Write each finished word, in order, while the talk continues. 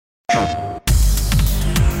What's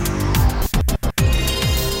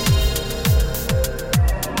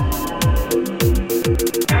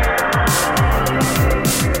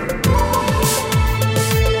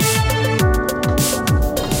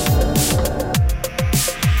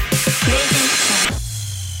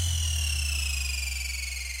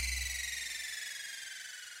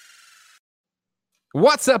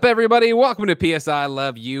up, everybody? Welcome to PS I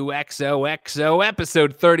Love You XOXO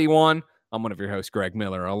episode 31. I'm one of your hosts, Greg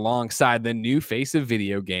Miller, alongside the new face of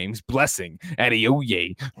video games, Blessing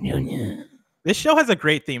Adeoye. This show has a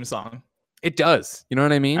great theme song. It does. You know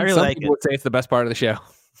what I mean? I really Some like people would say it's the best part of the show.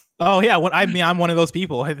 Oh, yeah. I'm one of those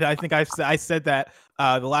people. I think I said that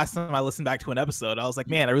the last time I listened back to an episode. I was like,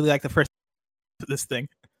 man, I really like the first this thing.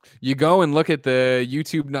 You go and look at the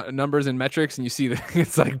YouTube numbers and metrics, and you see that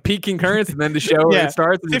it's like peaking currents, and then the show it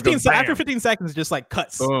starts. And after 15 seconds, just like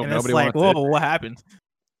cuts. Boom, and it's like, whoa, what happened?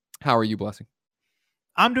 How are you, Blessing?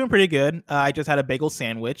 I'm doing pretty good. I just had a bagel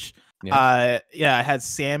sandwich. It had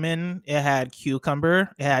salmon. It had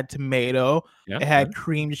cucumber. It had tomato. It had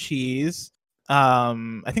cream cheese. I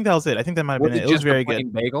think that was it. I think that might have been it. It was very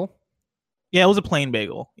good. Bagel. Yeah, it was a plain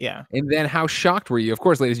bagel. Yeah. And then how shocked were you? Of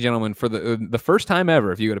course, ladies and gentlemen, for the first time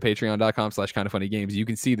ever, if you go to patreon.com/kindoffunnygames, you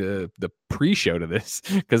can see the pre-show to this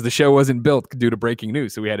because the show wasn't built due to breaking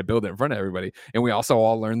news. So we had to build it in front of everybody. And we also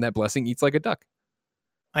all learned that Blessing eats like a duck.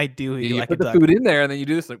 I do eat like a duck. You put the food in there and then you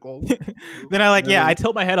do this like, oh. Then I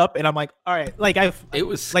tilt my head up and I'm like, all right. Like it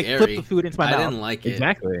was scary. Like flip the food into my mouth. I didn't like it.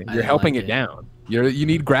 Exactly. You're helping it down. You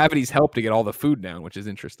need gravity's help to get all the food down, which is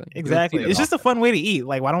interesting. Exactly. It's just a fun way to eat.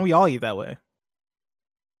 Like, why don't we all eat that way?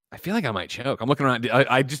 I feel like I might choke. I'm looking around.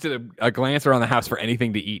 I just did a glance around the house for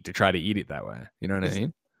anything to eat to try to eat it that way. You know what I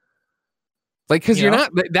mean? Like, because you're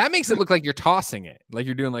not. That makes it look like you're tossing it, like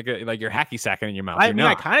you're doing like you're hacky sacking in your mouth. I mean,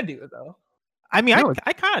 I kind of do it though. I mean,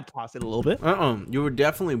 I kind of toss it a little bit. You were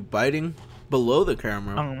definitely biting below the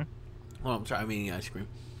camera. Oh, I'm sorry. I'm eating ice cream.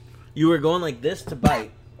 You were going like this to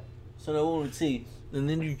bite, so no one would see, and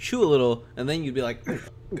then you chew a little, and then you'd be like,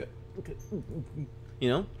 you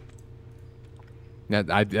know.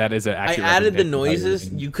 That is actually. I added the noises.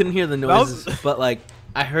 You couldn't hear the noises, but like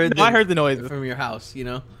I heard. I heard the noises from your house. You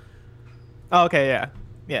know. Oh, okay,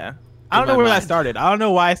 yeah. I don't know where that started. I don't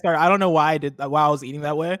know why I started. I don't know why I was eating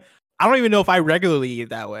that way. I don't even know if I regularly eat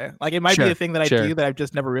that way. Like it might be a thing that I do that I've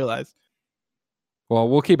just never realized. Well,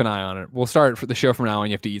 we'll keep an eye on it. We'll start for the show from now on.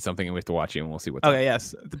 You have to eat something and we have to watch you and we'll see what's up.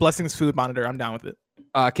 Yes. The Blessings food monitor. I'm down with it.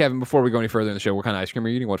 Kevin, before we go any further in the show, what kind of ice cream are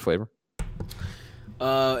you eating? What flavor?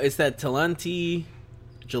 It's that Talenti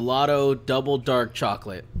Gelato double dark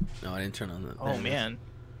chocolate. No, I didn't turn on that. Oh, man.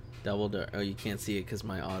 Double dark. Oh, you can't see it because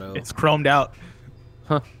my auto. It's chromed out.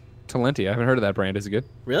 Huh. Talenti. I haven't heard of that brand. Is it good?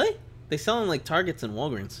 Really? They sell them like Targets and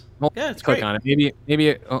Walgreens. Well, yeah, it's click great. on it. Maybe.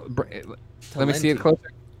 Let me see it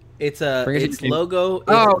closer. It's its logo.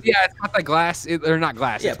 Yeah, it's not like glass. Or not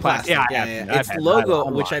glass. Yeah, it's plastic. Yeah. Its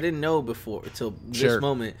logo, which I didn't know before until this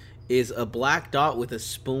moment, is a black dot with a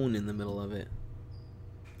spoon in the middle of it.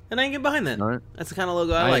 And I can get behind that. Right. That's the kind of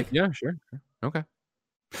logo I like. Yeah, sure. Okay.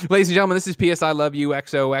 Ladies and gentlemen, this is PS I Love You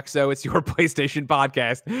XOXO. It's your PlayStation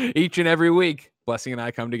podcast. Each and every week, Blessing and I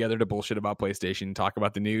come together to bullshit about PlayStation, talk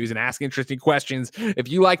about the news, and ask interesting questions. If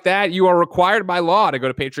you like that, you are required by law to go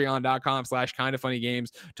to patreon.com/kindoffunnygames.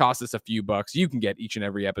 Toss us a few bucks. You can get each and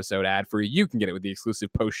every episode ad-free. You can get it with the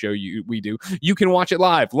exclusive post show we do. You can watch it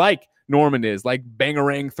live, like Norman is, like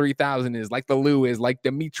Bangarang 3000 is, like the Lou is, like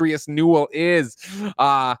Demetrius Newell is.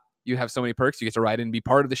 You have so many perks. You get to write in and be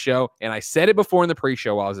part of the show. And I said it before in the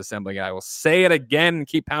pre-show while I was assembling it. I will say it again and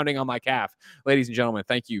keep pounding on my calf. Ladies and gentlemen,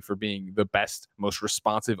 thank you for being the best, most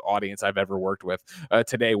responsive audience I've ever worked with.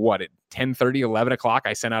 Today, at 10:30, 11 o'clock,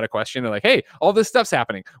 I sent out a question. They're like, hey, all this stuff's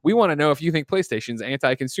happening. We want to know if you think PlayStation's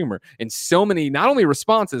anti-consumer. And so many, not only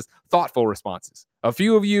responses, thoughtful responses. A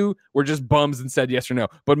few of you were just bums and said yes or no.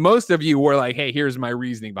 But most of you were like, hey, here's my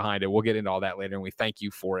reasoning behind it. We'll get into all that later, and we thank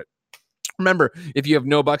you for it. Remember, if you have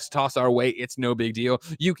no bucks to toss our way, it's no big deal.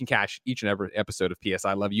 You can catch each and every episode of PS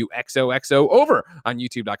I Love You XOXO over on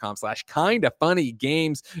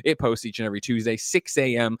youtube.com/kindoffunnygames. It posts each and every Tuesday, 6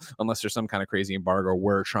 a.m., unless there's some kind of crazy embargo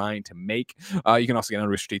we're trying to make. You can also get on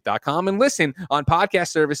roosterteeth.com and listen on podcast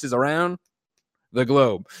services around the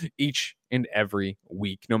globe each and every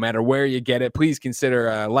week. No matter where you get it, please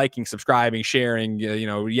consider liking, subscribing, sharing,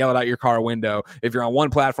 yell it out your car window. If you're on one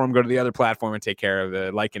platform, go to the other platform and take care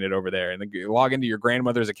of liking it over there. And then log into your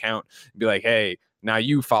grandmother's account and be like, hey, Now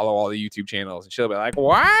you follow all the YouTube channels, and she'll be like,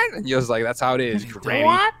 "What?" And you're just like, "That's how it is."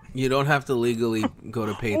 What? You don't have to legally go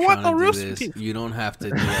to Patreon and do this. Teeth? You don't have to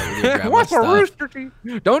do that with your grandma's What's stuff. a Rooster Teeth?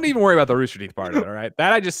 Don't even worry about the Rooster Teeth part of it, all right?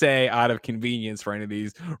 That I just say out of convenience for any of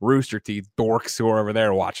these Rooster Teeth dorks who are over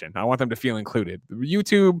there watching. I want them to feel included.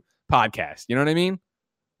 YouTube podcast, you know what I mean?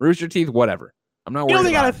 Rooster Teeth, whatever. I'm not worried.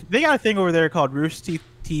 They got a thing over there called Rooster Teeth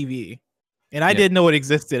TV, and I didn't know it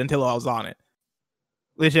existed until I was on it.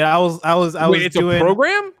 Legit, I was Wait, it's doing a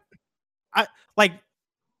program?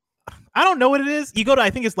 I don't know what it is. You go to, I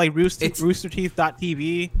think it's like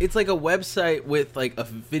roosterteeth.tv. It's like a website with like a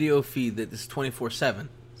video feed that is 24/7.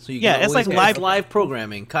 So it's like live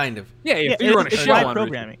programming, kind of. Yeah, if you run a show live on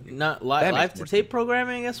programming. Not live to tape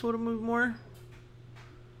programming, I guess would have moved more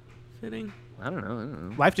fitting. I don't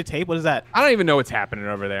know. Live to tape? What is that? I don't even know what's happening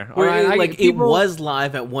over there. It was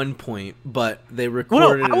live at one point, but they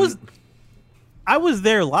recorded. Well, no, I was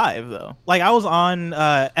there live though. Like I was on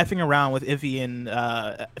effing around with Ivy and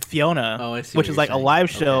Fiona, which is like a live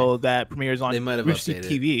show that premieres on Rooster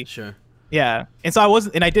TV. Sure. Yeah, and so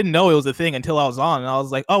I didn't know it was a thing until I was on, and I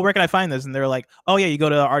was like, "Oh, where can I find this?" And they're like, "Oh yeah, you go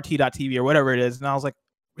to rt.tv or whatever it is." And I was like,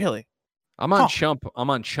 "Really?" I'm on Chump. I'm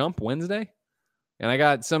on Chump Wednesday, and I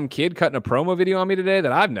got some kid cutting a promo video on me today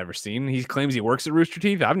that I've never seen. He claims he works at Rooster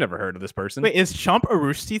Teeth. I've never heard of this person. Wait, is Chump a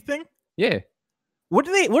Rooster Teeth thing? Yeah. What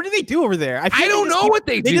do they do over there? I don't know what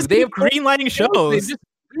they do. They have greenlighting shows.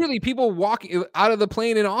 Really, people walk out of the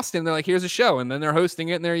plane in Austin. They're like, "Here's a show," and then they're hosting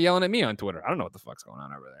it and they're yelling at me on Twitter. I don't know what the fuck's going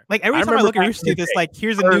on over there. Like every time I look at Rooster Teeth, it's like,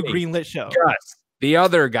 "Here's a new greenlit show." Yes. The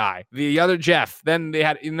other guy, the other Jeff. Then they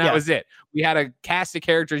had, and that was it. We had a cast of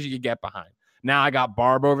characters you could get behind. Now I got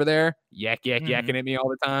Barb over there, yakking at me all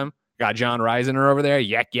the time. Got John Reisner over there,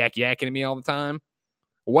 yakking at me all the time.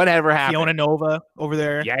 Whatever happened. Fiona Nova over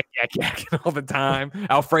there. Yakking all the time.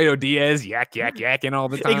 Alfredo Diaz, yakking all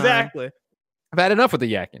the time. Exactly. I've had enough with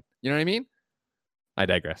the yakking. You know what I mean? I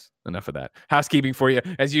digress. Enough of that. Housekeeping for you.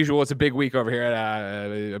 As usual, it's a big week over here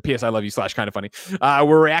at PS I Love You / Kind of Funny.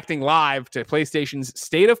 We're reacting live to PlayStation's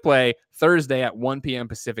State of Play Thursday at 1 p.m.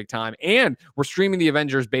 Pacific time. And we're streaming the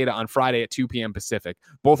Avengers beta on Friday at 2 p.m. Pacific.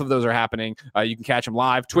 Both of those are happening. You can catch them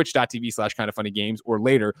live, twitch.tv / Kind of Funny Games, or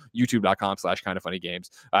later, youtube.com / Kind of Funny Games.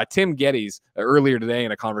 Tim Geddes, earlier today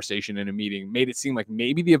in a conversation in a meeting, made it seem like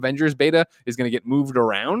maybe the Avengers beta is going to get moved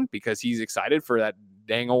around because he's excited for that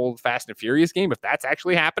dang old Fast and Furious game. If that's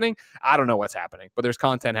actually happening, I don't know what's happening, but there's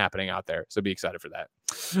content happening out there, so be excited for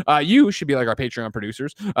that. You should be like our Patreon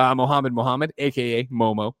producers, Mohammed, aka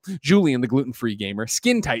Momo, Julian the gluten-free gamer,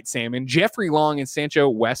 Skin Tight Salmon, Jeffrey Long, and Sancho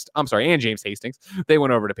West, and James Hastings. They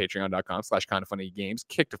went over to patreon.com / Kind of Funny Games,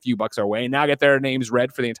 kicked a few bucks our way, and now get their names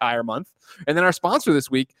read for the entire month. And then our sponsor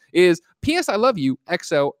this week is PS I Love You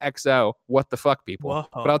XOXO. What the fuck, people? Whoa.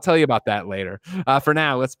 But I'll tell you about that later. For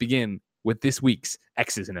now, let's begin with this week's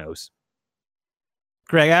X's and O's.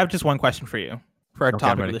 Greg, I have just one question for you for our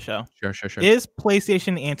topic of the show. Sure. Is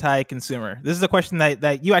PlayStation anti-consumer? This is a question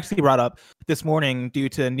that you actually brought up this morning due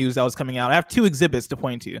to news that was coming out. I have two exhibits to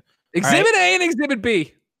point to. Exhibit A and Exhibit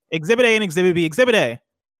B. Exhibit A and Exhibit B. Exhibit A.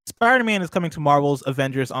 Spider-Man is coming to Marvel's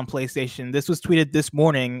Avengers on PlayStation. This was tweeted this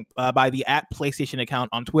morning by the @PlayStation account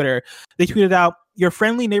on Twitter. They tweeted out, "Your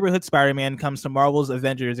friendly neighborhood Spider-Man comes to Marvel's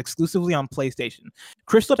Avengers exclusively on PlayStation.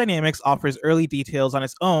 Crystal Dynamics offers early details on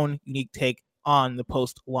its own unique take on the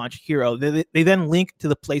post-launch hero." They then link to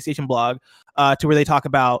the PlayStation blog to where they talk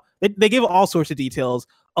about, they give all sorts of details.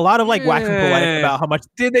 A lot of like waxing poetic about how much.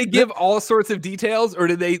 Did they give all sorts of details, or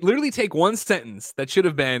did they literally take one sentence that should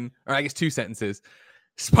have been, or I guess two sentences?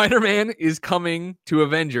 Spider-Man is coming to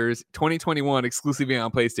Avengers 2021 exclusively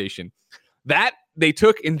on PlayStation. That they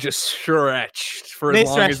took and just stretched for as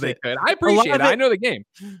long as they could. I appreciate it. I know the game.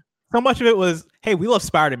 So much of it was, hey, we love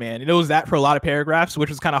Spider-Man. And it was that for a lot of paragraphs, which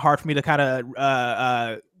was kind of hard for me to kind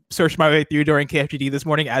of search my way through during KFGD this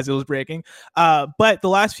morning as it was breaking. But the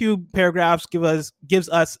last few paragraphs gives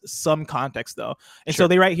us some context, though. And so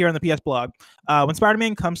they write here on the PS blog, when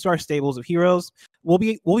Spider-Man comes to our stables of heroes, we'll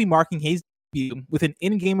be marking his with an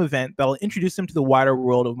in-game event that will introduce him to the wider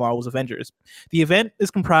world of Marvel's Avengers. The event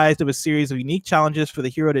is comprised of a series of unique challenges for the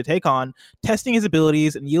hero to take on, testing his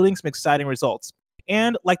abilities and yielding some exciting results.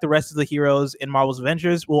 And like the rest of the heroes in Marvel's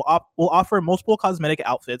Avengers, will offer multiple cosmetic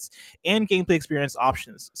outfits and gameplay experience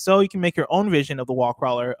options, so you can make your own vision of the wall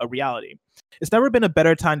crawler a reality. It's never been a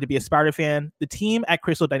better time to be a Spider fan. The team at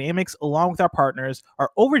Crystal Dynamics, along with our partners,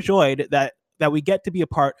 are overjoyed that we get to be a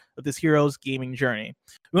part of this hero's gaming journey.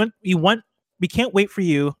 We can't wait for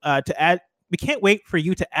you to add. We can't wait for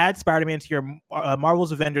you to add Spider-Man to your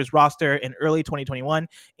Marvel's Avengers roster in early 2021.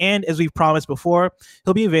 And as we've promised before,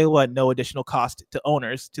 he'll be available at no additional cost to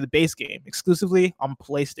owners to the base game, exclusively on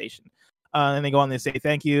PlayStation. And they go on and they say,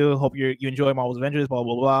 thank you. Hope you enjoy Marvel's Avengers, blah,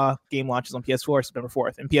 blah, blah. Game launches on PS4 September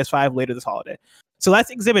 4th and PS5 later this holiday. So that's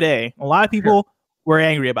Exhibit A. A lot of people were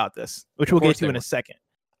angry about this, which we'll get to in a second.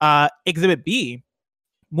 Exhibit B,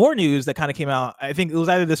 more news that kind of came out. I think it was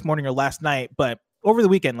either this morning or last night, but over the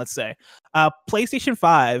weekend, let's say. PlayStation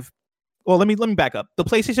 5. Well, let me back up. The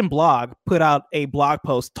PlayStation blog put out a blog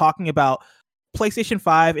post talking about PlayStation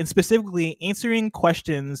 5 and specifically answering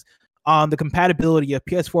questions on the compatibility of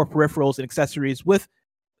PS4 peripherals and accessories with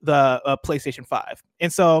the PlayStation 5.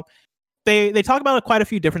 And so they talk about quite a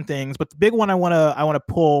few different things, but the big one I want to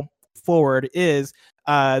pull forward is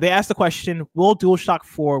they asked the question, will DualShock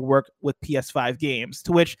 4 work with PS5 games?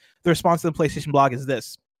 To which the response to the PlayStation blog is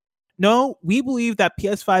this: no, we believe that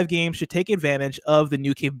PS5 games should take advantage of the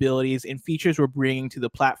new capabilities and features we're bringing to the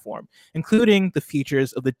platform, including the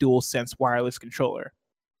features of the DualSense wireless controller.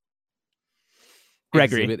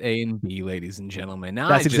 Gregory. Exhibit A and B, ladies and gentlemen. Now,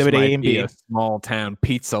 that's Exhibit A and B. A small town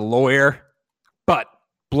pizza lawyer, but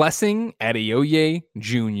Blessing Adeoye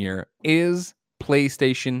Jr. is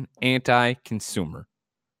PlayStation anti-consumer.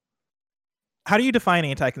 How do you define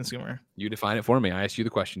anti-consumer? You define it for me. I asked you the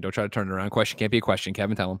question. Don't try to turn it around. Question can't be a question.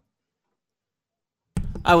 Kevin, tell him.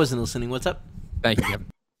 I wasn't listening. What's up? Thank you, Kevin.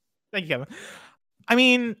 Thank you, Kevin. I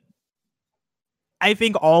mean, I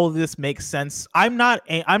think all of this makes sense. I'm not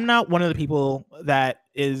one of the people that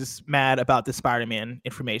is mad about the Spider-Man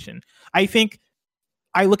information. I think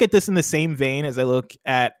I look at this in the same vein as I look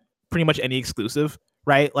at pretty much any exclusive,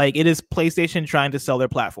 right? Like, it is PlayStation trying to sell their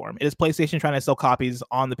platform. It is PlayStation trying to sell copies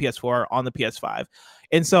on the PS4, on the PS5.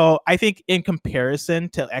 And so I think in comparison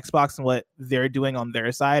to Xbox and what they're doing on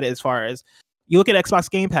their side, as far as you look at Xbox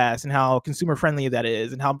Game Pass and how consumer friendly that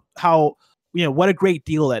is, and how what a great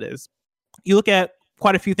deal that is. You look at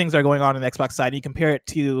quite a few things that are going on the Xbox side, and you compare it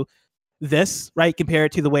to this, right? Compare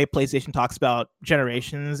it to the way PlayStation talks about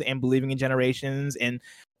generations and believing in generations, and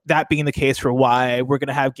that being the case for why we're going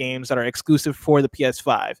to have games that are exclusive for the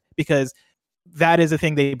PS5, because that is a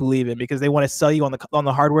thing they believe in, because they want to sell you on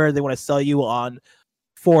the hardware. They want to sell you on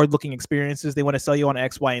forward-looking experiences. They want to sell you on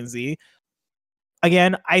X, Y, and Z.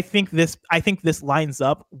 Again, I think this lines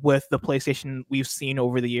up with the PlayStation we've seen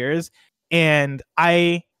over the years, and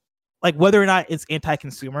I like whether or not it's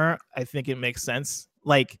anti-consumer. I think it makes sense.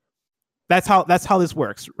 Like, that's how this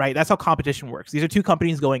works, right? That's how competition works. These are two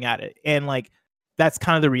companies going at it, and like that's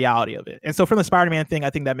kind of the reality of it. And so from the Spider-Man thing,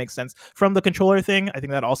 I think that makes sense. From the controller thing, I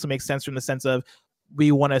think that also makes sense from the sense of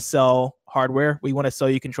we want to sell hardware, we want to sell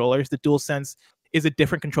you controllers. The DualSense is a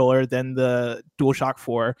different controller than the DualShock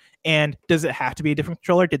 4. And does it have to be a different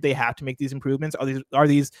controller? Did they have to make these improvements? Are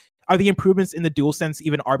the improvements in the DualSense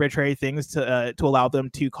even arbitrary things to allow them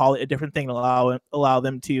to call it a different thing, and allow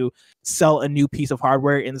them to sell a new piece of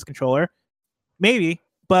hardware in this controller? Maybe,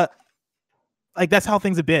 but like that's how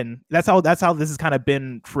things have been. That's how this has kind of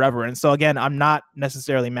been forever. And so again, I'm not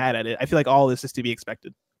necessarily mad at it. I feel like all this is to be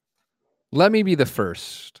expected. Let me be the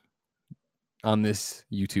first on this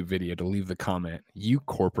YouTube video to leave the comment, you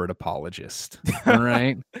corporate apologist. All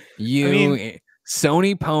right. You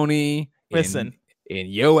Sony pony listen in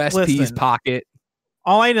USP's pocket.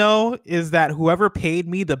 All I know is that whoever paid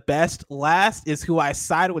me the best last is who I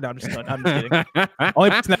sided with. No, I'm just kidding. Only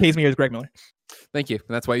person that pays me is Greg Miller. Thank you.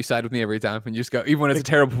 And that's why you side with me every time. And you just go, even when it's a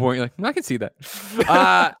terrible point, you're like, I can see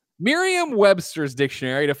that. Merriam-Webster's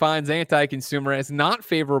dictionary defines anti-consumer as not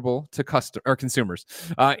favorable to consumers,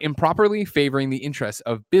 improperly favoring the interests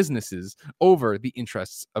of businesses over the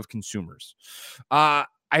interests of consumers. I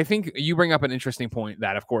think you bring up an interesting point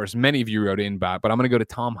that, of course, many of you wrote in about, but I'm going to go to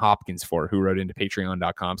Tom Hopkins who wrote into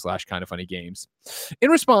patreon.com/kindoffunnygames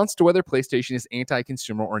in response to whether PlayStation is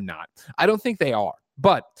anti-consumer or not. I don't think they are.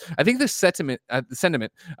 But I think the sentiment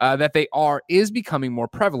that they are is becoming more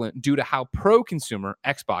prevalent due to how pro-consumer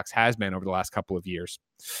Xbox has been over the last couple of years.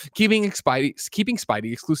 Keeping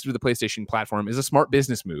Spidey exclusive to the PlayStation platform is a smart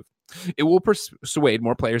business move. It will persuade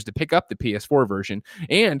more players to pick up the PS4 version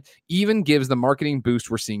and even gives the marketing boost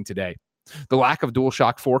we're seeing today. The lack of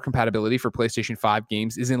DualShock 4 compatibility for PlayStation 5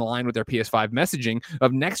 games is in line with their PS5 messaging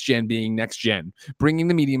of next-gen being next-gen, bringing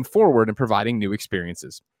the medium forward and providing new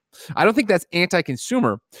experiences. I don't think that's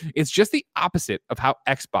anti-consumer. It's just the opposite of how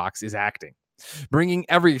Xbox is acting. Bringing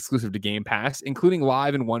every exclusive to Game Pass, including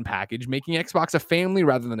live in one package, making Xbox a family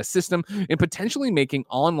rather than a system, and potentially making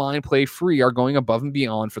online play free are going above and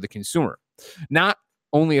beyond for the consumer. Not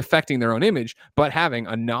only affecting their own image, but having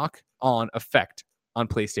a knock-on effect on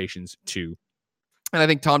PlayStation's too. And I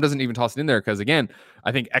think Tom doesn't even toss it in there because, again,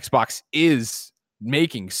 I think Xbox is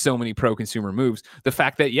making so many pro consumer moves. The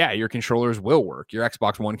fact that, yeah, your controllers will work. Your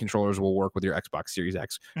Xbox One controllers will work with your Xbox Series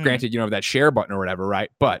X. Granted, you don't have that share button or whatever,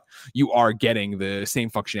 right? But you are getting the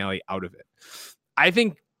same functionality out of it. I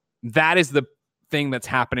think that is the thing that's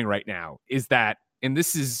happening right now, is that, and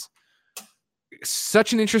this is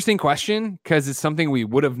such an interesting question because it's something we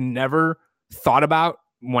would have never thought about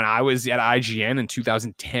when I was at IGN in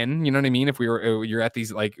 2010, you know what I mean? If you're at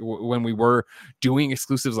these, like when we were doing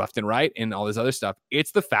exclusives left and right and all this other stuff,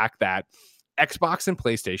 it's the fact that Xbox and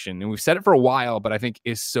PlayStation, and we've said it for a while, but I think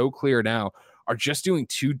is so clear now, are just doing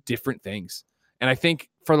two different things. And I think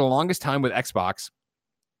for the longest time with Xbox,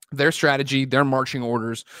 their strategy, their marching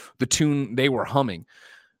orders, the tune they were humming,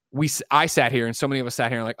 I sat here and so many of us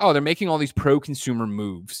sat here and like, oh, they're making all these pro consumer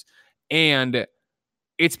moves. And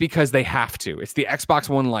it's because they have to. It's the Xbox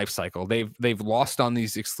One life cycle. They've lost on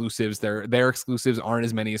these exclusives. Their exclusives aren't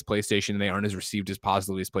as many as PlayStation. They aren't as received as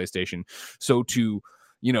positively as PlayStation. So to,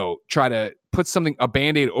 try to put a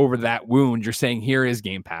Band-Aid over that wound, you're saying, here is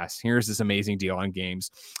Game Pass. Here's this amazing deal on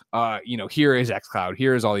games. Here is xCloud.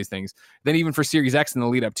 Here is all these things. Then even for Series X and the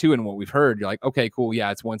lead up to, and what we've heard, you're like, okay, cool.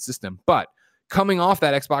 Yeah, it's one system. But coming off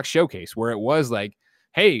that Xbox showcase where it was like,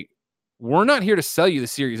 hey, we're not here to sell you the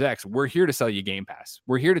Series X. We're here to sell you Game Pass.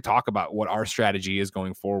 We're here to talk about what our strategy is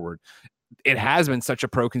going forward. It has been such a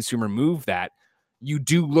pro-consumer move that you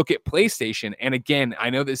do look at PlayStation. And again,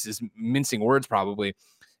 I know this is mincing words probably.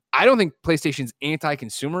 I don't think PlayStation's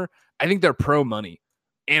anti-consumer. I think they're pro-money.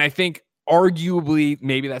 And I think arguably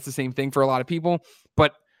maybe that's the same thing for a lot of people.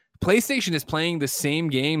 But PlayStation is playing the same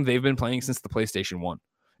game they've been playing since the PlayStation 1.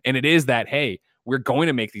 And it is that, hey, we're going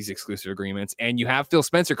to make these exclusive agreements. And you have Phil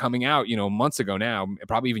Spencer coming out, months ago now,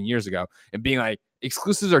 probably even years ago, and being like,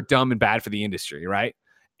 exclusives are dumb and bad for the industry, right?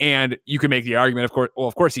 And you can make the argument,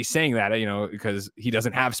 of course, he's saying that, because he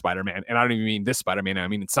doesn't have Spider-Man. And I don't even mean this Spider-Man. I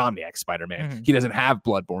mean Insomniac Spider-Man. Mm-hmm. He doesn't have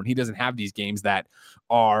Bloodborne. He doesn't have these games that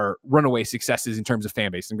are runaway successes in terms of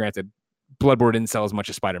fan base. And granted, Bloodborne didn't sell as much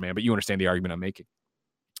as Spider-Man, but you understand the argument I'm making.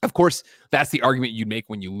 Of course, that's the argument you'd make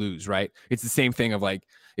when you lose, right? It's the same thing of like,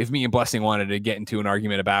 if me and Blessing wanted to get into an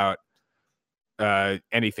argument about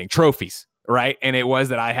anything, trophies, right? And it was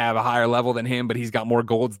that I have a higher level than him, but he's got more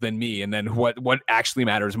golds than me. And then what actually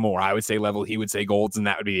matters more? I would say level, he would say golds, and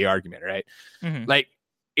that would be the argument, right? Mm-hmm. Like,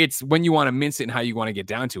 it's when you want to mince it and how you want to get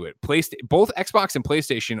down to it. Both Xbox and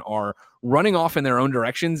PlayStation are running off in their own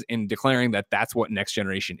directions and declaring that that's what next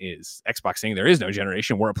generation is. Xbox saying there is no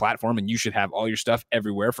generation, we're a platform and you should have all your stuff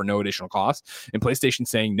everywhere for no additional cost. And PlayStation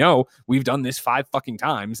saying, no, we've done this 5 fucking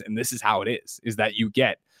times and this is how it is that you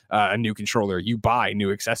get a new controller, you buy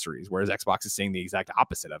new accessories, whereas Xbox is saying the exact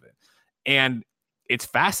opposite of it. And it's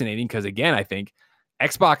fascinating because, again, I think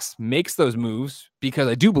Xbox makes those moves because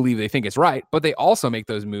I do believe they think it's right, but they also make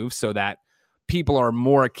those moves so that people are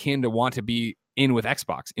more akin to want to be in with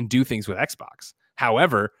Xbox and do things with Xbox.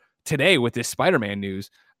 However, today with this Spider-Man news,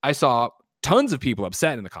 I saw tons of people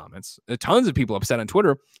upset in the comments, tons of people upset on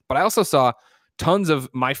Twitter, but I also saw tons of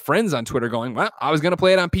my friends on Twitter going, well, I was going to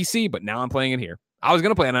play it on PC, but now I'm playing it here. I was going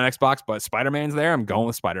to play it on Xbox, but Spider-Man's there. I'm going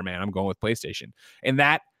with Spider-Man. I'm going with PlayStation. And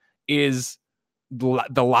that is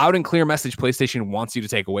the loud and clear message PlayStation wants you to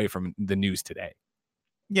take away from the news today.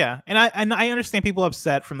 Yeah, and I understand people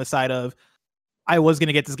upset from the side of, I was going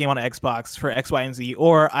to get this game on Xbox for X, Y, and Z,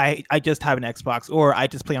 or I just have an Xbox, or I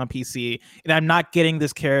just play on PC, and I'm not getting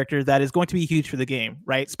this character that is going to be huge for the game,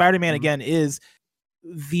 right? Spider-Man, again, is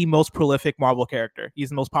the most prolific Marvel character. He's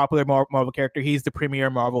the most popular Marvel character. He's the premier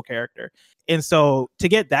Marvel character. And so to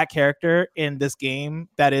get that character in this game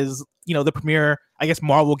that is, the premier, I guess,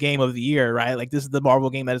 Marvel game of the year, right? Like, this is the Marvel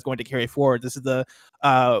game that is going to carry forward. This is a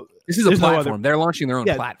platform. They're launching their own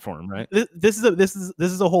platform, right? This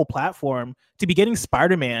is a whole platform. To be getting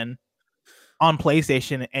Spider-Man on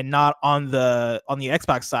PlayStation and not on the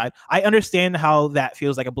Xbox side, I understand how that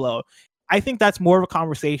feels like a blow. I think that's more of a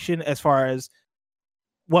conversation as far as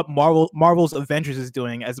what Marvel's Avengers is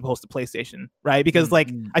doing as opposed to PlayStation, right? Because I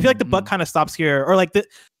feel like the buck kind of stops here, or like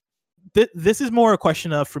this is more a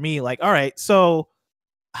question of, for me, like, all right, so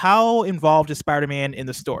how involved is Spider-Man in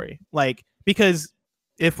the story? Like, because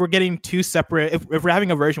if we're getting two separate, if we're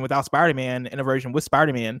having a version without Spider-Man and a version with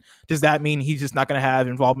Spider-Man, does that mean he's just not going to have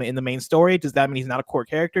involvement in the main story? Does that mean he's not a core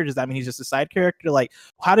character? Does that mean he's just a side character? Like,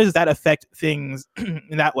 how does that affect things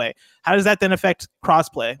in that way? How does that then affect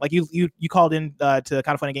crossplay? Like, you called in to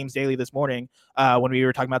Kind of Funny Games Daily this morning when we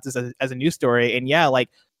were talking about this as a news story, and yeah, like,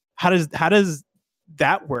 how does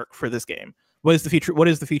that work for this game? What is the future? What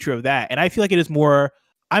is the future of that? And I feel like it is more.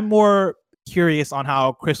 I'm more curious on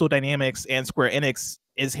how Crystal Dynamics and Square Enix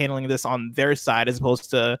is handling this on their side as opposed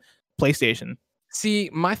to PlayStation. See,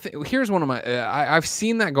 here's one of my. I've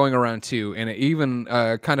seen that going around too, and even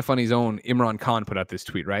kind of funny's own Imran Khan put out this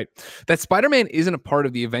tweet, right? That Spider-Man isn't a part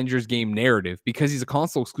of the Avengers game narrative because he's a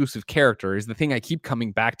console exclusive character. Is the thing I keep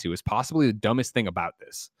coming back to. Is possibly the dumbest thing about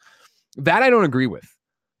this. That I don't agree with,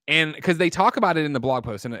 and because they talk about it in the blog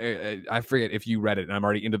post, and I forget if you read it, and I'm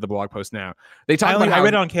already into the blog post now. They talk about I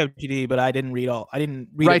read it on KFGD, but I didn't read all. I didn't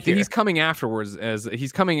read right. It here. He's coming afterwards, and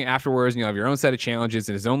you have your own set of challenges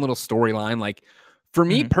and his own little storyline, like. For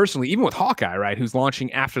me personally, even with Hawkeye, right, who's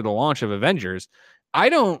launching after the launch of Avengers, I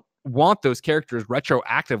don't want those characters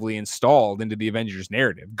retroactively installed into the Avengers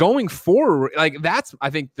narrative. Going forward, like that's, I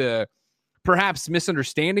think, the perhaps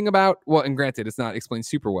misunderstanding about, well, and granted, it's not explained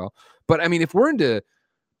super well, but I mean, if we're into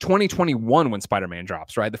 2021 when Spider-Man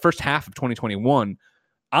drops, right, the first half of 2021,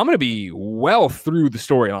 I'm going to be well through the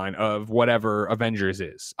storyline of whatever Avengers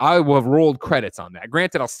is. I will have rolled credits on that.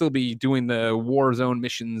 Granted, I'll still be doing the Warzone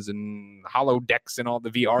missions and holodecks and all the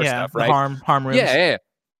VR stuff, right? Harm rooms. Yeah.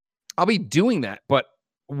 I'll be doing that. But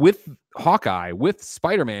with Hawkeye, with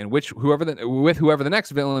Spider-Man, whoever the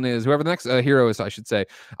next villain is, whoever the next hero is, I should say,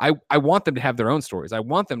 I want them to have their own stories. I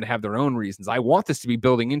want them to have their own reasons. I want this to be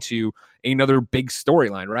building into another big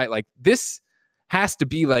storyline, right? Like this has to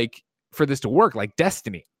be like, for this to work, like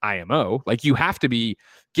Destiny, IMO, like you have to be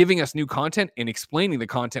giving us new content and explaining the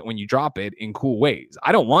content when you drop it in cool ways.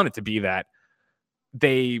 I don't want it to be that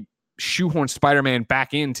they shoehorn Spider-Man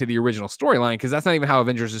back into the original storyline because that's not even how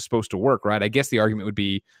Avengers is supposed to work, right? I guess the argument would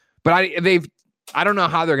be, but I don't know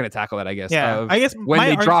how they're going to tackle that. I guess. Yeah, I guess when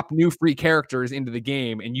they drop new free characters into the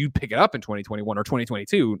game and you pick it up in 2021 or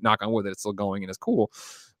 2022, knock on wood that it's still going and it's cool.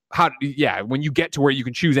 When you get to where you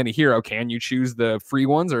can choose any hero, can you choose the free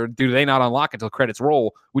ones or do they not unlock until credits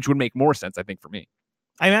roll, which would make more sense, I think, for me.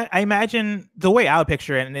 I imagine the way I would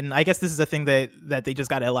picture it, and I guess this is a thing that they just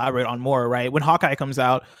got to elaborate on more, right? When Hawkeye comes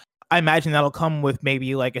out, I imagine that'll come with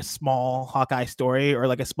maybe like a small Hawkeye story or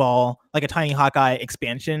like a tiny Hawkeye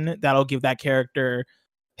expansion that'll give that character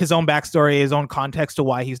his own backstory, his own context to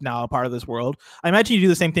why he's now a part of this world. I imagine you do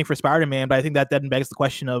the same thing for Spider-Man, but I think that then begs the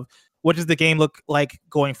question of, what does the game look like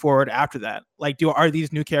going forward after that? Like, are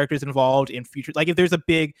these new characters involved in future? Like, if there's a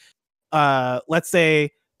big, let's say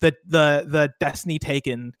the Destiny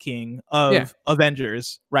Taken king of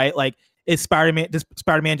Avengers, right? Like, does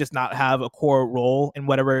Spider-Man just not have a core role in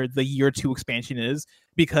whatever the year 2 expansion is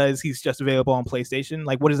because he's just available on PlayStation?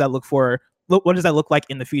 Like, what does that look like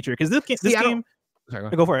in the future? Because this game. Sorry,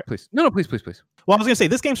 go for it. Please. No, please. Well, I was going to say,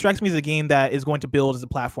 this game strikes me as a game that is going to build as a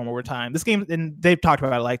platform over time. This game, and they've talked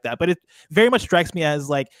about it like that, but it very much strikes me as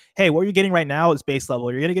like, hey, what you're getting right now is base level.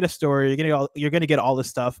 You're going to get a story. You're going to get all this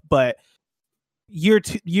stuff, but year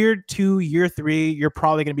 2, year 3, you're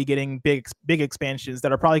probably going to be getting big expansions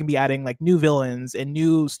that are probably going to be adding like new villains and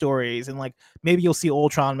new stories, and like maybe you'll see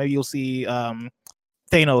Ultron, maybe you'll see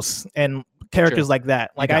Thanos and characters like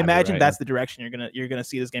that. Like, I imagine that's the direction you're gonna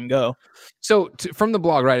see this game go. So from the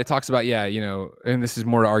blog, right, it talks about, and this is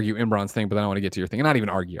more to argue Imran's thing, but I don't want to get to your thing, and not even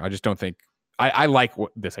argue. I just don't think I like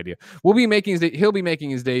this idea. He'll be making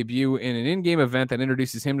his debut in an in-game event that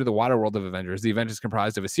introduces him to the wider world of Avengers. The event is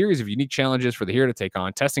comprised of a series of unique challenges for the hero to take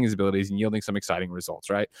on, testing his abilities and yielding some exciting results.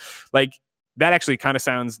 Right, like that actually kind of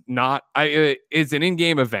sounds it's an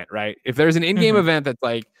in-game event, right? If there's an in-game event that's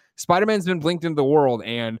like Spider-Man's been blinked into the world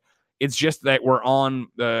and it's just that we're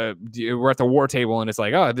at the war table and it's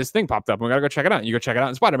like, oh, this thing popped up and we gotta go check it out. And you go check it out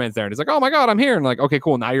and Spider-Man's there and it's like, oh my God, I'm here. And like, okay,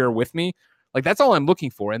 cool. Now you're with me. Like, that's all I'm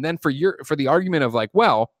looking for. And then for the argument of like,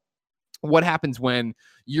 well, what happens when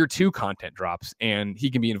year 2 content drops and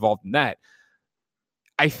he can be involved in that?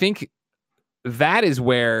 I think that is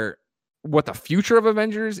where what the future of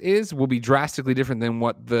Avengers will be drastically different than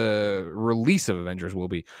what the release of Avengers will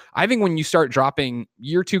be. I think when you start dropping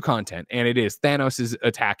year 2 content and it is Thanos is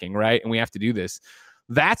attacking, right? And we have to do this.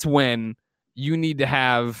 That's when you need to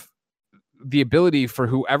have the ability for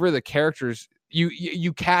whoever the characters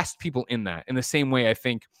you cast people in that in the same way I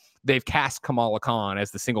think they've cast Kamala Khan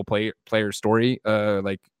as the single player story,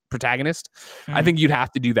 protagonist. I think you'd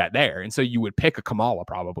have to do that there. And so you would pick a Kamala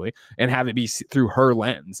probably and have it be through her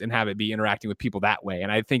lens and have it be interacting with people that way.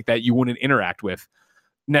 And I think that you wouldn't interact with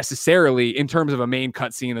necessarily in terms of a main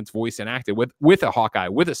cutscene that's voice and acted with a Hawkeye,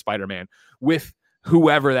 with a Spider-Man, with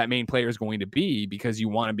whoever that main player is going to be, because you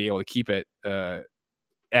want to be able to keep it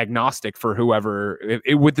agnostic for whoever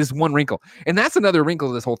with this one wrinkle. And that's another wrinkle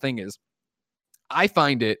of this whole thing is I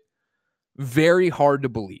find it very hard to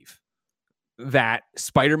believe that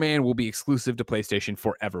Spider-Man will be exclusive to PlayStation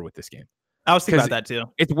forever with this game. I was thinking about that too.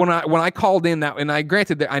 It's when I called in that, and I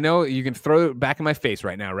granted that I know you can throw it back in my face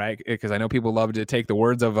right now, right? Because I know people love to take the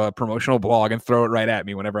words of a promotional blog and throw it right at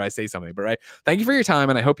me whenever I say something. But right, thank you for your time,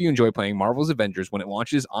 and I hope you enjoy playing Marvel's Avengers when it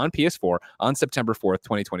launches on PS4 on September 4th,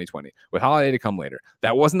 2020, with holiday to come later.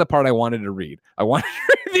 That wasn't the part I wanted to read. I wanted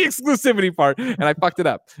to read the exclusivity part, and I fucked it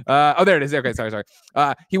up. There it is. Okay, sorry.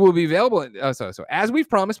 He will be available. So as we've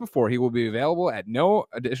promised before, he will be available at no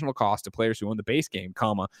additional cost to players who own the base game,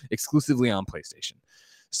 exclusively on PlayStation.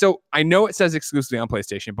 So I know it says exclusively on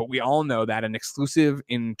PlayStation, but we all know that an exclusive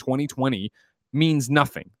in 2020 means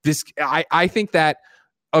nothing. I think that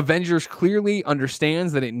Avengers clearly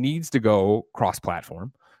understands that it needs to go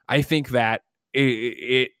cross-platform. I think that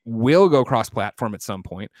it will go cross-platform at some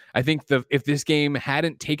point. I think if this game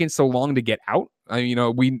hadn't taken so long to get out,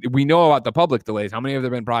 we know about the public delays. How many have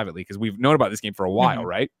there been privately? Because we've known about this game for a while,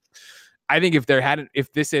 right? I think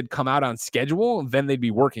if this had come out on schedule, then they'd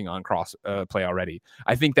be working on cross play already.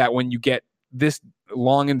 I think that when you get this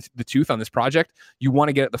long in the tooth on this project, you want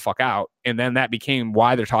to get it the fuck out. And then that became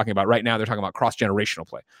why they're talking about right now. They're talking about cross-generational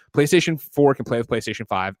play. PlayStation 4 can play with PlayStation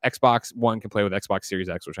 5. Xbox One can play with Xbox Series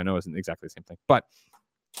X, which I know isn't exactly the same thing. But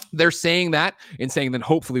they're saying that and saying then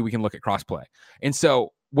hopefully we can look at cross-play. And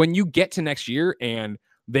so when you get to next year and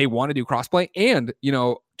they want to do cross-play, and,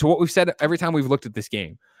 to what we've said every time we've looked at this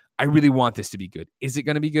game, I really want this to be good. Is it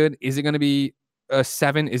going to be good? Is it going to be a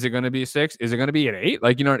 7? Is it going to be a 6? Is it going to be an 8?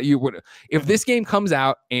 If this game comes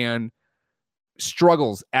out and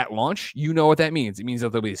struggles at launch, you know what that means. It means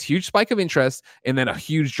that there'll be this huge spike of interest and then a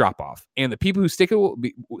huge drop off. And the people who stick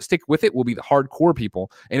with it will be the hardcore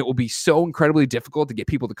people. And it will be so incredibly difficult to get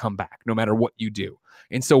people to come back no matter what you do.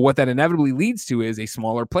 And so what that inevitably leads to is a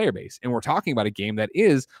smaller player base. And we're talking about a game that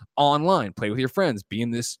is online, play with your friends, be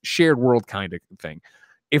in this shared world kind of thing.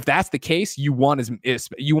 If that's the case,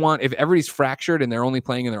 if everybody's fractured and they're only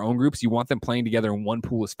playing in their own groups, you want them playing together in one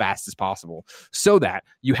pool as fast as possible so that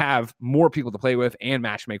you have more people to play with and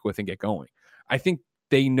matchmake with and get going. I think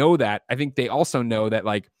they know that. I think they also know that,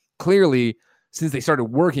 clearly, since they started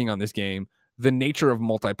working on this game, the nature of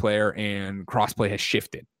multiplayer and crossplay has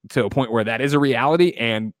shifted to a point where that is a reality.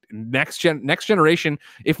 And next generation,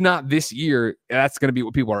 if not this year, that's going to be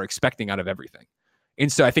what people are expecting out of everything.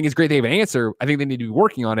 And so I think it's great they have an answer. I think they need to be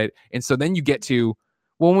working on it. And so then you get to,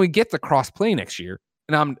 when we get the cross-play next year,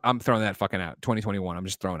 and I'm throwing that fucking out, 2021, I'm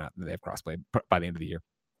just throwing out that they have cross-play by the end of the year.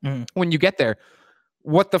 When you get there,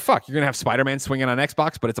 what the fuck? You're going to have Spider-Man swinging on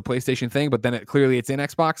Xbox, but it's a PlayStation thing, but then clearly it's in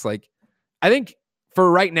Xbox. I think for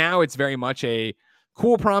right now, it's very much a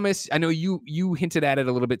cool promise. I know you hinted at it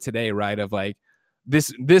a little bit today, right? Of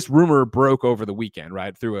this rumor broke over the weekend,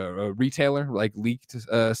 right? Through a retailer, leaked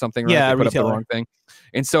something, right? Yeah, they put up the wrong thing.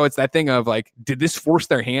 And so it's that thing of did this force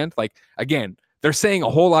their hand? Again, they're saying a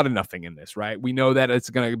whole lot of nothing in this, right? We know that it's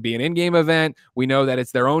going to be an in-game event. We know that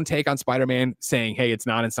it's their own take on Spider-Man, saying, hey, it's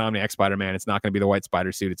not Insomniac Spider-Man. It's not going to be the white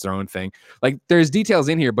spider suit. It's their own thing. There's details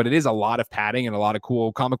in here, but it is a lot of padding and a lot of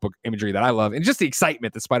cool comic book imagery that I love. And just the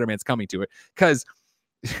excitement that Spider-Man's coming to it. Because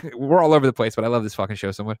we're all over the place, but I love this fucking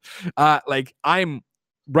show so much. I'm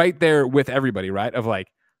right there with everybody, right? Of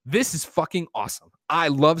this is fucking awesome. I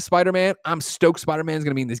love Spider-Man. I'm stoked Spider-Man's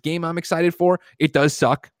going to be in this game I'm excited for. It does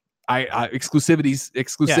suck. Exclusives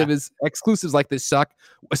like this suck,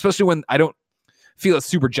 especially when I don't feel it's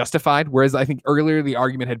super justified. Whereas I think earlier the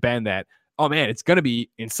argument had been that, oh man, it's going to be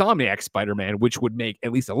Insomniac Spider-Man, which would make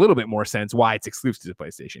at least a little bit more sense why it's exclusive to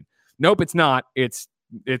PlayStation. Nope, it's not. It's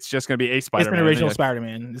just going to be a Spider-Man. It's an original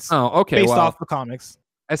Spider-Man. It's okay. Based off the comics.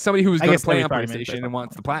 As somebody who's going to play on PlayStation and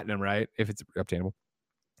wants the platinum, right? If it's obtainable.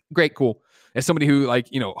 Great, cool. As somebody who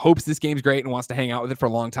hopes this game's great and wants to hang out with it for a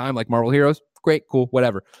long time, like Marvel Heroes, great, cool,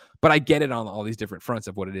 whatever. But I get it on all these different fronts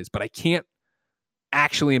of what it is. But I can't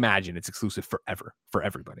actually imagine it's exclusive forever for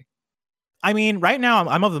everybody. I mean, right now,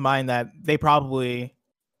 I'm of the mind that they probably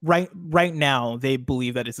right now they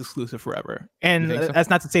believe that it's exclusive forever, and that's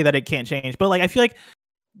not to say that it can't change. But I feel like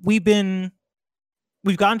we've gotten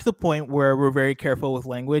to the point where we're very careful with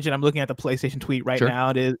language, and I'm looking at the PlayStation tweet right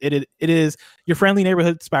now. It is your friendly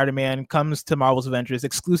neighborhood Spider-Man comes to Marvel's Avengers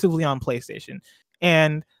exclusively on PlayStation,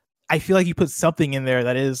 and I feel like you put something in there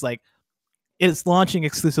that is it's launching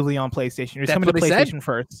exclusively on PlayStation. You're coming to PlayStation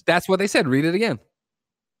first. That's what they said. Read it again.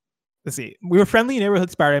 Let's see. Your friendly neighborhood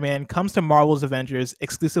Spider-Man comes to Marvel's Avengers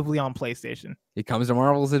exclusively on PlayStation. He comes to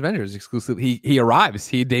Marvel's Avengers exclusively. He arrives.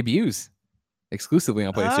 He debuts exclusively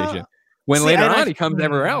on PlayStation. When later on he comes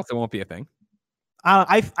everywhere else, it won't be a thing.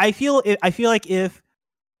 I feel like if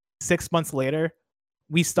 6 months later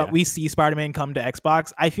we see Spider-Man come to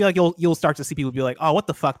Xbox, I feel like you'll start to see people be like, oh, what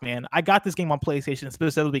the fuck, man? I got this game on PlayStation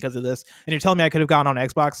specifically because of this, and you're telling me I could have gone on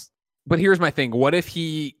Xbox? But here's my thing. What if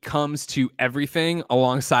he comes to everything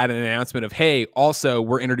alongside an announcement of, hey, also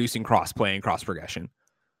we're introducing cross-play and cross-progression.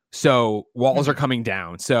 So walls are coming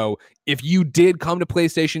down. So if you did come to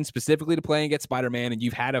PlayStation specifically to play and get Spider-Man and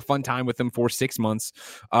you've had a fun time with them for 6 months,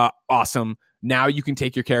 awesome. Now you can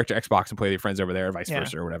take your character to Xbox and play with your friends over there, or vice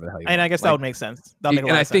versa, or whatever the hell you want. And I guess that would make sense. That would make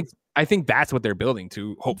a lot of sense. I think that's what they're building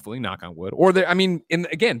to, hopefully, knock on wood. Or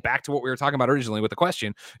again, back to what we were talking about originally with the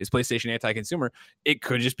question, is PlayStation anti-consumer? It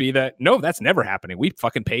could just be that, no, that's never happening. We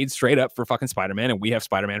fucking paid straight up for fucking Spider-Man and we have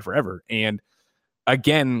Spider-Man forever. And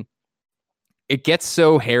again, it gets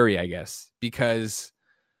so hairy, I guess, because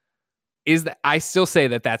I still say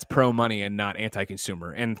that that's pro money and not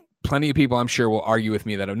anti-consumer. And plenty of people, I'm sure, will argue with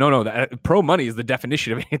me that that pro money is the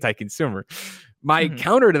definition of anti-consumer. My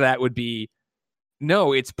counter to that would be,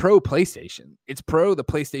 no, it's pro PlayStation. It's pro the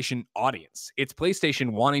PlayStation audience. It's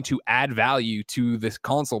PlayStation wanting to add value to this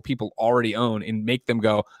console people already own and make them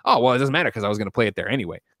go, oh, well, it doesn't matter because I was going to play it there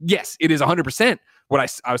anyway. Yes, it is 100% what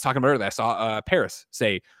I was talking about earlier. I saw Paris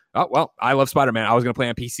say, oh, well, I love Spider-Man. I was going to play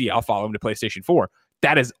on PC. I'll follow him to PlayStation 4.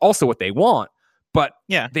 That is also what they want. But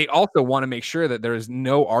they also want to make sure that there is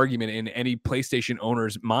no argument in any PlayStation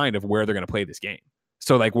owner's mind of where they're going to play this game.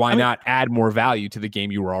 So, why not add more value to the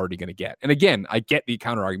game you were already going to get? And again, I get the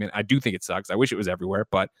counter argument. I do think it sucks. I wish it was everywhere,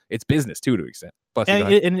 but it's business too, to an extent.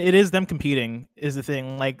 And it is them competing is the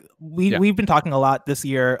thing. We've been talking a lot this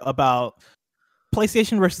year about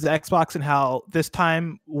PlayStation versus Xbox and how this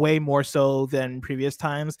time, way more so than previous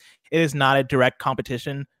times, it is not a direct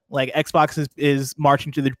competition. Xbox is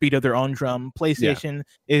marching to the beat of their own drum. PlayStation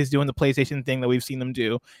is doing the PlayStation thing that we've seen them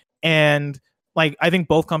do. And I think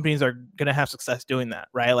both companies are going to have success doing that,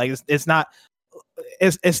 right? It's not a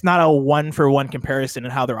 1-for-1 comparison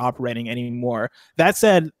in how they're operating anymore. That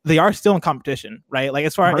said, they are still in competition, right?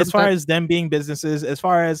 As far as them being businesses, as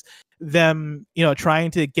far as them, trying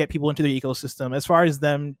to get people into their ecosystem, as far as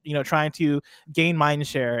them, trying to gain mind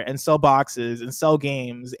share and sell boxes and sell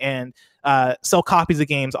games and sell copies of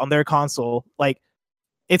games on their console,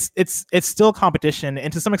 it's still competition,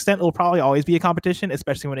 and to some extent it will probably always be a competition,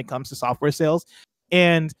 especially when it comes to software sales.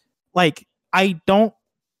 And I don't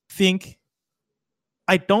think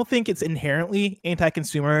it's inherently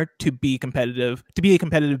anti-consumer to be competitive, to be a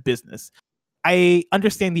competitive business. I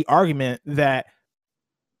understand the argument that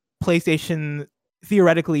PlayStation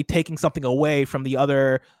theoretically taking something away from the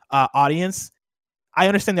other audience. I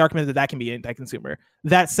understand the argument that can be anti-consumer.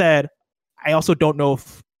 That said, I also don't know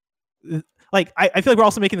if I feel like we're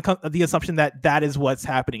also making the assumption that is what's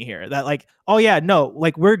happening here. That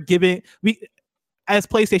we're giving, as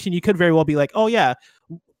PlayStation, you could very well be oh yeah,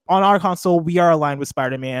 on our console we are aligned with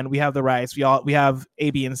Spider-Man. We have the rights. We have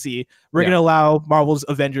A, B, and C. We're going to allow Marvel's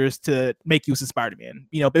Avengers to make use of Spider-Man.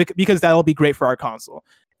 Because that'll be great for our console.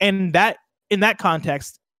 And that in that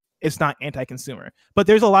context, it's not anti-consumer. But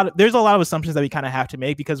there's a lot of assumptions that we kind of have to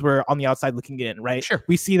make because we're on the outside looking in, right? Sure.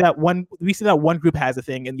 We see that one group has a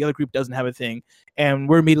thing and the other group doesn't have a thing, and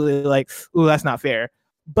we're immediately ooh, that's not fair.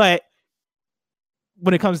 But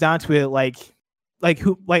when it comes down to it,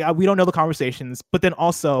 we don't know the conversations, but then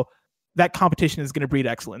also that competition is going to breed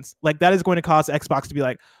excellence. That is going to cause Xbox to be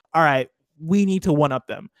all right, we need to one up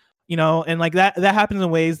them. And that happens in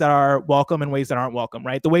ways that are welcome and ways that aren't welcome,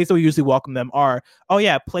 right? The ways that we usually welcome them are, oh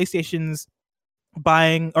yeah, PlayStation's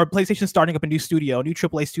starting up a new studio, a new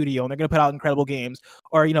AAA studio, and they're going to put out incredible games.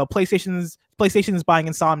 Or, PlayStation's buying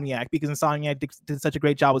Insomniac because Insomniac did such a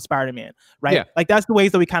great job with Spider-Man, right? Yeah. That's the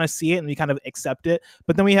ways that we kind of see it and we kind of accept it.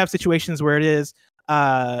 But then we have situations where it is,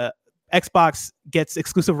 Xbox gets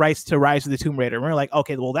exclusive rights to Rise of the Tomb Raider. And we're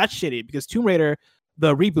okay, well, that's shitty because Tomb Raider,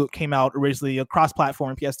 the reboot, came out originally across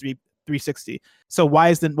platform, PS3, 360. So why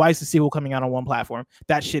is the sequel coming out on one platform?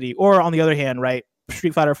 That's shitty. Or on the other hand, right,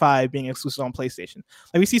 Street Fighter 5 being exclusive on PlayStation.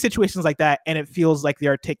 We see situations like that, and it feels like they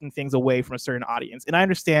are taking things away from a certain audience. And I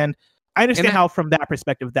understand how from that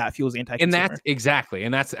perspective that feels anti-consumer. And that's exactly,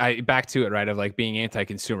 and that's back to it, right, of being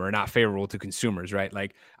anti-consumer, not favorable to consumers, right?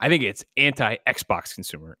 I think it's anti-Xbox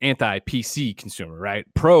consumer, anti-PC consumer, right?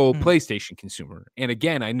 Pro PlayStation consumer. And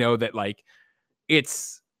again, I know that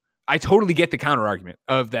I totally get the counter argument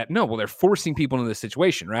of that. No, well, they're forcing people into this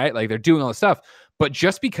situation, right? They're doing all this stuff. But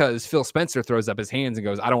just because Phil Spencer throws up his hands and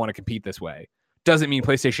goes, I don't want to compete this way, doesn't mean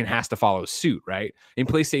PlayStation has to follow suit, right? In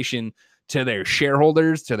PlayStation, to their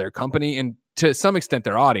shareholders, to their company, and to some extent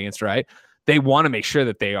their audience, right? They want to make sure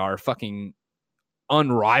that they are fucking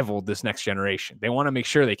unrivaled this next generation. They want to make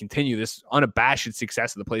sure they continue this unabashed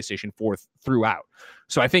success of the PlayStation 4 throughout.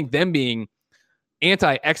 So I think them being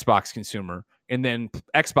anti-Xbox consumer and then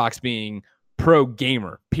Xbox being pro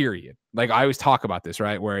gamer, period. Like I always talk about this,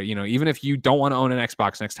 right? Where, you know, even if you don't want to own an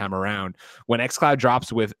Xbox next time around, when xCloud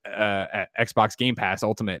drops with Xbox Game Pass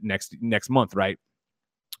Ultimate next month, right?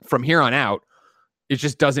 From here on out, it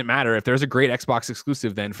just doesn't matter. If there's a great Xbox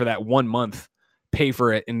exclusive, then for that 1 month, pay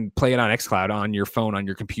for it and play it on xCloud, on your phone, on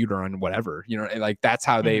your computer, on whatever, you know, like that's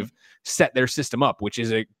how they've set their system up, which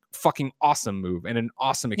is a fucking awesome move and an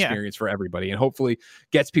awesome experience for everybody, and hopefully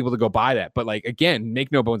gets people to go buy that. But like, again,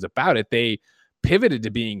 make no bones about it, they pivoted to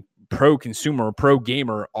being pro consumer, pro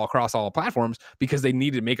gamer all across all platforms because they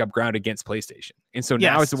needed to make up ground against PlayStation. And so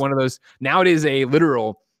now it's one of those, now it is a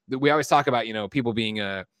literal, we always talk about, you know, people being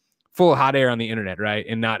full of hot air on the internet, right?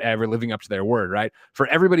 And not ever living up to their word, right? For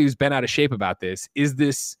everybody who's been out of shape about this,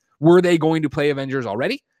 were they going to play Avengers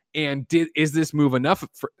already? And is this move enough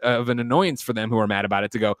of an annoyance for them who are mad about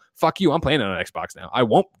it to go, fuck you, I'm playing on an Xbox now. I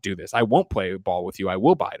won't do this. I won't play ball with you. I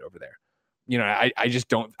will buy it over there. You know, I just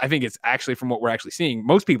don't, I think it's actually, from what we're actually seeing,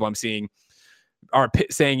 most people I'm seeing are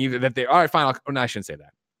saying either that they, all right, fine, no, I shouldn't say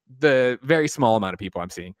that. The very small amount of people I'm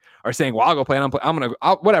seeing are saying, well, I'll go play it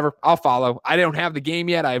whatever, I'll follow. I don't have the game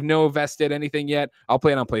yet. I have no vested anything yet. I'll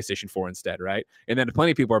play it on PlayStation 4 instead, right? And then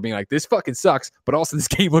plenty of people are being like, this fucking sucks, but also this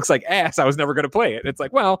game looks like ass. I was never going to play it. It's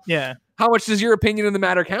like, well, yeah. How much does your opinion in the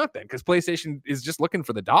matter count then? Because PlayStation is just looking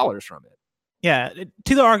for the dollars from it. Yeah,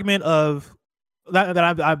 to the argument of that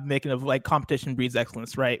I'm making of like competition breeds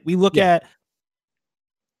excellence, right? We look at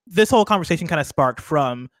this whole conversation kind of sparked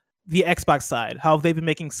from the Xbox side, how they've been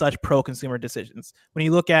making such pro-consumer decisions. When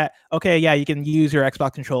you look at, okay, yeah, you can use your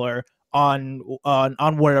Xbox controller on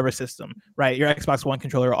whatever system, right? Your Xbox One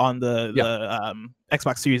controller on the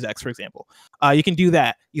Xbox Series X, for example. You can do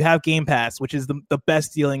that. You have Game Pass, which is the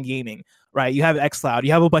best deal in gaming, right? You have xCloud.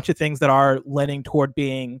 You have a bunch of things that are leaning toward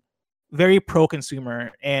being very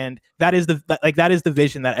pro-consumer, and that is the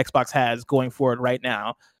vision that Xbox has going forward right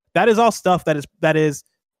now. That is all stuff that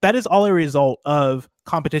is all a result of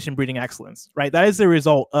competition breeding excellence, right? That is the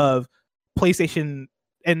result of PlayStation,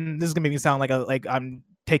 and this is gonna make me sound like I'm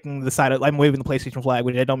taking the side of, I'm waving the PlayStation flag,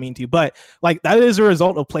 which I don't mean to, but like that is a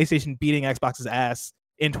result of PlayStation beating Xbox's ass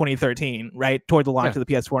in 2013, right? Toward the launch of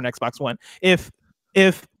the PS4 and Xbox One. If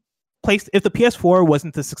the PS4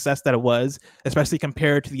 wasn't the success that it was, especially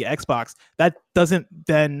compared to the Xbox, that doesn't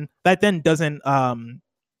lend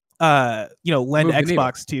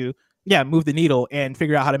Xbox to move the needle and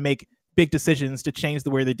figure out how to make big decisions to change the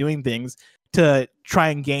way they're doing things to try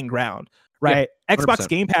and gain ground, right? Yeah, Xbox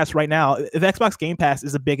Game Pass right now, if Xbox Game Pass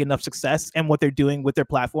is a big enough success and what they're doing with their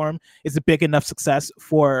platform is a big enough success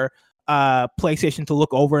for PlayStation to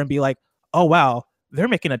look over and be like, oh wow, they're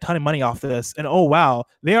making a ton of money off this, and oh wow,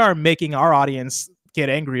 they are making our audience get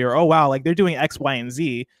angry, or oh wow, like they're doing X, Y, and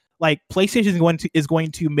Z. Like PlayStation is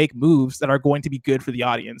going to make moves that are going to be good for the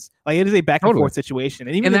audience. Like it is a back and forth situation,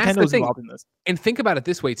 and even Nintendo's involved in this. And think about it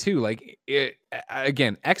this way too: like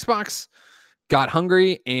again, Xbox got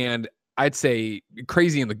hungry and I'd say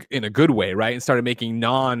crazy in a good way, right? And started making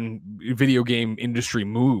non-video game industry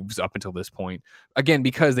moves up until this point. Again,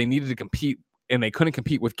 because they needed to compete and they couldn't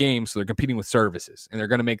compete with games, so they're competing with services, and they're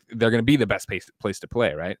going to be the best place to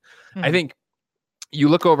play, right? I think you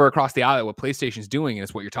look over across the aisle at what PlayStation's doing, and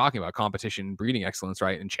it's what you're talking about, competition breeding excellence,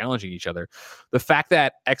 right? And challenging each other. The fact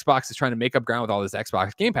that Xbox is trying to make up ground with all this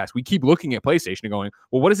Xbox Game Pass, we keep looking at PlayStation and going,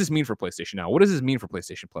 well, what does this mean for PlayStation now? What does this mean for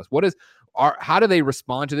PlayStation Plus? How do they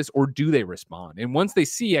respond to this, or do they respond? And once they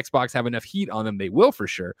see Xbox have enough heat on them, they will for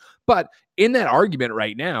sure. But in that argument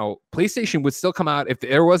right now, PlayStation would still come out, if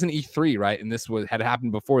there was an E3, right? And this had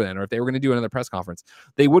happened before then, or if they were going to do another press conference,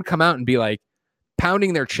 they would come out and be like,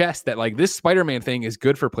 pounding their chest that like this Spider-Man thing is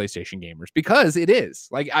good for PlayStation gamers, because it is.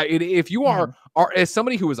 Like if you are as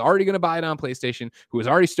somebody who was already going to buy it on PlayStation, who was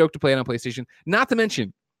already stoked to play it on PlayStation, not to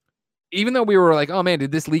mention, even though we were like, oh man,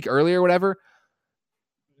 did this leak earlier or whatever,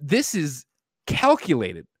 this is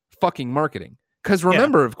calculated fucking marketing. Because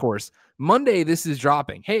remember, of course, Monday this is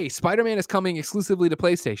dropping. Hey, Spider-Man is coming exclusively to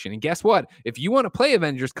PlayStation. And guess what? If you want to play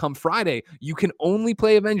Avengers come Friday, you can only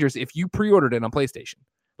play Avengers if you pre-ordered it on PlayStation.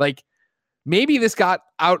 Like, maybe this got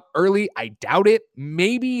out early. I doubt it.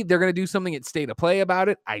 Maybe they're going to do something at State of Play about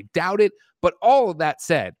it. I doubt it. But all of that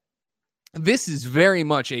said, this is very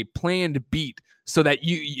much a planned beat so that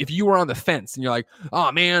if you were on the fence and you're like,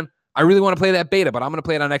 oh man, I really want to play that beta, but I'm going to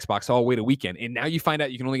play it on Xbox, so I'll wait a weekend. And now you find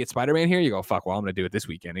out you can only get Spider-Man here. You go, fuck, well, I'm going to do it this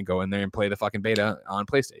weekend and go in there and play the fucking beta on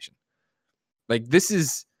PlayStation. Like this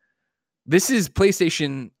is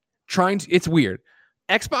PlayStation trying to, it's weird.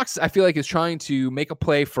 Xbox, I feel like, is trying to make a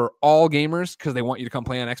play for all gamers because they want you to come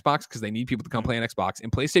play on Xbox, because they need people to come play on Xbox.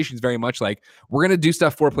 And PlayStation is very much like, we're going to do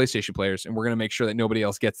stuff for PlayStation players, and we're going to make sure that nobody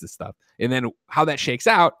else gets this stuff. And then how that shakes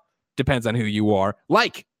out depends on who you are.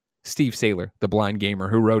 Like Steve Saylor, the blind gamer,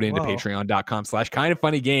 who wrote into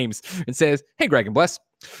patreon.com/kindoffunnygames and says, "Hey, Greg and Bless,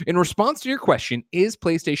 in response to your question, is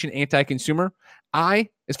PlayStation anti-consumer?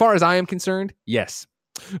 As far as I am concerned, yes.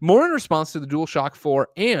 More in response to the DualShock 4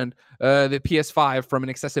 and the PS5 from an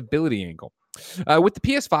accessibility angle. With the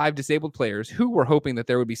PS5, disabled players who were hoping that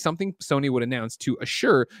there would be something Sony would announce to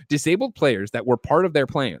assure disabled players that were part of their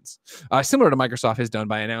plans, similar to Microsoft has done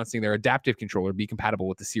by announcing their adaptive controller be compatible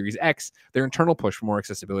with the Series X, their internal push for more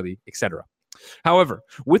accessibility, etc. However,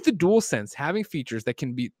 with the DualSense having features that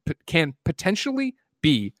can potentially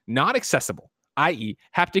be not accessible, i.e.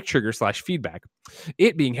 haptic trigger / feedback,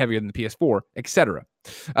 it being heavier than the PS4, etc.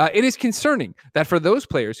 It is concerning that for those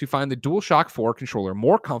players who find the DualShock 4 controller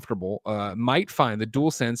more comfortable, might find the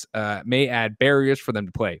DualSense may add barriers for them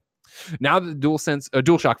to play. Now that the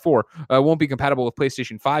DualShock 4 won't be compatible with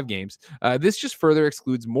PlayStation 5 games, this just further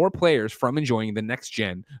excludes more players from enjoying the next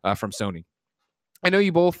gen from Sony. I know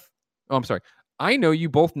you both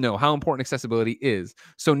know how important accessibility is,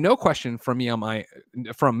 so no question from me on my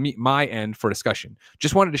end for discussion.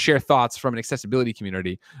 Just wanted to share thoughts from an accessibility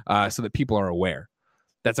community so that people are aware.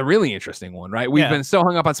 That's a really interesting one, right? We've been so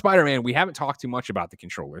hung up on Spider-Man, we haven't talked too much about the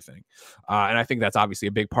controller thing. And I think that's obviously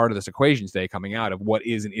a big part of this equation today coming out of what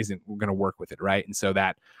is and isn't going to work with it, right? And so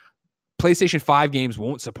that PlayStation 5 games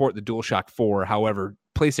won't support the DualShock 4. However,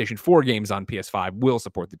 PlayStation 4 games on PS5 will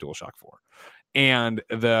support the DualShock 4. And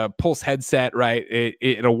the Pulse headset, right?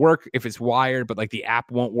 It'll work if it's wired, but like the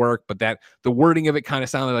app won't work. But the wording of it kind of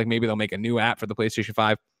sounded like maybe they'll make a new app for the PlayStation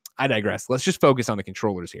 5. I digress. Let's just focus on the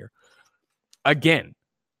controllers here. Again,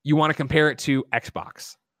 you want to compare it to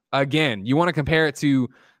Xbox. Again, you want to compare it to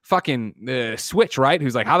fucking Switch, right?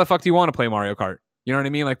 Who's like, how the fuck do you want to play Mario Kart? You know what I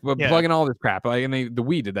mean? Like plugging all this crap. Like, and the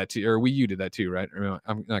Wii did that too, or Wii U did that too, right?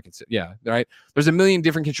 I'm not consider. Yeah, right. There's a million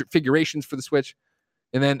different configurations for the Switch,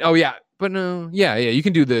 and then you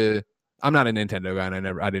can do the. I'm not a Nintendo guy, and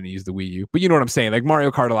I didn't use the Wii U, but you know what I'm saying. Like Mario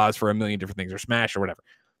Kart allows for a million different things, or Smash, or whatever.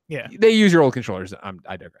 Yeah, they use your old controllers.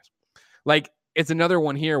 I digress. Like it's another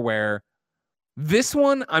one here where. This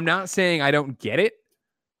one, I'm not saying I don't get it,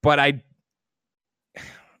 but I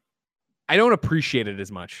don't appreciate it as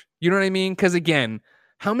much. You know what I mean? Because again,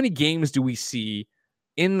 how many games do we see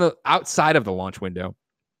in the outside of the launch window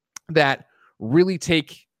that really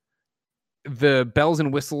take the bells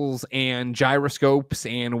and whistles and gyroscopes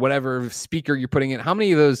and whatever speaker you're putting in? How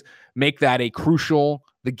many of those make that a crucial,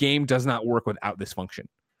 the game does not work without this function?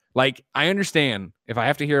 Like, I understand if I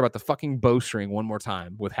have to hear about the fucking bowstring one more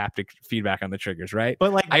time with haptic feedback on the triggers, right?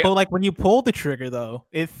 But when you pull the trigger, though,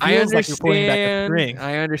 it feels like you're pulling back a string.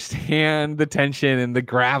 I understand the tension and the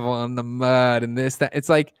gravel and the mud and this, that. It's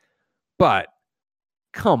like, but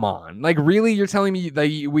come on. Like, really? You're telling me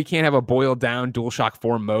that we can't have a boiled down DualShock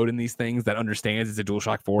 4 mode in these things that understands it's a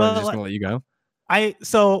DualShock 4 and just going to let you go?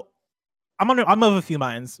 I'm of a few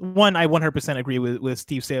minds. One, I 100% agree with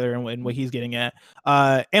Steve Saylor and what he's getting at.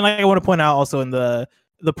 And I want to point out also in the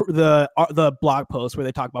blog post where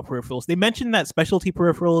they talk about peripherals, they mentioned that specialty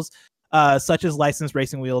peripherals such as licensed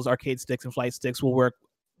racing wheels, arcade sticks, and flight sticks will work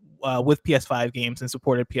with PS5 games and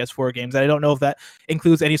supported PS4 games. And I don't know if that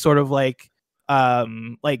includes any sort of there's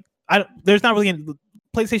not really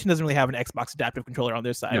PlayStation doesn't really have an Xbox adaptive controller on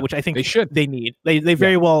their side, which I think they need. They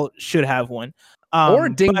very well should have one. Or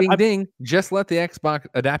ding, just let the Xbox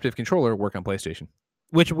adaptive controller work on PlayStation,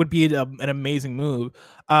 which would be an amazing move.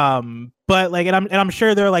 But like, and I'm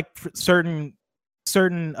sure there are like certain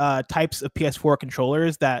types of PS4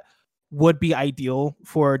 controllers that would be ideal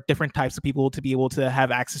for different types of people to be able to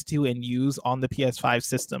have access to and use on the PS5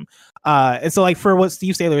 system. And so like for what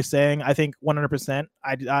Steve Saylor is saying, I think 100%,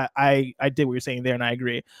 I did what you're saying there, and I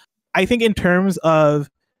agree. I think in terms of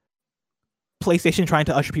PlayStation trying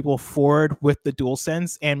to usher people forward with the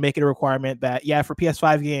DualSense and make it a requirement that, for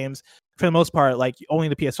PS5 games, for the most part, like only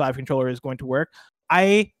the PS5 controller is going to work.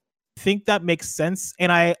 I think that makes sense.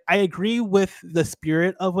 And I agree with the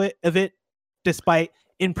spirit of it, despite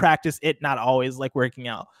in practice, it not always like working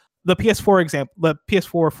out. The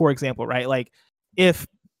PS4, for example, right? Like if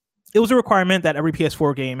it was a requirement that every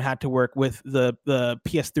PS4 game had to work with the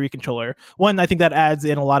PS3 controller, one, I think that adds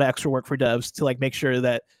in a lot of extra work for devs to like make sure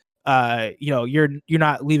that you're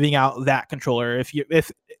not leaving out that controller.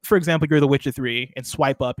 If for example you're The Witcher 3 and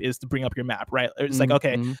swipe up is to bring up your map, right? It's like,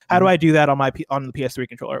 okay, how do I do that on the PS3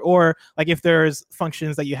 controller? Or like if there's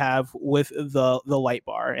functions that you have with the light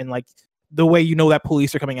bar, and like the way you know that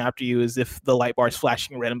police are coming after you is if the light bar is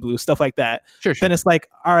flashing red and blue, stuff like that. Sure. Then it's like,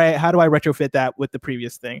 all right, how do I retrofit that with the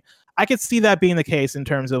previous thing? I could see that being the case in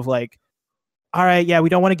terms of like, all right, we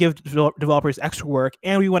don't want to give developers extra work,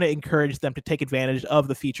 and we want to encourage them to take advantage of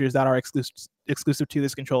the features that are exclusive to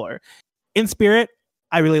this controller. In spirit,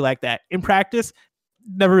 I really like that. In practice,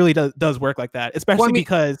 never really does work like that, especially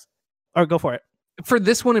because, or go for it. For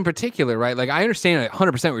this one in particular, right? Like, I understand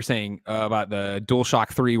 100% what you're saying about the DualShock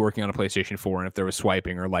 3 working on a PlayStation 4 and if there was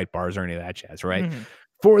swiping or light bars or any of that jazz, right? Mm-hmm.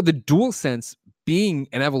 For the DualSense being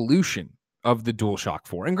an evolution of the DualShock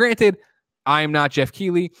 4. And granted, I am not Jeff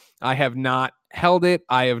Keighley. I have not held it.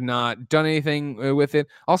 I have not done anything with it.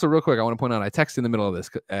 Also, real quick, I want to point out, I texted in the middle of this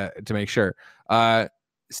to make sure.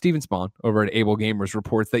 Steven Spawn over at Able Gamers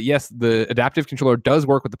reports that, yes, the adaptive controller does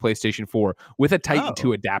work with the PlayStation 4 with a Titan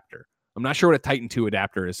 2 adapter. I'm not sure what a Titan 2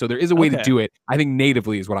 adapter is, so there is a way to do it. I think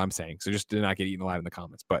natively is what I'm saying, so just do not get eaten alive in the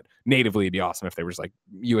comments, but natively it'd be awesome if there was like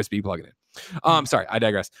USB plug it in. Sorry, I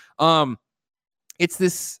digress. It's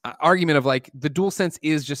this argument of like the DualSense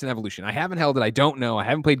is just an evolution. I haven't held it. I don't know. I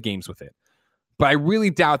haven't played games with it, but I really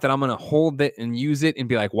doubt that I'm going to hold it and use it and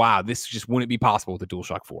be like, wow, this just wouldn't be possible with the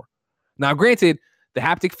DualShock 4. Now, granted, the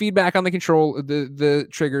haptic feedback on the control, the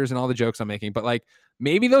triggers and all the jokes I'm making, but like,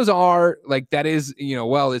 maybe those are like, that is,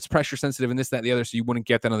 well, it's pressure sensitive and this, that, and the other. So you wouldn't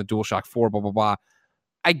get that on the DualShock 4, blah, blah, blah.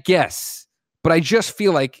 I guess, but I just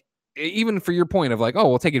feel like even for your point of like, oh,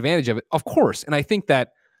 we'll take advantage of it. Of course. And I think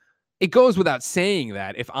that it goes without saying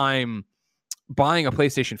that if I'm buying a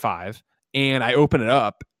PlayStation 5 and I open it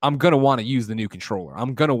up, I'm going to want to use the new controller.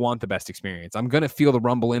 I'm going to want the best experience. I'm going to feel the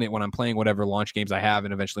rumble in it when I'm playing whatever launch games I have.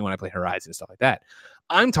 And eventually when I play Horizon and stuff like that.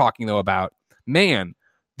 I'm talking though about, man,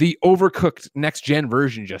 the overcooked next gen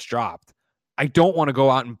version just dropped. I don't want to go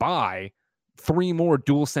out and buy 3 more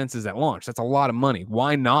DualSenses at launch. That's a lot of money.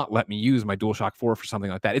 Why not let me use my DualShock 4 for something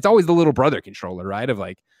like that? It's always the little brother controller, right? Of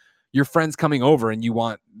like your friends coming over and you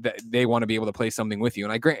want that they want to be able to play something with you.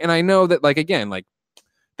 And I know that, like, again, like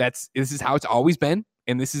this is how it's always been.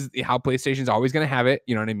 And this is how PlayStation's always going to have it.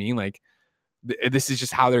 You know what I mean? Like this is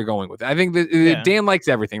just how they're going with it. I think that Dan likes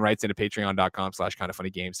everything, writes into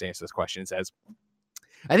patreon.com/kindoffunnygames to answer this question. Says,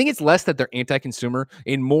 I think it's less that they're anti-consumer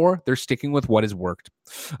and more they're sticking with what has worked.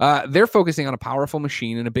 They're focusing on a powerful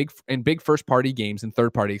machine and big first-party games and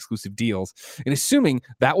third-party exclusive deals, and assuming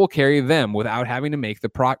that will carry them without having to make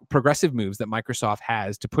the progressive moves that Microsoft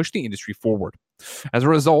has to push the industry forward. As a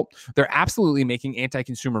result, they're absolutely making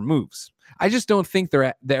anti-consumer moves. I just don't think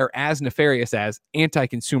they're as nefarious as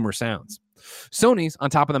anti-consumer sounds. Sony's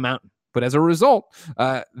on top of the mountain. But as a result,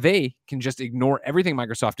 they can just ignore everything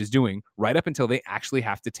Microsoft is doing right up until they actually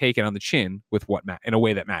have to take it on the chin with in a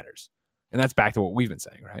way that matters. And that's back to what we've been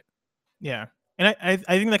saying, right? Yeah. And I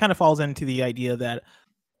think that kind of falls into the idea that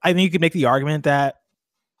I think you could make the argument that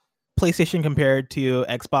PlayStation compared to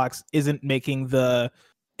Xbox isn't making the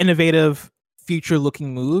innovative,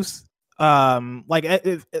 future-looking moves.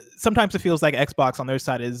 Sometimes it feels like Xbox on their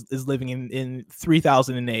side is living in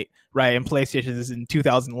 3008, right? And PlayStation is in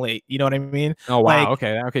 2008. You know what I mean? Oh wow,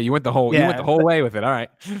 okay. You went the whole way with it. All right.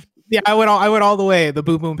 Yeah, I went all the way. The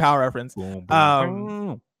Boom Boom Power reference. Boom,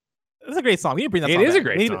 boom. It's a great song. You need to bring that. It is a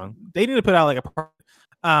great song. They need to put out like a.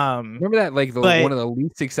 Remember that one of the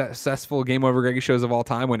least successful Game Over Greggy shows of all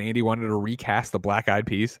time when Andy wanted to recast the Black Eyed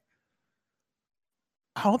Peas.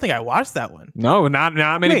 I don't think I watched that one. No, not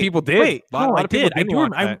many people did. A lot of people did.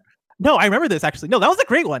 No, I remember this actually. No, that was a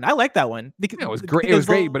great one. I like that one. It was great. It was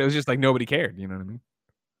great, but it was just like nobody cared. You know what I mean?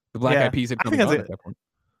 The Black Eyed Peas had come and gone at that point.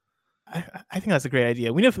 I think that's a great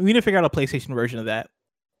idea. We need to figure out a PlayStation version of that.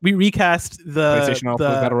 We recast the PlayStation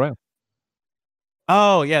Battle Royale.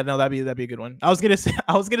 Oh yeah, no, that'd be a good one. I was gonna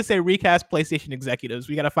say recast PlayStation executives.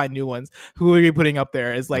 We gotta find new ones. Who are you putting up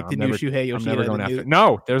there as like new Shuhei Yoshida?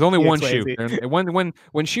 No, there's only one Shu.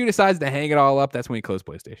 When Shu decides to hang it all up, that's when he closed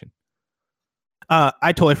PlayStation.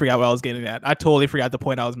 I totally forgot what I was getting at. I totally forgot the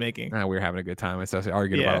point I was making. We were having a good time. I started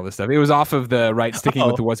arguing about all this stuff. It was off of the sticking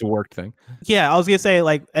with the what's worked thing. Yeah, I was gonna say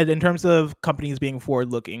like in terms of companies being forward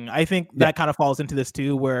looking, I think that kind of falls into this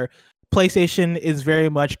too, where PlayStation is very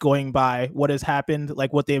much going by what has happened,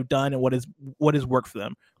 like what they've done and what has worked for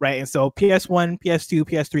them, right? And so PS1, PS2,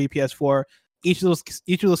 PS3, PS4, each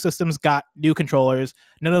of those systems got new controllers.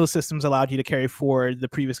 None of those systems allowed you to carry forward the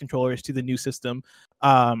previous controllers to the new system.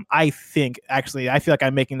 I feel like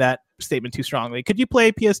I'm making that statement too strongly. Could you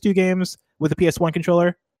play PS2 games with a PS1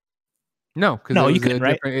 controller? No, you couldn't,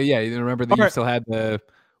 right? Yeah, you remember that you still had the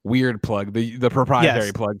weird plug, the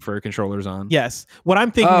proprietary plug for controllers on. Yes. What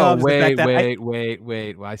I'm thinking of is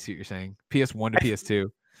wait. Well, I see what you're saying. PS1 to PS2.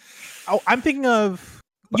 Oh, I'm thinking of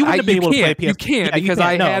you wouldn't be able to play PS2. You can't because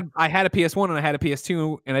I had a PS1 and I had a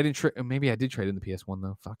PS2 and I didn't maybe I did trade in the PS1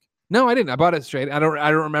 though. Fuck. No, I didn't. I bought it straight. I don't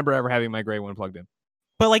remember ever having my gray one plugged in.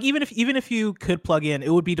 But like even if you could plug in,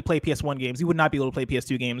 it would be to play PS1 games. You would not be able to play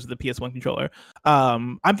PS2 games with the PS1 controller.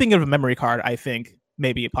 I'm thinking of a memory card, I think.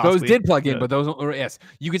 Maybe possibly. Those did plug in, but those, yes,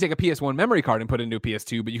 you could take a PS1 memory card and put it into a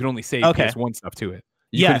PS2, but you can only save PS1 stuff to it.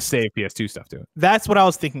 You could save PS2 stuff to it. That's what I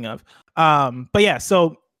was thinking of. But yeah,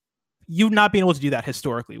 so you've not been able to do that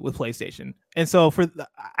historically with PlayStation, and so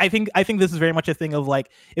I think this is very much a thing of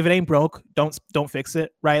like, if it ain't broke, don't fix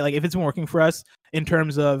it, right? Like if it's been working for us in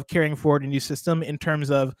terms of carrying forward a new system, in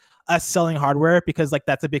terms of us selling hardware, because like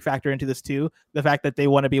that's a big factor into this too. The fact that they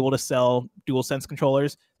want to be able to sell DualSense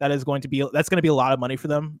controllers, that's going to be a lot of money for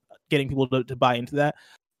them, getting people to buy into that.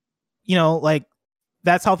 You know, like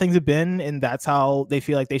that's how things have been, and that's how they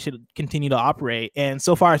feel like they should continue to operate. And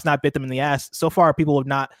so far, it's not bit them in the ass. So far, people have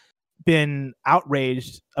not been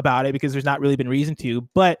outraged about it because there's not really been reason to.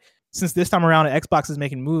 But since this time around Xbox is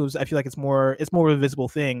making moves, I feel like it's more of a visible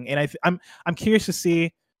thing. And I'm curious to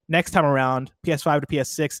see next time around, PS5 to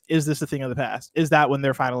PS6, is this a thing of the past? Is that when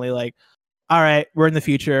they're finally like, all right, we're in the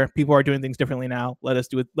future, people are doing things differently now, let us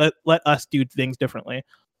do it, let us do things differently.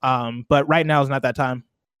 But right now is not that time.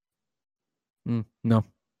 No,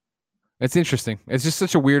 it's interesting. It's just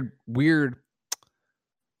such a weird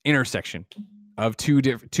intersection of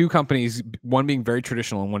two companies, one being very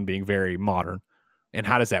traditional and one being very modern. And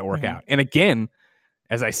how does that work out? And again,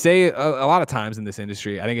 as I say a lot of times in this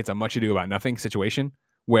industry, I think it's a much ado about nothing situation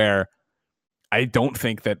where I don't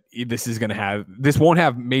think that this won't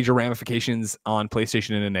have major ramifications on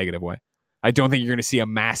PlayStation in a negative way. I don't think you're going to see a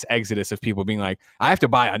mass exodus of people being like, I have to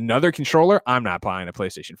buy another controller. I'm not buying a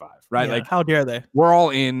PlayStation 5, right? Yeah, like, how dare they? We're all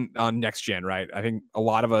in on next gen, right? I think a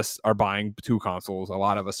lot of us are buying 2 consoles. A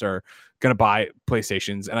lot of us are going to buy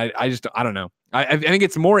PlayStations. And I don't know. I think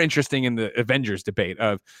it's more interesting in the Avengers debate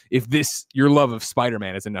of if your love of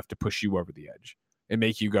Spider-Man is enough to push you over the edge and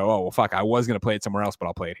make you go, oh, well, fuck, I was going to play it somewhere else, but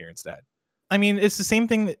I'll play it here instead. I mean, it's the same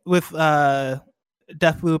thing with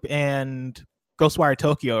Deathloop and Ghostwire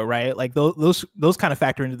Tokyo, right? Like those kind of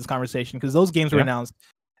factor into this conversation because those games were announced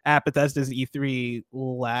at Bethesda's E3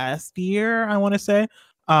 last year, I want to say.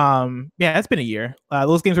 It's been a year.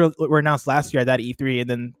 Those games were announced last year at that E3, and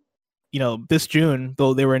then this June,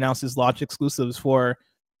 though, they were announced as launch exclusives for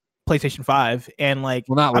PlayStation 5, and like,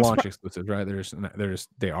 well, not launch exclusives, right?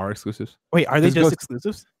 They are exclusives. Wait, are they just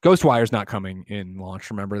exclusives? Ghostwire's not coming in launch,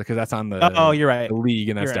 remember? Because that's on the you're right, the League,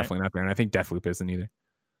 and that's definitely not there. And I think Deathloop isn't either.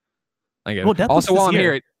 Also, while I'm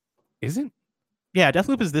here, it isn't. Yeah,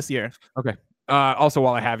 Deathloop is this year. Okay. Also,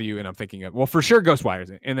 while I have you, and I'm thinking of, well, for sure,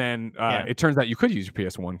 Ghostwire's it, and then it turns out you could use your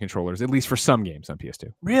PS1 controllers at least for some games on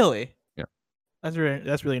PS2. Really? Yeah. That's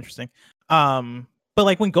really interesting. But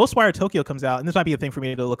like when Ghostwire Tokyo comes out, and this might be a thing for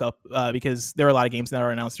me to look up because there are a lot of games that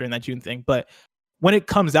are announced during that June thing. But when it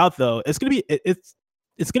comes out, though, it's gonna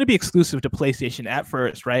be exclusive to PlayStation at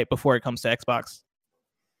first, right? Before it comes to Xbox.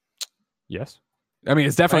 Yes. I mean,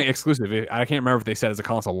 it's definitely exclusive. I can't remember if they said it's a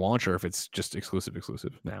console launcher, if it's just exclusive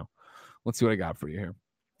now. Let's see what I got for you here.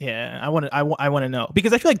 Yeah, I want to know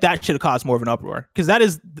because I feel like that should have caused more of an uproar because that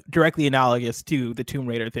is directly analogous to the Tomb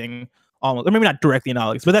Raider thing, almost, or maybe not directly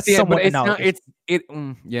analogous, but that's somewhat analogous.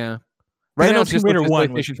 Yeah. Right now, it's just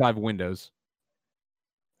PlayStation 5 Windows.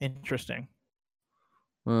 Interesting.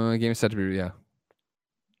 Game is set to be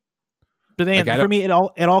But then for me, it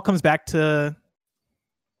all comes back to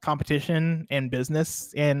competition and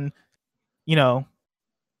business, and I don't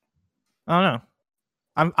know.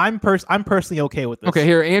 I'm personally okay with this. Okay,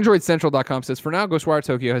 here AndroidCentral.com says for now, Ghostwire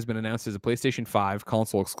Tokyo has been announced as a PlayStation 5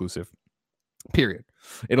 console exclusive. Period.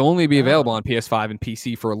 It'll only be available on PS5 and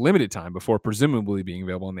PC for a limited time before presumably being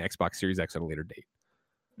available on the Xbox Series X at a later date.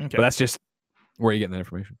 Okay. But that's just where you're getting that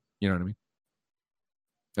information. You know what I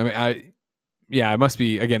mean? It must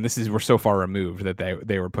be, again, we're so far removed that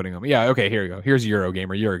they were putting them. Yeah, okay, here you go. Here's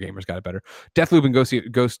Eurogamer. Eurogamer's got it better. Deathloop and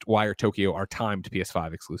Ghostwire Tokyo are timed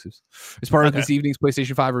PS5 exclusives. As part of this evening's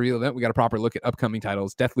PlayStation 5 reveal event, we got a proper look at upcoming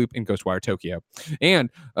titles, Deathloop and Ghostwire Tokyo, and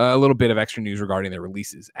a little bit of extra news regarding their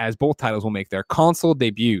releases, as both titles will make their console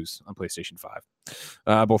debuts on PlayStation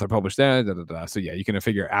 5. Both are published there. So yeah, you can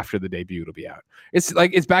figure after the debut it'll be out. It's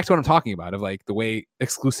back to what I'm talking about of like the way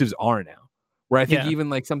exclusives are now. Where I think even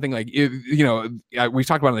like something like, we've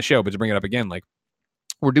talked about it on the show, but to bring it up again, like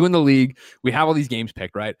we're doing the League. We have all these games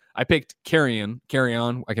picked, right? I picked Carry On.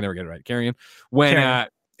 I can never get it right. Carry On. When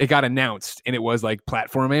it got announced and it was like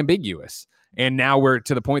platform ambiguous. And now we're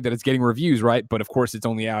to the point that it's getting reviews, right? But of course it's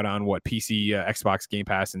only out on PC, Xbox, Game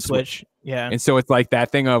Pass, and Switch. Yeah. And so it's like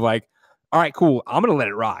that thing of like, all right, cool. I'm going to let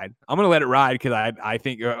it ride. Because I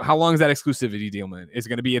think how long is that exclusivity deal, man? Is it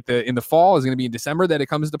going to be in the fall? Is it going to be in December that it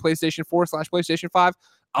comes to PlayStation 4/PlayStation 5?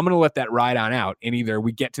 I'm going to let that ride on out. And either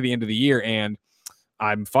we get to the end of the year and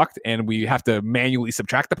I'm fucked and we have to manually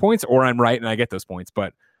subtract the points, or I'm right and I get those points.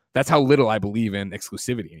 But That's how little I believe in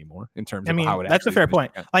exclusivity anymore in terms of how it. That's a fair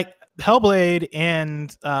point. Like Hellblade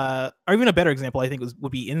and or even a better example, I think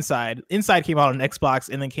would be Inside. Inside came out on Xbox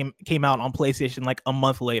and then came out on PlayStation like a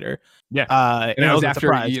month later. Yeah, and it was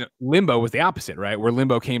after Limbo was the opposite, right? Where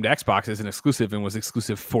Limbo came to Xbox as an exclusive and was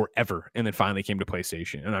exclusive forever, and then finally came to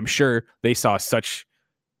PlayStation. And I'm sure they saw such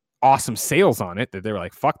awesome sales on it that they were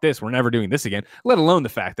like, fuck this, we're never doing this again, let alone the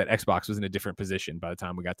fact that Xbox was in a different position by the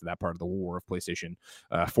time we got to that part of the war of PlayStation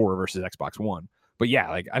 4 versus Xbox One. But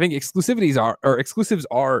yeah, like I think exclusives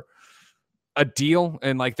are a deal,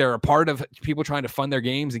 and like they're a part of people trying to fund their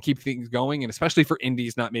games and keep things going, and especially for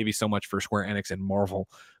indies, not maybe so much for Square Enix and Marvel,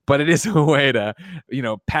 but it is a way to,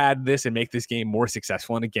 pad this and make this game more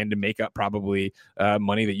successful, and again to make up probably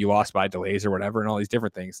money that you lost by delays or whatever and all these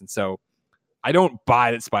different things. And so I don't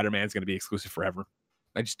buy that Spider-Man is going to be exclusive forever.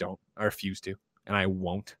 I just don't. I refuse to, and I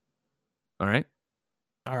won't. All right.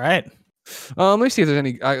 Let me see if there's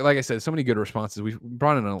any. Like I said, so many good responses. We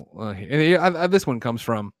brought in this one comes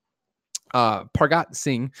from Pargat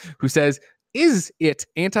Singh, who says, "Is it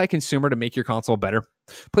anti-consumer to make your console better?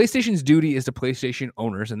 PlayStation's duty is to PlayStation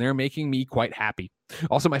owners, and they're making me quite happy.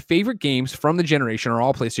 Also, my favorite games from the generation are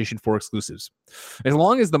all PlayStation 4 exclusives. As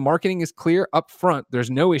long as the marketing is clear up front,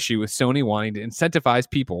 there's no issue with Sony wanting to incentivize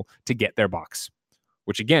people to get their box."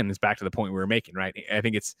 Which, again, is back to the point we were making, right? I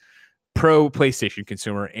think it's pro-PlayStation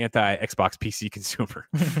consumer, anti-Xbox PC consumer.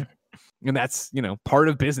 And that's, part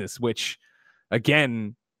of business, which,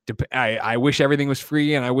 again, I wish everything was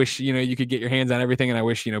free, and I wish, you could get your hands on everything, and I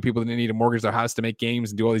wish, people didn't need to mortgage their house to make games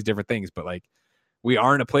and do all these different things. But like, we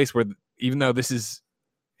are in a place where, even though this is,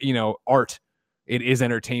 art, it is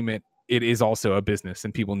entertainment, it is also a business,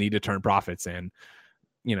 and people need to turn profits. And,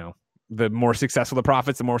 the more successful the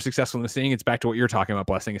profits, the more successful in the thing. It's back to what you're talking about,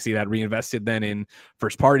 Blessing, to see that reinvested then in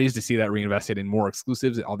first parties, to see that reinvested in more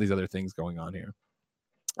exclusives, all these other things going on here.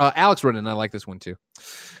 Alex wrote in, I like this one too.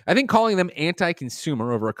 "I think calling them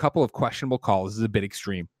anti-consumer over a couple of questionable calls is a bit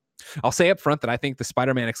extreme. I'll say up front that I think the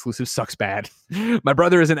Spider-Man exclusive sucks bad. My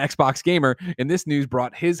brother is an Xbox gamer, and this news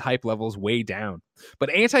brought his hype levels way down. But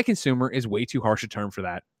anti-consumer is way too harsh a term for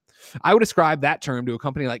that. I would ascribe that term to a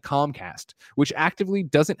company like Comcast, which actively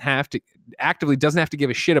doesn't have to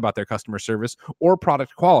give a shit about their customer service or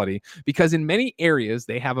product quality, because in many areas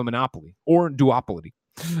they have a monopoly or duopoly.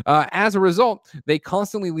 As a result, they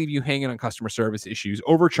constantly leave you hanging on customer service issues,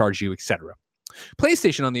 overcharge you, etc.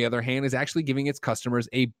 PlayStation, on the other hand, is actually giving its customers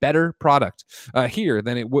a better product here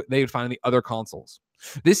than they would find in the other consoles.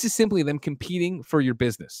 This is simply them competing for your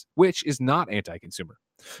business, which is not anti-consumer.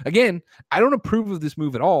 Again, I don't approve of this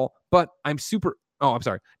move at all, but I'm super bummed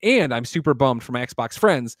for my Xbox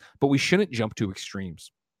friends, but we shouldn't jump to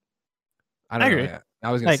extremes." I agree.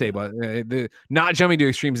 I was going to say, but the not jumping to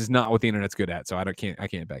extremes is not what the internet's good at, so I can't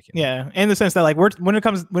back in. Yeah, in the sense that like when it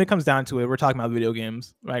comes down to it, we're talking about video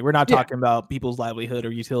games, right? We're not talking about people's livelihood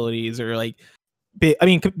or utilities or like.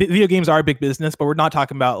 Video games are a big business, but we're not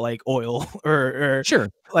talking about like oil or sure.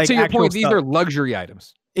 Like, to your point, these are luxury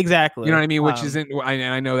items. Exactly. You know what I mean? Which isn't.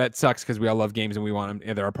 I know that sucks because we all love games and we want them.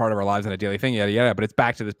 And they're a part of our lives and a daily thing. Yada yada. But it's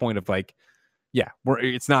back to this point of like,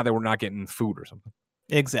 it's not that we're not getting food or something.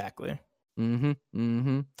 Exactly. I'm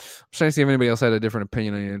trying to see if anybody else had a different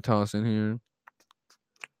opinion. I need to toss in here.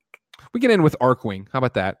 We can end with Arkwing. How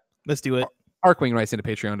about that? Let's do it. Arkwing writes into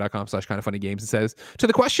patreon.com/kindoffunnygames and says, "To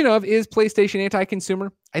the question of, is PlayStation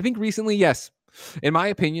anti-consumer? I think recently, yes. In my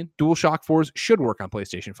opinion, DualShock 4s should work on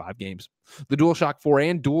PlayStation 5 games. The DualShock 4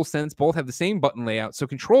 and DualSense both have the same button layout, so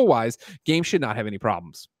control-wise, games should not have any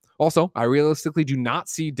problems. Also, I realistically do not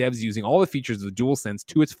see devs using all the features of the DualSense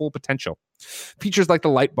to its full potential. Features like the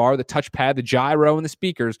light bar, the touchpad, the gyro, and the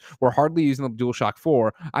speakers were hardly used in the DualShock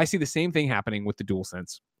 4. I see the same thing happening with the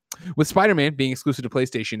DualSense. With Spider-Man being exclusive to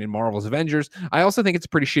PlayStation in Marvel's Avengers, I also think it's a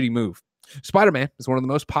pretty shitty move. Spider-Man is one of the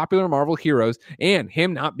most popular Marvel heroes, and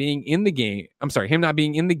him not being in the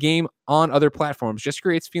game on other platforms just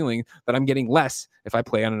creates feeling that I'm getting less if I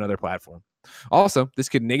play on another platform. Also, this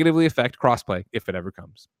could negatively affect crossplay if it ever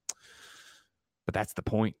comes." But that's the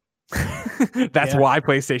point. That's why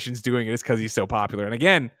PlayStation's doing it, is because he's so popular. And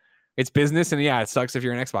again, it's business, and it sucks if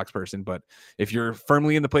you're an Xbox person, but if you're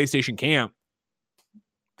firmly in the PlayStation camp,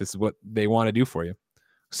 this is what they want to do for you.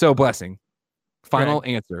 So, Blessing, final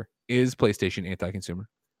answer, is PlayStation anti-consumer?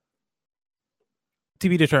 To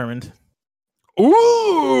be determined.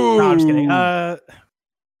 Ooh! No, I'm just kidding.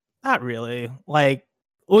 Not really. Like,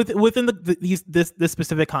 within this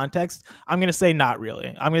specific context, I'm going to say not really.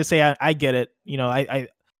 I'm going to say I get it. I'm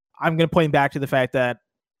going to point back to the fact that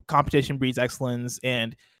competition breeds excellence,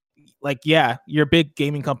 and like, yeah, you're a big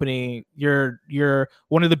gaming company. You're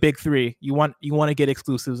one of the big three. You want to get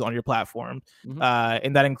exclusives on your platform,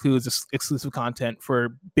 and that includes exclusive content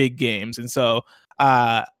for big games. And so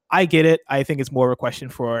I get it. I think it's more of a question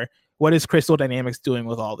for what is Crystal Dynamics doing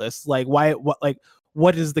with all this? Like,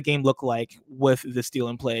 what does the game look like with this deal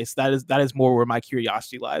in place? That is more where my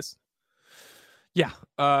curiosity lies. Yeah.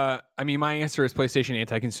 I mean, my answer is PlayStation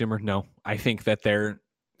anti-consumer. No, I think that they're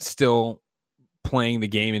still playing the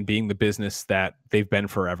game and being the business that they've been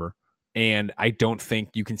forever. And I don't think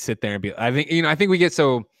you can sit there and be, I think we get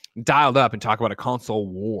so dialed up and talk about a console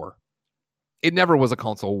war. It never was a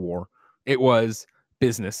console war. It was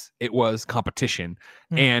business. It was competition.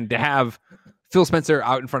 And to have Phil Spencer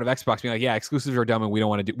out in front of Xbox being like, yeah, exclusives are dumb and we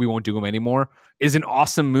won't do them anymore is an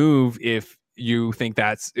awesome move. If you think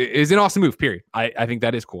is an awesome move, period. I think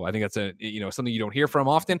that is cool. I think that's something you don't hear from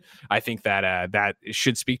often. I think that that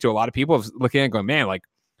should speak to a lot of people of looking at it and going, man, like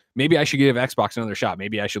maybe I should give Xbox another shot.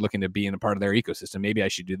 Maybe I should look into being a part of their ecosystem. Maybe I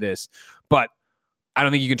should do this. But I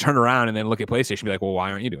don't think you can turn around and then look at PlayStation and be like, well,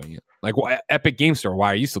 why aren't you doing it? Like, Epic Game Store,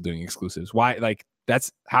 why are you still doing exclusives? Why? Like,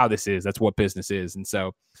 that's how this is. That's what business is. And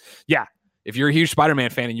so, yeah, if you're a huge Spider-Man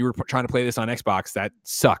fan and you were trying to play this on Xbox, that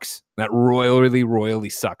sucks. That royally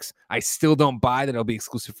sucks. I still don't buy that it'll be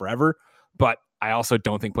exclusive forever, but I also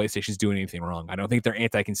don't think PlayStation's doing anything wrong. I don't think they're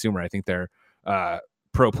anti-consumer. I think they're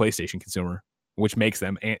pro-PlayStation consumer, which makes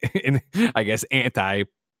them, I guess,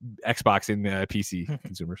 anti-Xbox and PC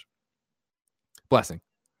consumers. Blessing.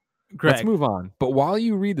 Greg. Let's move on. But while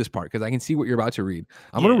you read this part, because I can see what you're about to read,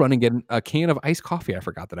 I'm going to run and get a can of iced coffee I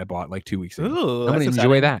forgot that I bought like 2 weeks ago. Ooh, I'm going to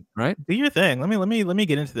enjoy that, right? Do your thing. Let me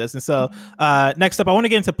get into this. And so next up, I want to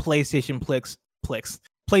get into PlayStation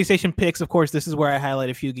PlayStation Picks. Of course, this is where I highlight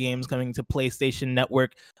a few games coming to PlayStation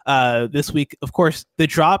Network this week. Of course, the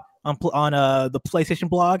drop on the PlayStation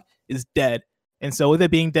blog is dead. And so with it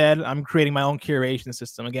being dead, I'm creating my own curation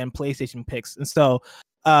system. Again, PlayStation Picks. And so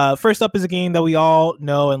first up is a game that we all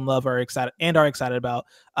know and love, are excited about.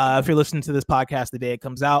 If you're listening to this podcast the day it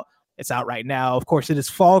comes out, it's out right now. Of course, it is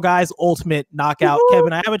Fall Guys Ultimate Knockout. Woo-hoo!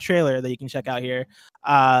 Kevin, I have a trailer that you can check out here.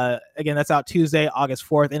 Again, that's out Tuesday, August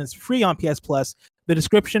 4th, and it's free on PS Plus. The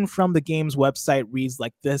description from the game's website reads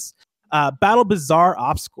like this: Battle bizarre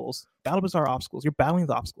obstacles. You're battling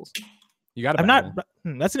the obstacles. You got to.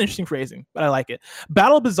 That's an interesting phrasing, but I like it.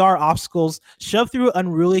 Battle bizarre obstacles, shove through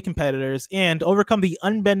unruly competitors, and overcome the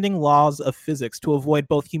unbending laws of physics to avoid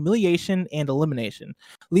both humiliation and elimination.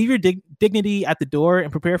 Leave your dignity at the door and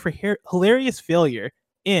prepare for hilarious failure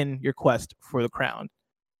in your quest for the crown.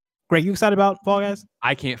 Greg, you excited about Fall Guys?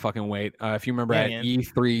 I can't fucking wait. If you remember at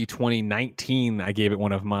E3 2019, I gave it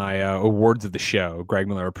one of my awards of the show, Greg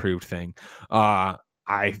Miller approved thing.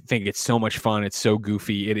 I think it's so much fun. It's so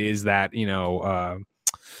goofy. It is that,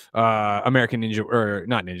 American Ninja, or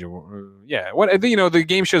not Ninja. Yeah. What, the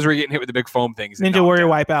game shows where you're getting hit with the big foam things. Ninja Warrior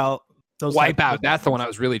Wipeout. Wipeout. That's the one I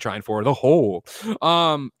was really trying for. The whole.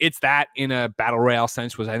 It's that in a battle royale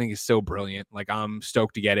sense, which I think is so brilliant. Like, I'm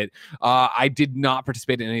stoked to get it. I did not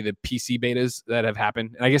participate in any of the PC betas that have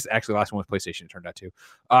happened. And I guess actually the last one was PlayStation, it turned out to.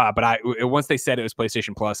 But once they said it was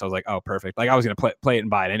PlayStation Plus, I was like, oh, perfect. Like, I was going to play it and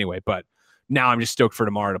buy it anyway, but now I'm just stoked for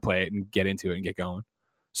tomorrow to play it and get into it and get going.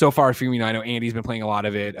 So far, I know Andy's been playing a lot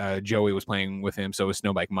of it. Joey was playing with him, so was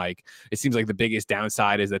Snowbike Mike. It seems like the biggest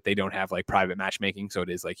downside is that they don't have like private matchmaking, so it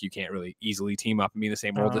is like you can't really easily team up and be in the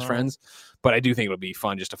same world as friends. But I do think it'll be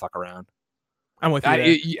fun just to fuck around. I'm with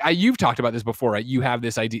you. You've talked about this before, right? You have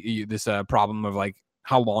this idea, this problem of like,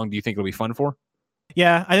 how long do you think it'll be fun for?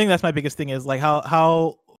 Yeah, I think that's my biggest thing is like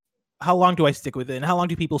how long do I stick with it, and how long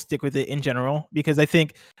do people stick with it in general? Because I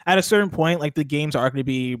think at a certain point, like the games are going to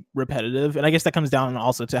be repetitive, and I guess that comes down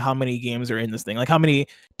also to how many games are in this thing, like how many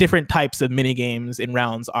different types of mini games and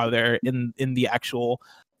rounds are there in the actual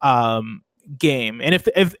game, and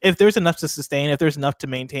if there's enough to sustain, if there's enough to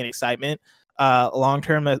maintain excitement long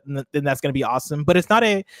term, then that's going to be awesome. But it's not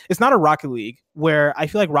a Rocket League, where I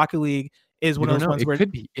feel like Rocket League is one of those ones where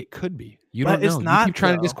it could be. You don't know. It's not. You keep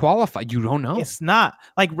trying to disqualify. You don't know. It's not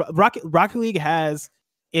like Rocket League has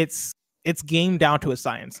its game down to a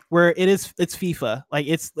science, where it's FIFA, like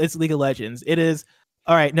it's League of Legends. It is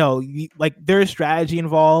all right. No, like there's strategy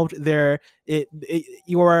involved.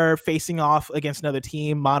 You are facing off against another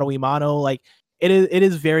team, mano a mano. Like it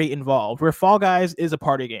is very involved. Where Fall Guys is a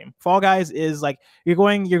party game. Fall Guys is like you're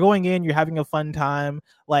going in, you're having a fun time.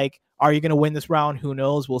 Like, are you going to win this round? Who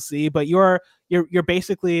knows? We'll see. But you're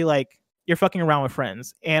basically like you're fucking around with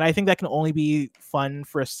friends, and I think that can only be fun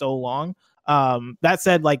for so long. That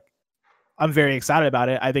said, like I'm very excited about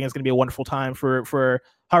it. I think it's going to be a wonderful time for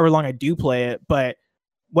however long I do play it. But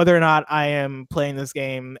whether or not I am playing this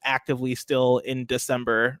game actively still in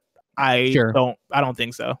December, I don't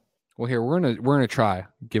think so. Well, here we're gonna try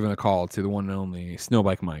giving a call to the one and only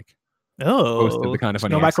Snowbike Mike. Oh, the kind of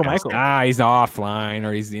funny Snowbike Michael. He's offline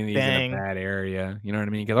or he's in a bad area. You know what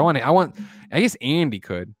I mean? Because I guess Andy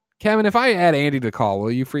could. Kevin, if I add Andy to the call,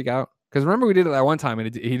 will you freak out? Because remember we did it that one time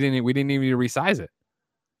and we didn't even need to resize it.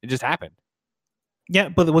 It just happened. Yeah,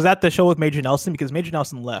 but was that the show with Major Nelson? Because Major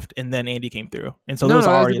Nelson left and then Andy came through, and so no, was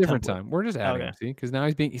already a different time. We're just adding him, see, because now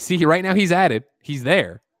right now he's added. He's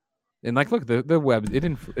there, and like look, the web it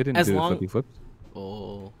didn't do the flippy flips.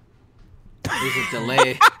 Oh, there's a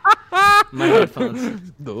delay. My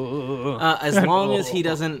headphones. As long as he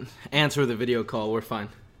doesn't answer the video call, we're fine.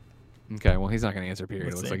 Okay, well, he's not going to answer,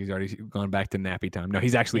 period. It looks like he's already gone back to nappy time. No,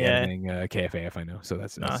 he's actually editing KFAF, I know. So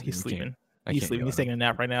that's he's sleeping. He's sleeping. He's taking a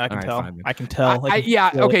nap right now. I can tell. Fine, I can tell.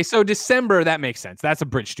 Okay, so December, that makes sense. That's a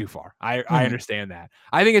bridge too far. I understand that.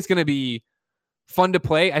 I think it's going to be fun to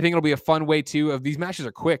play. I think it'll be a fun way, too. Of these matches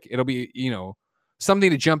are quick. It'll be,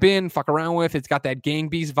 something to jump in, fuck around with. It's got that Gang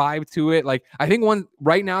Beast vibe to it. Like, I think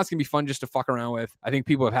right now it's going to be fun just to fuck around with. I think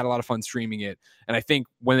people have had a lot of fun streaming it. And I think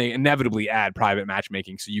when they inevitably add private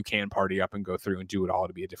matchmaking so you can party up and go through and do it all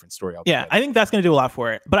to be a different story altogether. Yeah, I think that's going to do a lot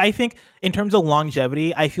for it. But I think in terms of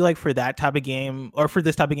longevity, I feel like for that type of game or for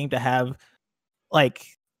this type of game to have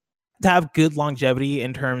good longevity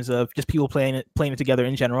in terms of just people playing it together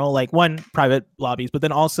in general, like one, private lobbies, but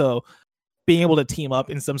then also being able to team up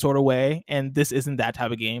in some sort of way. And this isn't that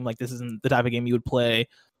type of game. Like this isn't the type of game you would play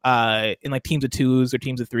in like teams of 2s or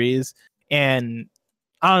teams of 3s. And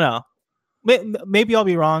I don't know, maybe I'll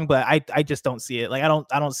be wrong, but I just don't see it. Like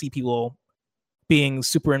I don't see people being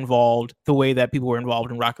super involved the way that people were involved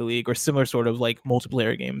in Rocket League or similar sort of like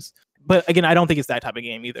multiplayer games. But again, I don't think it's that type of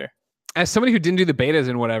game either. As somebody who didn't do the betas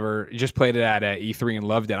and whatever, just played it at E3 and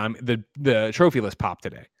loved it. The trophy list popped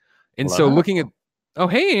today. And so looking at, oh,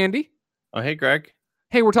 hey, Andy. Oh, hey, Greg.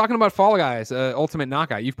 Hey, we're talking about Fall Guys, Ultimate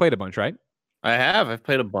Knockout. You've played a bunch, right? I have. I've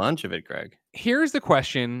played a bunch of it, Greg. Here's the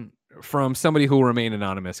question from somebody who will remain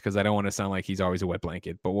anonymous because I don't want to sound like he's always a wet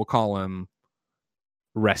blanket, but we'll call him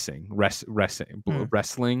wrestling. It's blessing.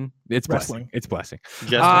 It's blessing.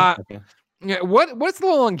 Yeah, what's the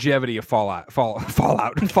longevity of Fall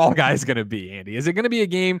Guys going to be, Andy? Is it going to be a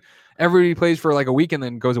game everybody plays for like a week and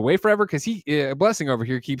then goes away forever? Because Blessing over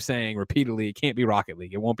here keeps saying repeatedly, it can't be Rocket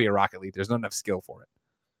League. It won't be a Rocket League. There's not enough skill for it.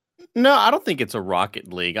 No, I don't think it's a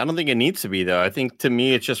Rocket League. I don't think it needs to be, though. I think to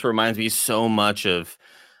me, it just reminds me so much of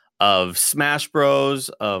Smash Bros,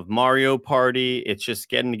 of Mario Party. It's just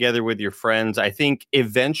getting together with your friends. I think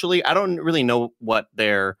eventually, I don't really know what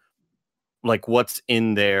what's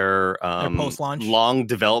in their post-launch long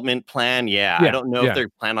development plan. Yeah, I don't know if they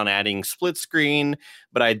plan on adding split screen,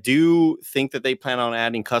 but I do think that they plan on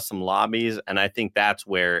adding custom lobbies, and I think that's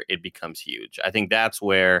where it becomes huge. I think that's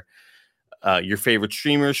where your favorite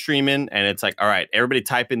streamers streaming, and it's like, all right, everybody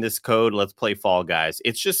type in this code, let's play Fall Guys.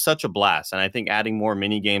 It's just such a blast, and I think adding more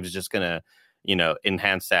mini games is just gonna,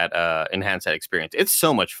 enhance that experience. It's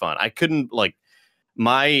so much fun. I couldn't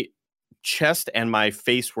my chest and my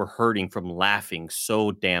face were hurting from laughing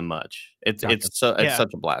so damn much. It's such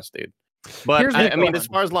a blast, dude. But I mean, as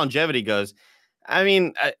far as longevity goes, I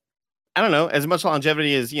mean, I don't know, as much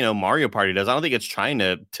longevity as Mario Party does. I don't think it's trying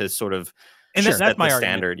to sort of and that's my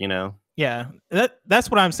standard, Yeah,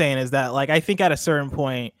 that's what I'm saying is that like I think at a certain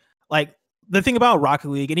point, like the thing about Rocket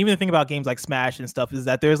League and even the thing about games like Smash and stuff is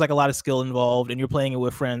that there's like a lot of skill involved and you're playing it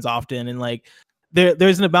with friends often, and like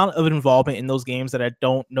there's an amount of involvement in those games that I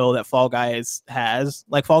don't know that Fall Guys has.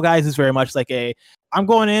 Like Fall Guys is very much like I'm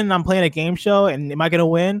going in and I'm playing a game show, and am I gonna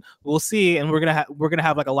win? We'll see, and we're gonna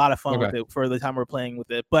have like a lot of fun with it for the time we're playing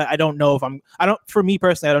with it. But I don't know if for me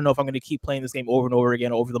personally, I don't know if I'm gonna keep playing this game over and over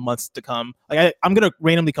again over the months to come. Like I'm gonna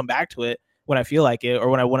randomly come back to it when I feel like it or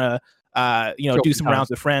when I want to do some rounds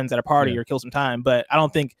with friends at a party or kill some time. But I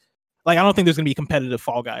don't think there's gonna be competitive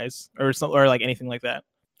Fall Guys or like anything like that.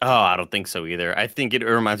 Oh, I don't think so either. I think it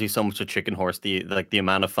reminds me so much of Chicken Horse, the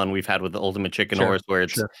amount of fun we've had with the Ultimate Chicken Horse, where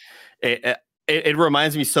it's it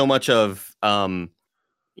reminds me so much of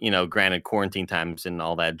granted quarantine times and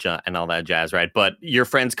all that jazz, right? But your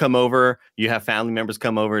friends come over, you have family members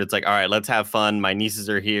come over. It's like, all right, let's have fun. My nieces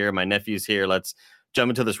are here, my nephew's here. Let's jump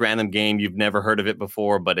into this random game. You've never heard of it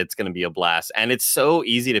before, but it's going to be a blast, and it's so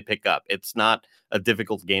easy to pick up. It's not a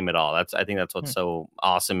difficult game at all. I think that's what's so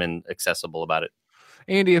awesome and accessible about it.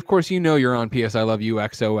 Andy, of course, you're on PS I Love You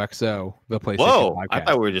XOXO, the PlayStation podcast. I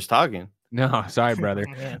thought we were just talking. No, sorry, brother.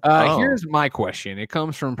 Here's my question. It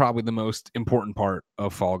comes from probably the most important part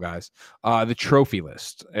of Fall Guys, the trophy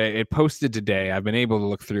list. It posted today. I've been able to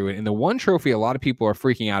look through it. And the one trophy a lot of people are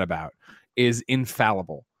freaking out about is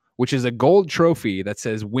Infallible, which is a gold trophy that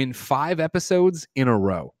says win 5 episodes in a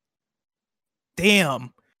row.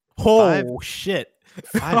 damn. Oh, shit.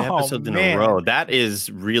 5 episodes in a row. That is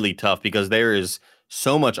really tough because there is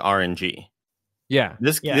so much RNG. Yeah.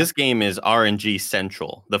 This game is RNG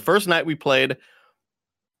central. The first night we played,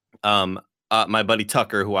 my buddy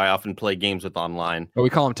Tucker, who I often play games with online. Oh, we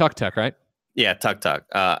call him Tuck Tuck, right? Yeah, Tuck,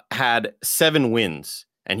 had 7 wins.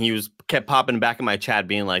 And he kept popping back in my chat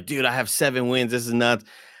being like, dude, I have 7 wins. This is nuts.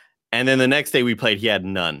 And then the next day we played, he had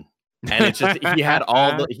none. And it's just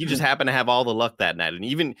he just happened to have all the luck that night. And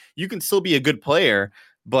even you can still be a good player,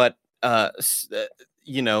 but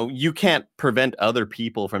you can't prevent other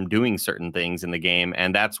people from doing certain things in the game,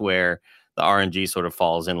 and that's where the RNG sort of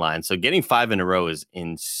falls in line. So getting 5 in a row is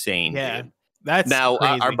insane. Yeah, dude. that's now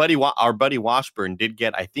crazy. Our buddy Washburn did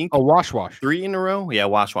get, I think, Wash 3 in a row. Yeah,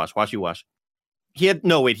 Wash. He had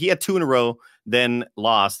 2 in a row, then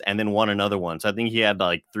lost, and then won another one. So I think he had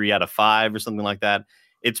like 3 out of 5 or something like that.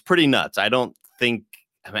 It's pretty nuts. I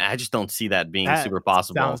just don't see that being super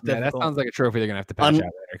possible. That sounds like a trophy they're gonna have to patch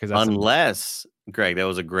out later. Unless, Greg, that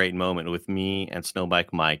was a great moment with me and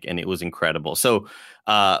Snowbike Mike, and it was incredible. So,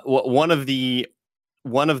 one of the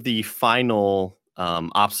final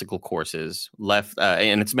obstacle courses left,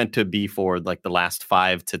 and it's meant to be for like the last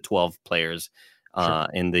 5 to 12 players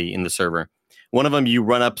in the server. One of them, you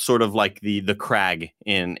run up sort of like the crag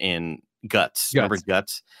in Guts. Remember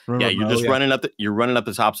Guts? You're running up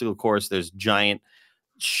this obstacle course. There's giant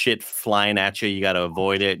shit flying at you. You got to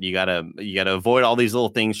avoid it. You got to avoid all these little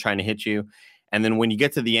things trying to hit you. And then when you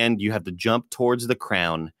get to the end, you have to jump towards the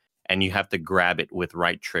crown and you have to grab it with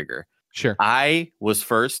right trigger. Sure. I was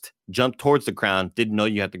first, jumped towards the crown, didn't know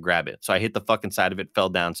you had to grab it. So I hit the fucking side of it, fell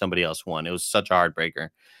down, somebody else won. It was such a heartbreaker.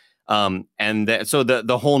 So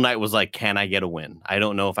the whole night was like, can I get a win? I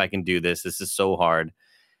don't know if I can do this. This is so hard.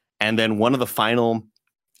 And then one of the final,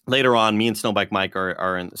 later on, me and Snowbike Mike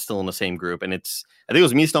are still in the same group. And I think it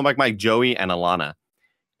was me, Snowbike Mike, Joey, and Alana.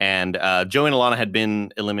 And Joey and Alana had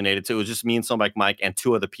been eliminated. So it was just me and Snowbike Mike and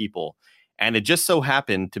 2 other people. And it just so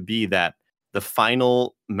happened to be that the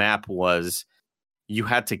final map was you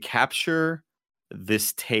had to capture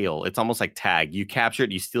this tail. It's almost like tag. You capture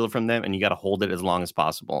it, you steal it from them, and you got to hold it as long as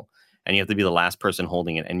possible. And you have to be the last person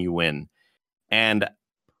holding it, and you win. And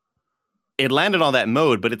it landed on that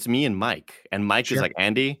mode, but it's me and Mike. And Mike is like,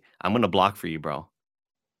 Andy, I'm going to block for you, bro.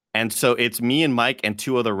 And so it's me and Mike and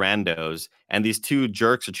 2 other randos. And these 2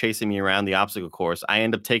 jerks are chasing me around the obstacle course. I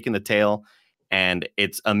end up taking the tail. And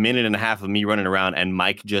it's a minute and a half of me running around and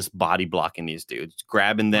Mike just body blocking these dudes,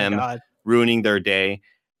 grabbing them, ruining their day.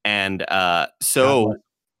 And so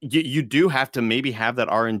you do have to maybe have that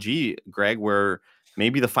RNG, Greg, where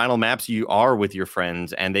maybe the final maps you are with your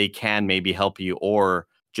friends and they can maybe help you or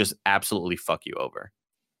just absolutely fuck you over.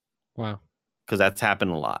 Wow. Because that's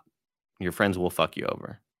happened a lot. Your friends will fuck you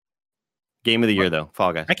over. Game of the year, though.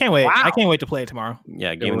 Fall Guys. I can't wait. Wow. I can't wait to play it tomorrow.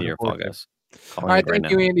 Yeah, game of the year, Fall Guys. All right, thank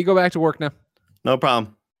you, Andy. Go back to work now. No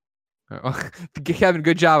problem. Kevin,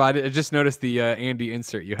 good job. I just noticed the Andy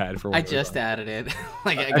insert you had for. I just added it.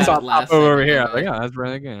 Like I saw it last over here. I was like, yeah, that's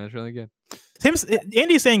really good. That's really good.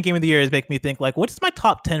 Andy saying game of the year is making me think like, what does my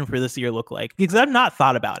top 10 for this year look like? Because I've not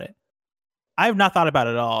thought about it. I have not thought about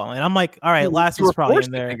it at all. And I'm like, all right, last was probably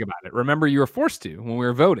in there. Think about it. Remember, you were forced to when we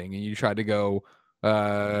were voting, and you tried to go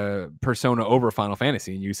Persona over Final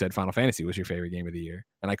Fantasy, and you said Final Fantasy was your favorite game of the year,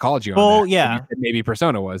 and I called you on that. Yeah, maybe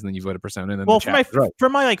Persona was, and then you voted Persona. And then for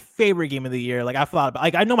my like favorite game of the year, like I thought about,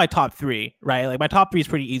 like I know my top 3, right? Like my top 3 is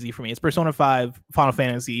pretty easy for me. It's Persona 5, Final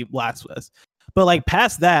Fantasy, Last of Us. But like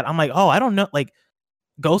past that, I'm like, oh, I don't know. Like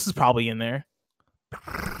Ghost is probably in there.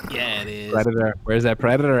 Yeah, it is. Predator. Where's that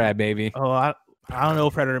Predator at, baby? Oh, I don't know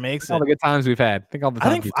if Predator makes it. All the good times we've had.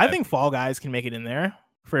 I think Fall Guys can make it in there.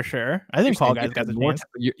 For sure. I think Fall Guys got the chance.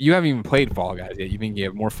 You haven't even played Fall Guys yet. You think you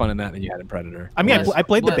have more fun in that than you had in Predator. I mean, I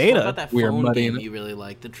played the beta. What about that phone game you really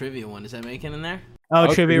like? The trivia one. Is that making in there?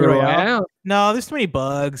 Oh, Trivia Royale? No, there's too many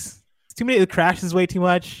bugs. It's too many. The crashes way too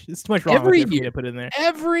much. It's too much wrong with it to put in there.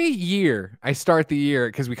 Every year, I start the year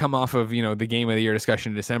because we come off of the game of the year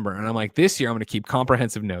discussion in December, and I'm like, this year I'm going to keep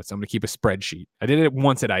comprehensive notes. I'm going to keep a spreadsheet. I did it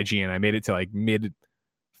once at IGN. I made it to like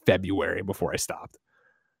mid-February before I stopped.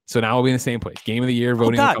 So now we'll be in the same place. Game of the year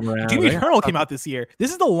voting will come around. Doom Eternal came out this year.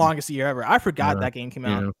 This is the longest year ever. I forgot that game came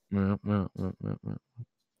out.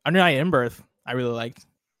 Under Night in Birth, I really liked.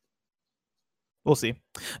 We'll see.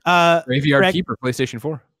 Graveyard Keeper, PlayStation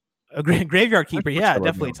 4. Graveyard Keeper, yeah,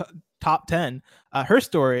 definitely top 10. Her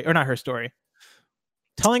story, or not her story.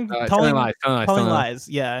 Telling lies.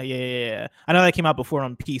 Yeah. I know that came out before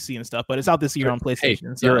on PC and stuff, but it's out this year on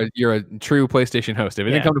PlayStation. Hey, you're a true PlayStation host. If it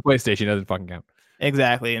didn't come to PlayStation, it doesn't fucking count.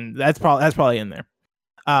 Exactly, and that's probably in there.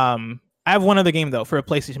 I have one other game though for a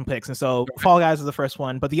PlayStation picks, and so Fall Guys is the first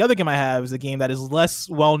one. But the other game I have is a game that is less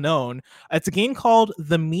well known. It's a game called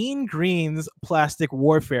The Mean Greens Plastic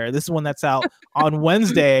Warfare. This is one that's out on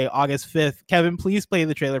Wednesday, August 5th. Kevin, please play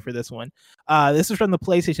the trailer for this one. This is from the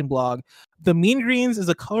PlayStation blog. The Mean Greens is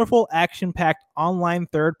a colorful, action-packed online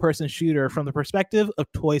third-person shooter from the perspective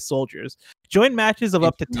of toy soldiers. Join matches of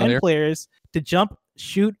up to 10 players to jump,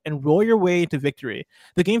 shoot, and roll your way to victory.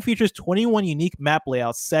 The game features 21 unique map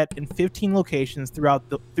layouts set in 15 locations throughout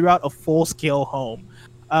a full-scale home.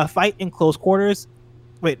 Fight in close quarters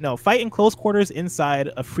inside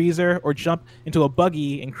a freezer, or jump into a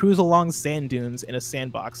buggy and cruise along sand dunes in a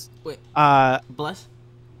sandbox. Wait, Bless?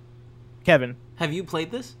 Kevin. Have you played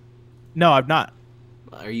this? No, I've not.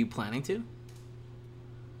 Are you planning to?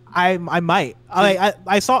 I might.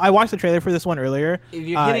 I watched the trailer for this one earlier. If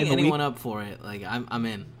you're getting anyone up for it, like I'm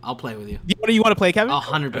in. I'll play with you. You want to play, Kevin?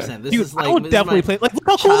 100%. This Dude, is like I would definitely play. Like, look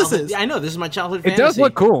how cool this is. Yeah, I know. This is my childhood fantasy. It does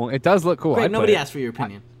look cool. It does look cool. Great, nobody asked for your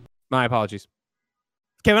opinion. My apologies.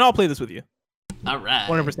 Kevin, I'll play this with you. All right.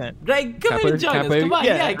 100%. Greg, come in and join us. Come on,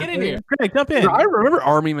 yeah, get in here. Greg, jump in. I remember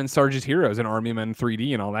Army Men Sarge's Heroes and Army Men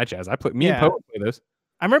 3D and all that jazz. And Poe play those.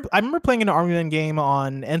 I remember playing an Army Men game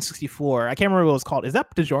on N64. I can't remember what it was called. Is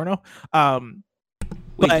that DiGiorno?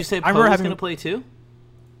 Wait, did you say Poe was going to play too?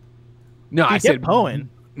 No, I said Poe.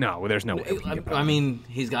 No, there's no way. I mean,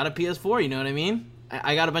 he's got a PS4, you know what I mean?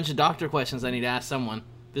 I got a bunch of doctor questions I need to ask someone.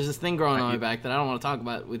 There's this thing growing on my back that I don't want to talk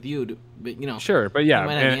about with you, but you know. Sure, but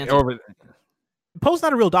yeah. Poe's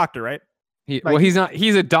not a real doctor, right? He's not.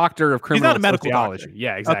 He's a doctor of criminal sociology. Doctor.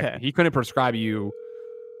 Yeah, exactly. Okay. He couldn't prescribe you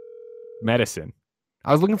medicine.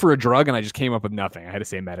 I was looking for a drug and I just came up with nothing. I had to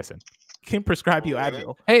say medicine. Can prescribe you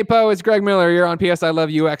Advil. Hey, Poe, it's Greg Miller. You're on PS I Love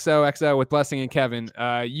You XOXO with Blessing and Kevin.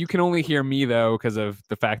 You can only hear me, though, because of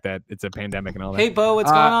the fact that it's a pandemic and all that. Hey, Poe, what's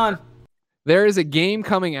going on? There is a game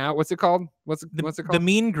coming out. What's it called? What's it called? The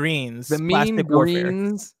Mean Greens. The Mean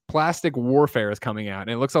Greens Plastic Warfare is coming out. And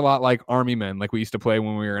it looks a lot like Army Men, like we used to play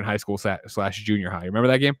when we were in high school / junior high. Remember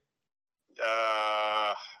that game?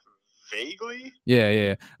 Vaguely?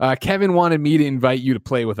 Yeah. Kevin wanted me to invite you to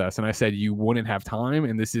play with us, and I said you wouldn't have time,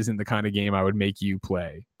 and this isn't the kind of game I would make you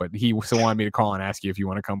play. But he still wanted me to call and ask you if you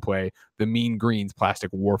want to come play the Mean Greens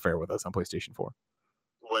Plastic Warfare with us on PlayStation 4.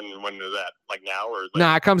 When is that? Like now or?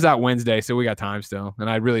 Nah, it comes out Wednesday, so we got time still, and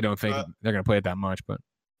I really don't think they're gonna play it that much. But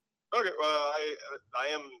okay, well,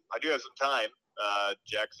 I do have some time.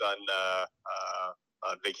 Jack's on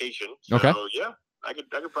vacation, so okay. Yeah. I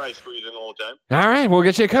could probably squeeze in a little time. All right, we'll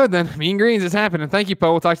get you a code then. Mean Greens is happening. Thank you,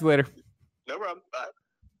 Poe. We'll talk to you later. No problem. Bye.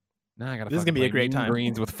 Now I gotta. This is gonna be a great time.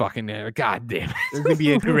 Greens with fucking God damn it. This is gonna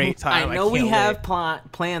be a great time. I know we have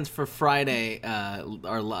plans for Friday,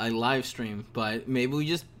 our live stream, but maybe we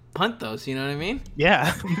just punt those. You know what I mean?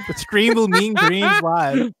 Yeah, stream the Mean Greens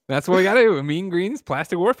live. That's what we gotta do. Mean Greens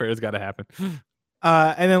Plastic Warfare has got to happen.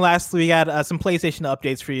 And then lastly, we got some PlayStation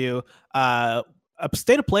updates for you. A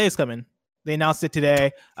State of Play is coming. They announced it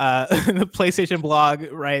today. The PlayStation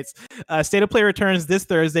blog writes, State of Play returns this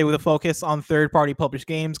Thursday with a focus on third-party published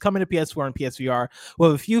games coming to PS4 and PSVR. We'll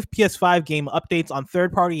have a few PS5 game updates on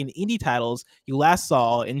third-party and indie titles you last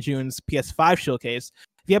saw in June's PS5 showcase.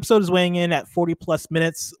 The episode is weighing in at 40-plus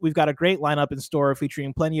minutes. We've got a great lineup in store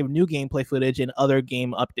featuring plenty of new gameplay footage and other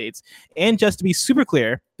game updates. And just to be super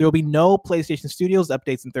clear, there will be no PlayStation Studios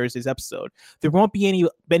updates in Thursday's episode. There won't be any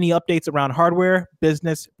updates around hardware,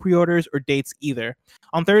 business, pre-orders, or dates either.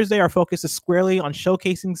 On Thursday, our focus is squarely on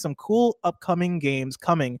showcasing some cool upcoming games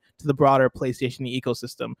coming to the broader PlayStation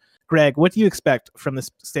ecosystem. Greg, what do you expect from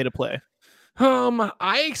this State of Play?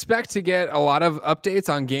 I expect to get a lot of updates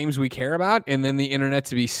on games we care about, and then the internet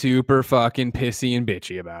to be super fucking pissy and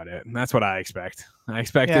bitchy about it. And that's what I expect. I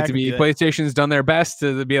expect it to be PlayStation's done their best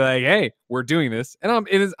to be like, hey, we're doing this. And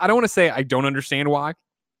I don't want to say I don't understand why.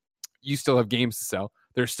 You still have games to sell.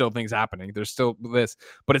 There's still things happening. There's still this,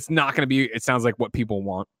 but it's not going to be, it sounds like what people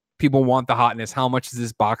want. People want the hotness. How much is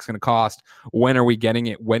this box going to cost? When are we getting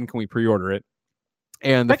it? When can we pre-order it?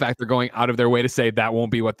 And the fact they're going out of their way to say that won't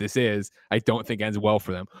be what this is, I don't think ends well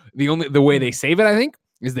for them. The way they save it, I think,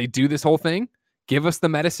 is they do this whole thing, give us the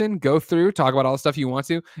medicine, go through, talk about all the stuff you want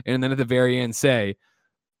to, and then at the very end say,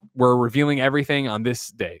 we're revealing everything on this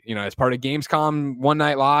day. You know, as part of Gamescom One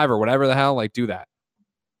Night Live or whatever the hell, like do that.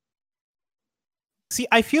 See,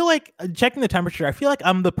 I feel like checking the temperature, I feel like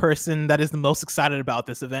I'm the person that is the most excited about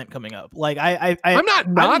this event coming up. Like I'm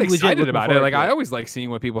not excited about it. Like I always like seeing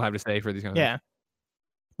what people have to say for these kind of things.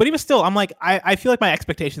 But even still, I'm like, I feel like my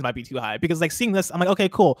expectations might be too high because like seeing this, I'm like, okay,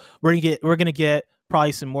 cool. We're gonna get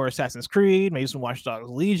probably some more Assassin's Creed, maybe some Watch Dogs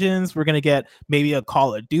Legions. We're gonna get maybe a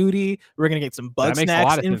Call of Duty. We're gonna get some Bug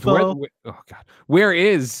Snacks info. Oh god, where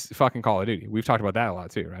is fucking Call of Duty? We've talked about that a lot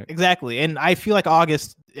too, right? Exactly, and I feel like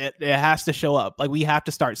August it has to show up. Like we have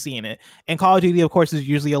to start seeing it. And Call of Duty, of course, is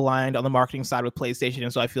usually aligned on the marketing side with PlayStation,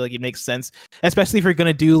 and so I feel like it makes sense, especially if you're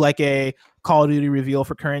gonna do like a Call of Duty reveal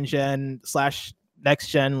for current gen / next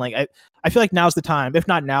gen. Like I feel like now's the time. If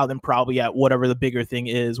not now, then probably at whatever the bigger thing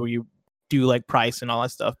is where you do like price and all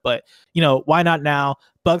that stuff. But why not now?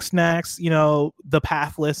 Bug Snacks, the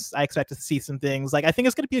Pathless, I expect to see some things. Like I think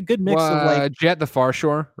it's going to be a good mix of like Jet the Far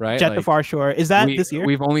Shore, right? Jet the Far Shore. Is that this year?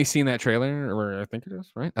 We've only seen that trailer, or I think it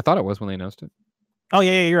is, right? I thought it was when they announced it. Oh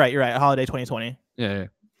yeah, you're right. Holiday 2020. Yeah.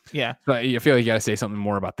 So I feel like you got to say something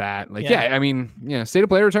more about that. Like, I mean, state of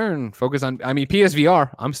play return. Focus on. I mean,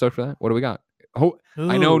 PSVR. I'm stoked for that. What do we got?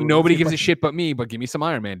 I know nobody gives a shit but me, but give me some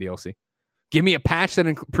Iron Man DLC. Give me a patch that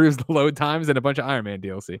improves the load times and a bunch of Iron Man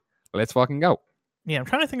DLC. Let's fucking go. Yeah, I'm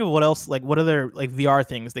trying to think of what else, like what other like VR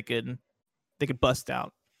things they could bust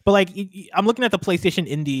out. But like I'm looking at the PlayStation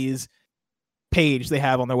Indies page they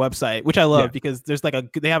have on their website, which I love because there's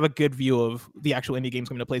like they have a good view of the actual indie games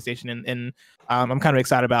coming to PlayStation, and I'm kind of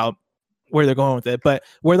excited about where they're going with it. But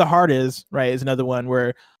Where the Heart Is, right, is another one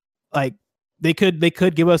where like they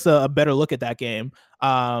could give us a better look at that game.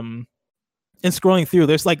 And scrolling through,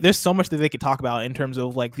 there's so much that they could talk about in terms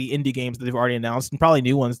of like the indie games that they've already announced and probably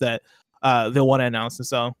new ones that they'll want to announce. And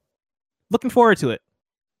so looking forward to it.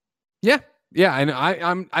 Yeah. And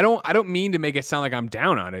I don't mean to make it sound like I'm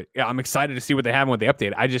down on it. I'm excited to see what they have and what they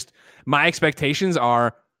update. My expectations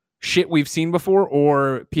are shit we've seen before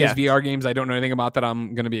or PSVR games I don't know anything about that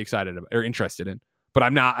I'm going to be excited about or interested in. But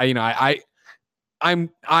I'm not, I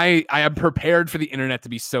am prepared for the internet to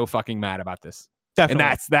be so fucking mad about this. Definitely.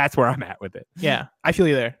 And that's where I'm at with it. Yeah, I feel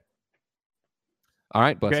you there. All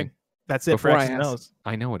right, Blessing. Greg, that's it for X's and O's.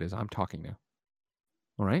 I know it is. I'm talking now.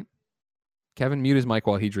 All right. Kevin, mute his mic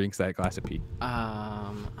while he drinks that glass of pee.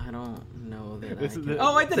 I don't know that.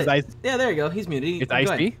 I did it. Yeah, there you go. He's muted. It's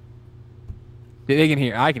iced tea? They can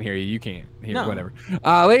hear. I can hear you. You can't hear. No. Whatever.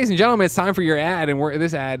 Ladies and gentlemen, it's time for your ad, and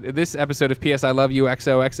this episode of PS I Love You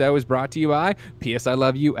XOXO is brought to you by PS I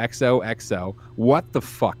Love You XOXO. What the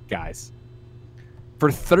fuck, guys?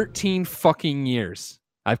 For 13 fucking years,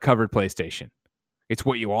 I've covered PlayStation. It's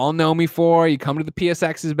what you all know me for. You come to the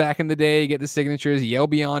PSXs back in the day, you get the signatures, you yell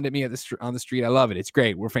beyond at me on the street. I love it. It's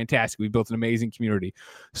great. We're fantastic. We've built an amazing community.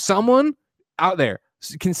 Someone out there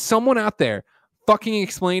fucking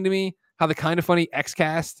explain to me how the Kinda Funny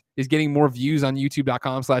XCast is getting more views on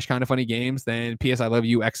youtube.com/kindafunnygames than PS I Love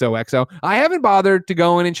You XOXO? I haven't bothered to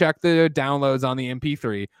go in and check the downloads on the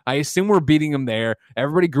MP3. I assume we're beating them there.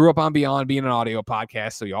 Everybody grew up on Beyond being an audio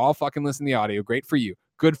podcast, so you all fucking listen to the audio. Great for you.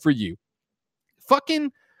 Good for you.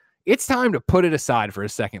 Fucking, it's time to put it aside for a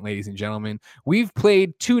second, ladies and gentlemen. We've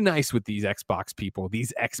played too nice with these Xbox people,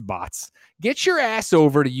 these Xbots. Get your ass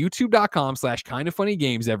over to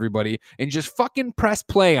youtube.com/kindafunnygames, everybody, and just fucking press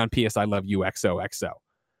play on PS I Love You XOXO.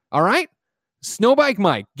 All right? Snowbike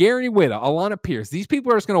Mike, Gary Witta, Alana Pierce. These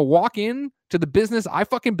people are just going to walk in to the business I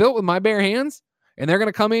fucking built with my bare hands, and they're going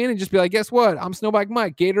to come in and just be like, guess what? I'm Snowbike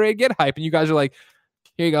Mike, Gatorade, get hype. And you guys are like,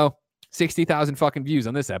 here you go. 60,000 fucking views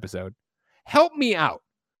on this episode. Help me out.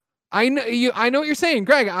 I know what you're saying,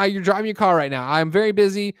 Greg. You're driving your car right now. I'm very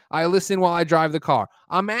busy. I listen while I drive the car.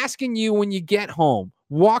 I'm asking you, when you get home,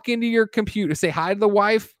 walk into your computer, say hi to the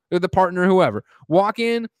wife or the partner, whoever. Walk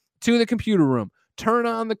in to the computer room, turn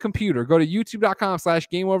on the computer, go to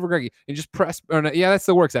youtube.com/GameOverGreggy and just press. Or no, yeah, that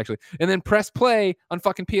still works actually. And then press play on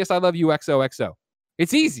fucking PS I Love You XOXO.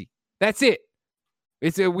 It's easy. That's it.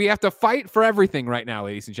 We have to fight for everything right now,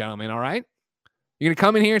 ladies and gentlemen. All right. You're going to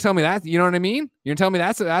come in here and tell me that, you know what I mean? You're going to tell me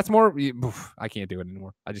that's more, I can't do it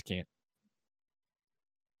anymore. I just can't.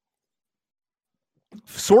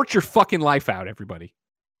 Sort your fucking life out, everybody.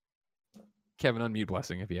 Kevin, unmute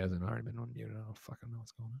Blessing if he hasn't already been unmuted. I don't fucking know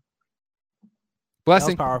what's going on.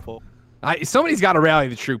 Blessing. That was powerful. Somebody's got to rally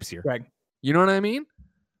the troops here. Greg. You know what I mean?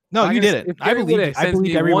 No, you did it. I believe it. I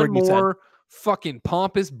believe every word you said. One more fucking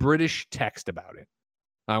pompous British text about it.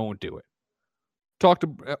 I won't do it.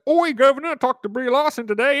 Oi, Governor, talk to Brie Larson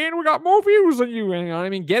today, and we got more views than you. You know what I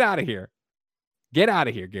mean? Get out of here. Get out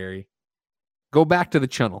of here, Gary. Go back to the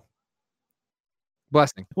channel.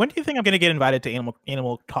 Blessing. When do you think I'm going to get invited to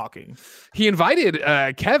Animal Talking? He invited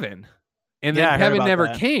Kevin, and then Kevin never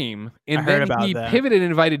came, and then he pivoted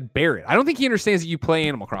and invited Barrett. I don't think he understands that you play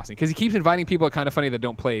Animal Crossing, because he keeps inviting people at Kinda Funny that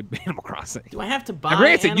don't play Animal Crossing. Do I have to buy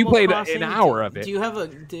Granted, you played an hour of it. Do you have a?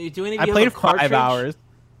 Do any of you I played 5 hours.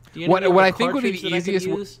 What I think would be the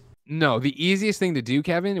easiest. No, the easiest thing to do,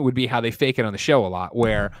 Kevin, would be how they fake it on the show a lot,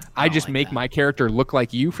 where I just like make my character look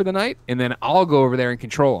like you for the night, and then I'll go over there and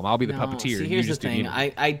control him. I'll be the puppeteer. See, here's the thing.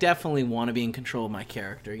 I definitely want to be in control of my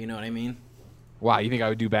character. You know what I mean? Why? You think I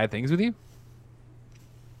would do bad things with you?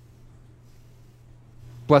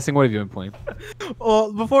 Blessing, what have you been playing?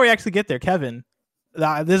 Well, before we actually get there, Kevin,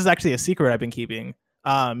 this is actually a secret I've been keeping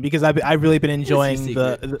because I've really been enjoying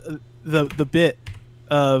the bit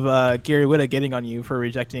of Gary Whitta getting on you for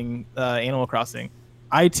rejecting Animal Crossing.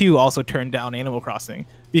 I too also turned down Animal Crossing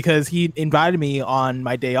because he invited me on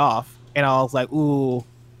my day off, and I was like, "Ooh,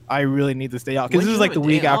 I really need this day off," because this is like the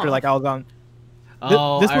week after like I was on.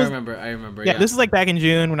 I remember. Yeah, this is like back in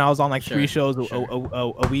June when I was on like 3 shows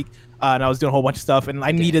a week, and I was doing a whole bunch of stuff, and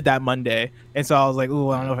I needed that Monday, and so I was like, "Ooh,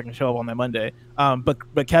 I don't know if I can show up on that Monday."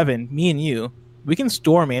 But Kevin, me and you, we can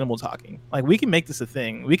storm Animal Talking. Like we can make this a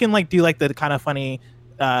thing. We can like do like the kind of funny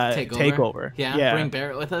takeover. Yeah. Bring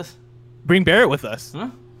Barrett with us. Bring Barrett with us.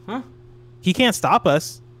 Huh? He can't stop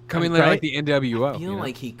us. Come in there like the NWO. I feel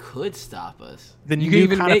like he could stop us. Then you can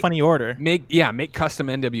even kind of funny order. Make custom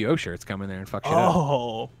NWO shirts. Come in there and fuck shit up.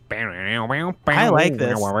 Oh, I like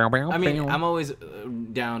this. I mean, I'm always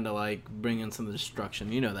down to like bring in some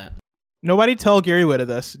destruction. You know that. Nobody tell Gary Whitta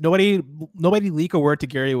this. Nobody leak a word to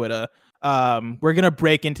Gary Whitta. We're gonna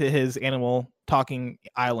break into his Animal Talking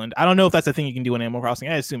island. I don't know if that's a thing you can do in Animal Crossing.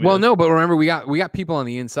 I assume. Well, no, but remember we got people on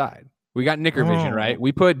the inside. We got Nicker Vision, right?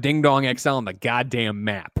 We put Ding Dong XL on the goddamn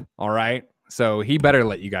map. All right, so he better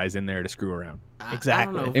let you guys in there to screw around.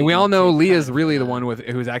 Exactly. And we all know Leah's really the one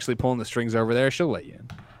who's actually pulling the strings over there. She'll let you in.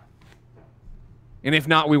 And if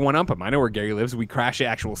not, we one up him. I know where Gary lives. We crash the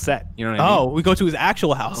actual set. You know what I mean? Oh, we go to his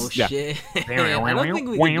actual house. Oh shit! I don't think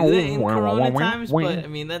we can do that in Corona times, but I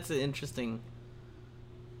mean that's an interesting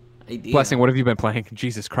idea. Blessing, what have you been playing?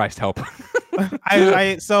 Jesus Christ, help!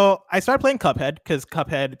 I started playing Cuphead because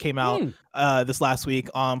Cuphead came out this last week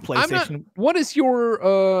on PlayStation. What is your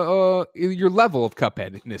level of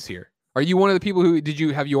Cupheadness here? Are you one of the people who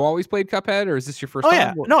have you always played Cuphead, or is this your first time?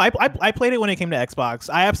 Yeah. No, I played it when it came to Xbox.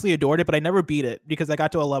 I absolutely adored it, but I never beat it because I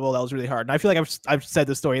got to a level that was really hard. And I feel like I've said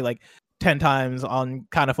this story like 10 times on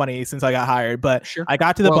Kind of Funny since I got hired, but sure. I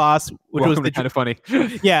got to the boss, which was the Kind of Funny.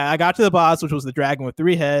 Yeah, I got to the boss, which was the dragon with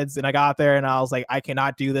 3 heads, and I got there and I was like, I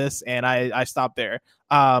cannot do this, and I stopped there.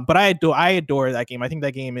 But I adore that game. I think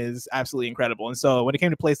that game is absolutely incredible. And so when it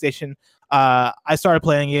came to PlayStation, I started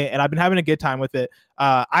playing it, and I've been having a good time with it.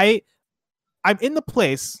 I'm in the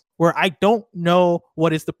place where I don't know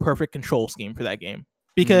what is the perfect control scheme for that game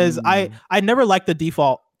because I never liked the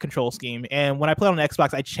default control scheme, and when I played on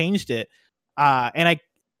Xbox, I changed it, and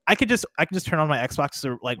I could just turn on my Xbox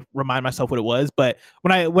to like remind myself what it was. But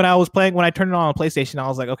when I turned it on PlayStation, I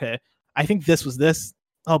was like, okay, I think this was this.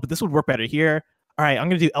 Oh, but this would work better here. All right, I'm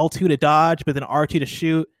gonna do L2 to dodge, but then R2 to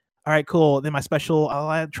shoot. All right, cool. Then my special,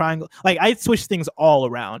 I'll add triangle. Like I switch things all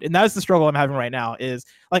around, and that's the struggle I'm having right now. Is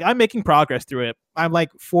like I'm making progress through it. I'm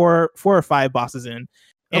like four or 5 bosses in,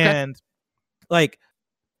 and like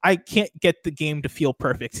I can't get the game to feel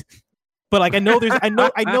perfect. But like I know there's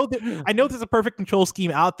a perfect control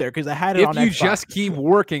scheme out there because I had it on Xbox. If you just keep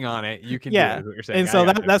working on it, you can do it, is what you're saying. And so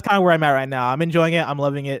that's kind of where I'm at right now. I'm enjoying it. I'm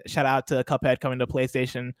loving it. Shout out to Cuphead coming to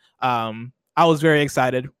PlayStation. I was very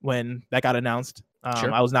excited when that got announced.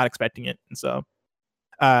 Sure. I was not expecting it. And so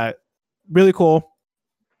really cool.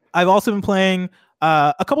 I've also been playing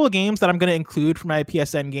a couple of games that I'm going to include for my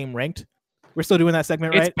PSN game ranked. We're still doing that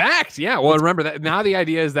segment, right? It's backed. Yeah. Well, remember that now the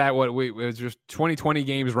idea is that it was just 2020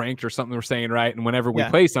 games ranked or something we're saying, right? And whenever we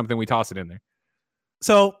play something, we toss it in there.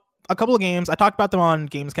 So a couple of games, I talked about them on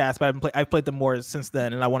Gamescast, but I've played them more since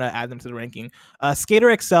then, and I want to add them to the ranking.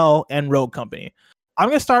 Skater XL and Rogue Company. I'm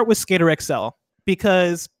going to start with Skater XL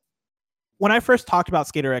because when I first talked about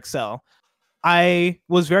Skater XL, I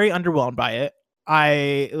was very underwhelmed by it.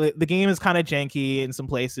 The game is kind of janky in some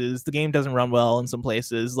places. The game doesn't run well in some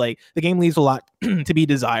places. Like the game leaves a lot to be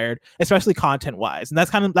desired, especially content wise. And that's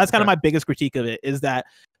kind of my biggest critique of it is that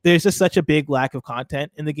there's just such a big lack of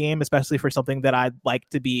content in the game, especially for something that I'd like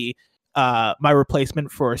to be my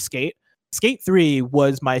replacement for Skate. Skate 3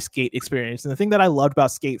 was my Skate experience. And the thing that I loved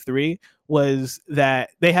about Skate 3 was that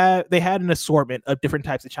they had an assortment of different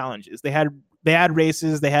types of challenges. They had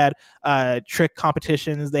races, they had trick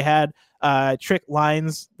competitions, they had trick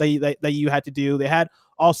lines that you had to do. They had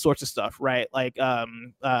all sorts of stuff, right? Like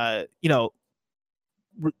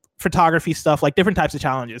photography stuff, like different types of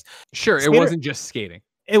challenges. Sure, it wasn't just skating.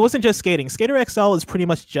 It wasn't just skating. Skater XL is pretty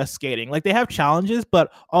much just skating. Like they have challenges,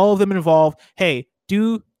 but all of them involve, hey,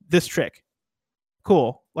 do this trick.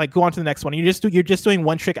 Cool. Like go on to the next one. You're just doing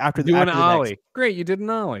one trick after the ollie. Great, you did an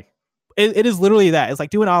ollie. it is literally that. It's like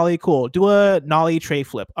do an ollie, cool. Do a nollie tray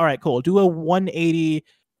flip. All right, cool. Do a 180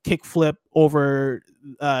 kick flip over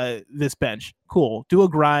this bench. Cool. Do a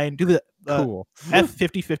grind. Do the cool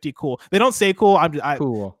F50-50. Cool. They don't say cool.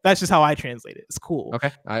 Cool. That's just how I translate it. It's cool.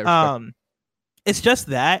 Okay. It's just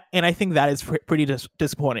that, and I think that is pretty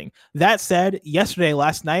disappointing. That said,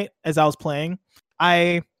 last night, as I was playing,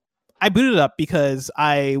 I booted up because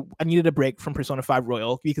I needed a break from Persona 5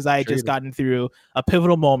 Royal because I had just gotten through a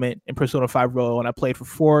pivotal moment in Persona 5 Royal, and I played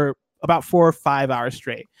for about 4 or 5 hours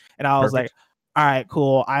straight. And I was like, all right,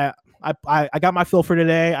 cool. I got my fill for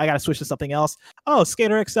today. I got to switch to something else. Oh,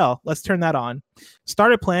 Skater XL. Let's turn that on.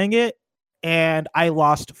 Started playing it, and I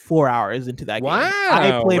lost 4 hours into that game.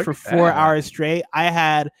 I played for 4 hours straight. I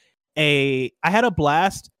had a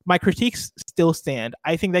blast. My critiques still stand.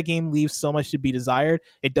 I think that game leaves so much to be desired.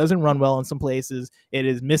 It doesn't run well in some places. It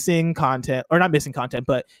is missing content, or not missing content,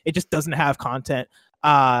 but it just doesn't have content.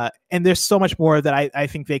 And there's so much more that I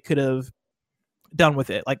think they could have done with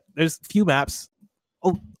it. Like there's few maps,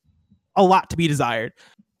 a lot to be desired.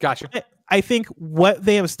 Gotcha. I think what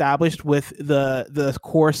they have established with the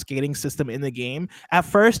core skating system in the game, at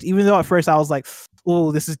first I was like,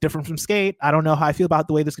 oh, this is different from Skate. I don't know how I feel about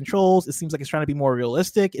the way this controls. It seems like it's trying to be more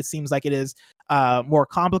realistic. It seems like it is more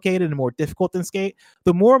complicated and more difficult than Skate.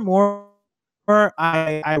 The more and more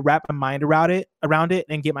I wrap my mind around it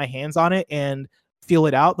and get my hands on it and feel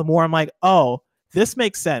it out, the more I'm like, oh, this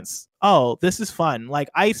makes sense. Oh, this is fun. Like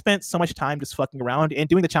I spent so much time just fucking around and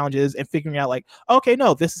doing the challenges and figuring out like, okay,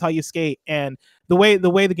 no, this is how you skate. And the way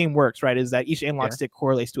the game works, right, is that each analog stick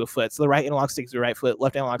correlates to a foot. So the right analog stick is your right foot,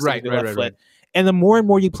 left analog stick is your left foot. And the more and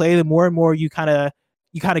more you play, the more and more you kind of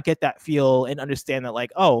get that feel and understand that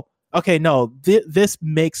like, oh, okay, no, this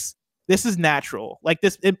is natural. Like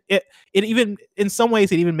this, it even in some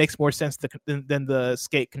ways it even makes more sense than the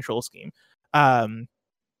Skate control scheme.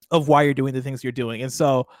 Of why you're doing the things you're doing. And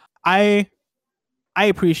so I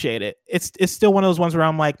appreciate it. It's still one of those ones where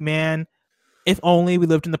I'm like, man, if only we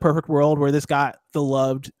lived in the perfect world where this got the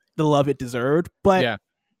love it deserved. But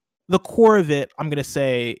the core of it, I'm gonna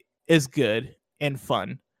say, is good and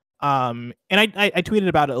fun. And I tweeted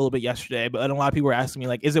about it a little bit yesterday, but a lot of people were asking me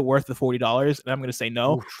like, is it worth the $40? And I'm gonna say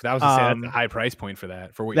no. Oof, that was that's a high price point for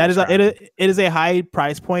that. For what that is, it is a high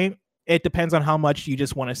price point. It depends on how much you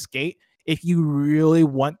just want to skate. If you really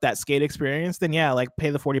want that skate experience, then like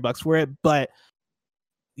pay the $40 for it. But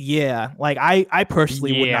like I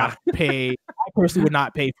personally would not pay. I personally would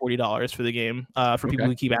not pay $40 for the game. For people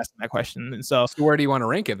who keep asking that question. And so where do you want to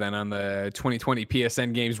rank it then on the 2020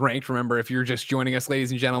 PSN games ranked? Remember, if you're just joining us,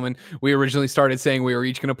 ladies and gentlemen, we originally started saying we were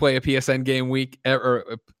each going to play a PSN game week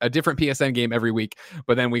or a different PSN game every week,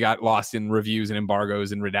 but then we got lost in reviews and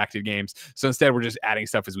embargoes and redacted games. So instead, we're just adding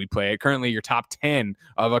stuff as we play it. Currently, your top 10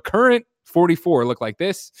 of a current 44 look like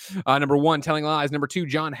this. Number 1, Telling Lies. Number 2,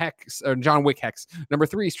 John Wick Hex. Number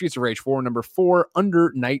 3, Streets of Rage 4. Number 4,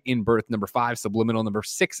 Under Night in Birth. Number 5, Subliminal. Number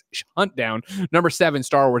 6, Hunt Down. Number 7,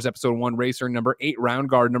 Star Wars Episode 1 Racer. Number 8, Round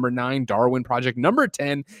Guard. Number 9, Darwin Project. Number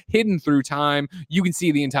 10, Hidden Through Time. You can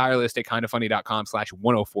see the entire list at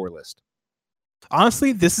kindafunny.com/104 list.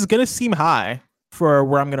 Honestly, this is going to seem high for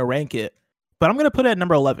where I'm going to rank it, but I'm going to put it at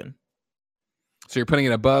number 11. So you're putting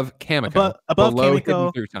it above Kamiko, above below Kamiko,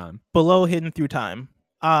 Hidden Through Time. Below Hidden Through Time.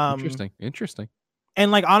 Interesting.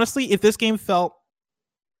 And like honestly, if this game hit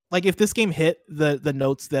the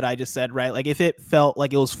notes that I just said, right? Like if it felt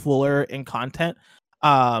like it was fuller in content,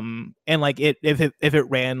 and like if it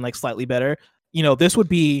ran like slightly better, this would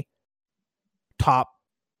be top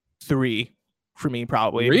 3 for me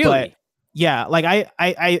probably. Really? But yeah, like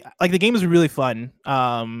I like the game is really fun.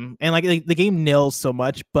 And like the game nails so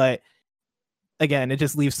much, but again, it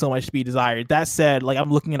just leaves so much to be desired. That said, like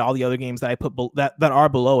I'm looking at all the other games that I put that are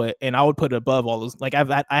below it, and I would put it above all those. Like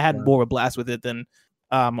I had more of a blast with it than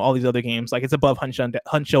all these other games. Like it's above Hunt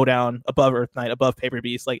Showdown, above Earth Knight, above Paper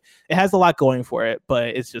Beast. Like it has a lot going for it, but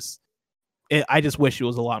it's just I just wish it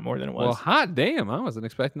was a lot more than it was. Well, hot damn, I wasn't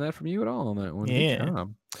expecting that from you at all on that one. Yeah.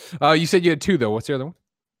 You said you had 2 though. What's the other one?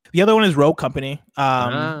 The other one is Rogue Company.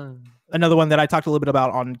 Another one that I talked a little bit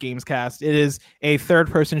about on Gamescast. It is a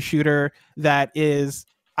third-person shooter that is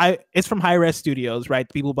it's from Hi-Res Studios, right?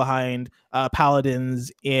 The people behind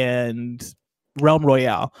Paladins and Realm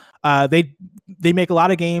Royale. They make a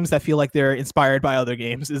lot of games that feel like they're inspired by other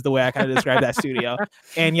games, is the way I kind of describe that studio.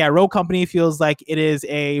 And yeah, Rogue Company feels like it is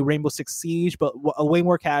a Rainbow Six Siege, but a way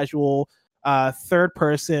more casual, third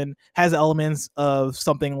person, has elements of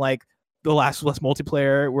something like The Last of Us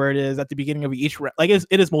multiplayer, where it is at the beginning of each like it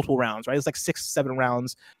is multiple rounds, right? It's like 6-7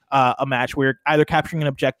 rounds a match where you're either capturing an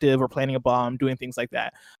objective or planting a bomb, doing things like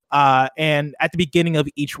that. And at the beginning of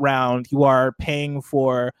each round, you are paying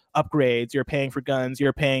for upgrades, you're paying for guns,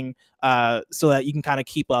 you're paying so that you can kind of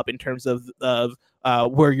keep up in terms of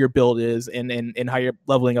where your build is and how you're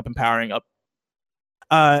leveling up and powering up.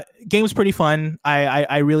 Game's pretty fun.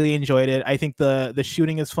 I really enjoyed it. I think the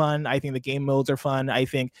shooting is fun. I think the game modes are fun. I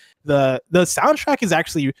think the soundtrack is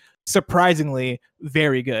actually surprisingly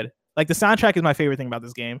very good. Like, the soundtrack is my favorite thing about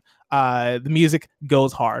this game. The music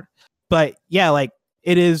goes hard. But yeah, like,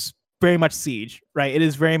 it is very much Siege, right? It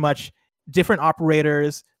is very much different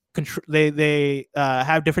operators. They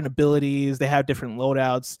have different abilities. They have different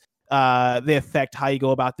loadouts. They affect how you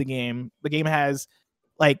go about the game. The game has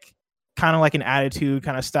like kind of like an attitude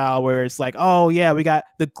kind of style where it's like, oh yeah, we got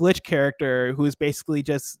the glitch character who is basically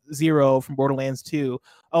just Zero from Borderlands 2.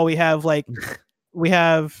 Oh, we have I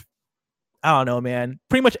don't know, man,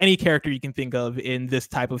 pretty much any character you can think of in this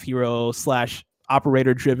type of hero /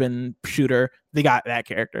 operator driven shooter, they got that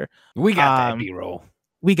character. We got that B-roll.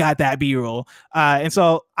 We got that B-roll. And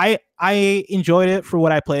so I enjoyed it for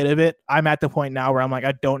what I played of it. I'm at the point now where I'm like,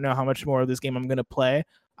 I don't know how much more of this game I'm going to play.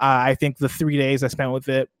 I think the 3 days I spent with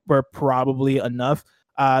it were probably enough.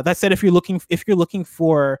 That said, if you're looking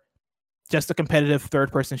for just a competitive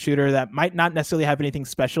third-person shooter that might not necessarily have anything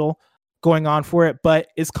special going on for it, but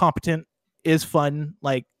is competent, is fun,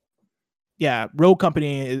 like, yeah, Rogue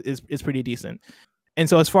Company is pretty decent. And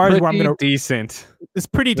so as far as where I'm gonna decent, it's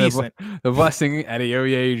pretty decent. The blessing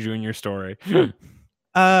Adeoye Jr. story.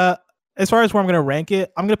 As far as where I'm gonna rank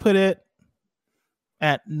it, I'm gonna put it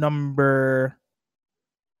at number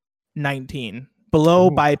 19, below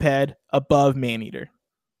Biped, above Maneater.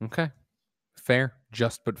 Okay, fair,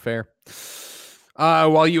 just but fair.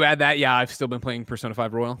 While you add that, yeah, I've still been playing Persona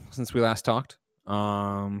 5 Royal since we last talked.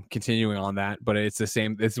 Continuing on that, but it's the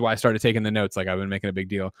same. This is why I started taking the notes. Like, I've been making a big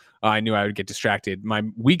deal. I knew I would get distracted. My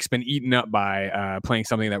week's been eaten up by playing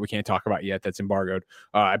something that we can't talk about yet that's embargoed.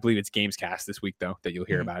 I believe it's Gamescast this week, though, that you'll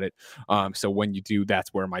hear about it. So when you do,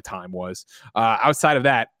 that's where my time was. Outside of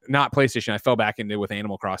that, not PlayStation, I fell back into with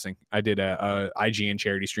Animal Crossing. I did a IGN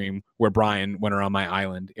charity stream where Brian went around my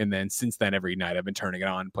island, and then since then, every night I've been turning it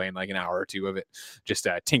on, playing like an hour or two of it, just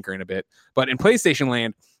tinkering a bit. But in PlayStation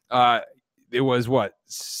land, it was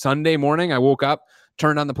Sunday morning. I woke up,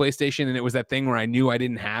 turned on the PlayStation, and it was that thing where I knew I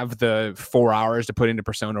didn't have the 4 hours to put into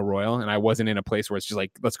Persona Royal, and I wasn't in a place where it's just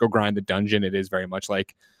like, let's go grind the dungeon. It is very much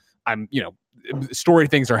like I'm, story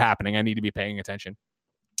things are happening. I need to be paying attention.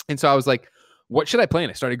 And so I was like, what should I play?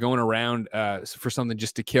 And I started going around for something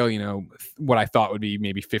just to kill, what I thought would be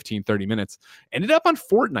maybe 15, 30 minutes. Ended up on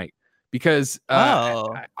Fortnite. Because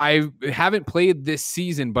I haven't played this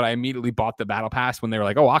season, but I immediately bought the battle pass when they were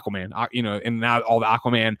like, oh, Aquaman, and now all the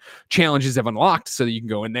Aquaman challenges have unlocked so that you can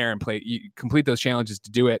go in there and complete those challenges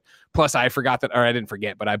to do it. Plus, I didn't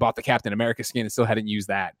forget, but I bought the Captain America skin and still hadn't used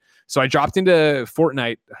that. So I dropped into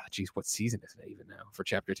Fortnite. What season is it even now for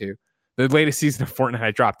Chapter 2? The latest season of Fortnite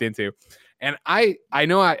I dropped into. And I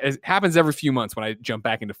know it happens every few months when I jump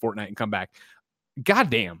back into Fortnite and come back.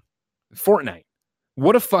 Goddamn, Fortnite.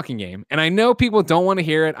 What a fucking game. And I know people don't want to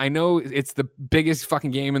hear it. I know it's the biggest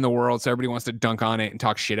fucking game in the world, so everybody wants to dunk on it and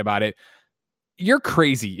talk shit about it. You're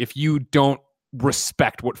crazy if you don't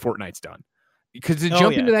respect what Fortnite's done. Because to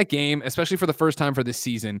jump into that game, especially for the first time for this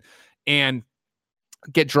season, and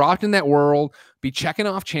get dropped in that world, be checking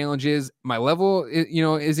off challenges. My level,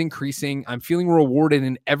 is increasing. I'm feeling rewarded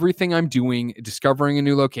in everything I'm doing, discovering a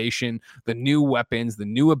new location, the new weapons, the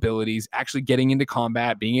new abilities, actually getting into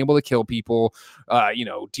combat, being able to kill people,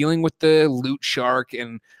 dealing with the loot shark.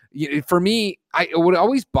 And for me, what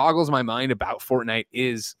always boggles my mind about Fortnite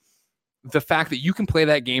is the fact that you can play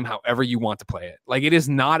that game however you want to play it. Like, it is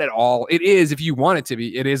not at all. It is, if you want it to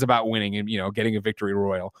be, it is about winning and, getting a victory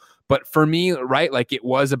royal. But for me, right, like, it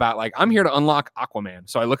was about, like, I'm here to unlock Aquaman.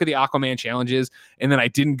 So I look at the Aquaman challenges, and then I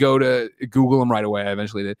didn't go to Google them right away. I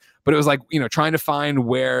eventually did. But it was like, trying to find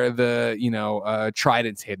where the,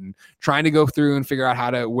 trident's hidden, trying to go through and figure out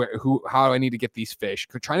how I need to get these fish,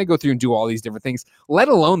 trying to go through and do all these different things, let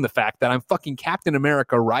alone the fact that I'm fucking Captain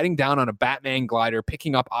America riding down on a Batman glider,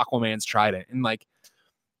 picking up Aquaman's trident. And, like,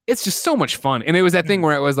 it's just so much fun. And it was that thing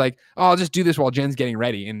where it was like, oh, I'll just do this while Jen's getting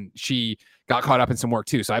ready. And she got caught up in some work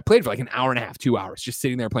too. So I played for like an hour and a half, 2 hours, just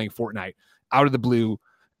sitting there playing Fortnite out of the blue,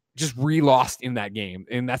 just re-lost in that game.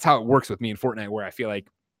 And that's how it works with me in Fortnite, where I feel like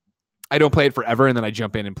I don't play it forever and then I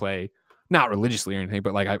jump in and play not religiously or anything,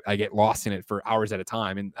 but like I get lost in it for hours at a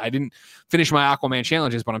time. And I didn't finish my Aquaman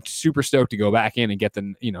challenges, but I'm super stoked to go back in and get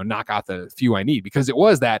the, knock out the few I need, because it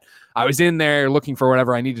was that I was in there looking for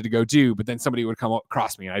whatever I needed to go do, but then somebody would come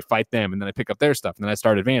across me and I'd fight them, and then I pick up their stuff, and then I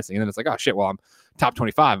start advancing, and then it's like, oh shit, well, I'm top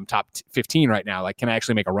 25, I'm top 15 right now. Like, can I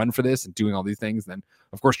actually make a run for this, and doing all these things? And then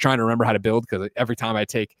of course trying to remember how to build, because every time I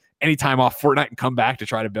take any time off Fortnite and come back to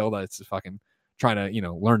try to build, it's fucking trying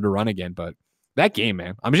to, learn to run again. But that game,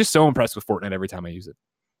 man, I'm just so impressed with Fortnite every time I use it.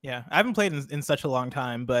 Yeah, I haven't played in such a long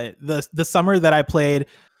time, but the summer that I played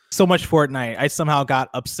so much Fortnite, I somehow got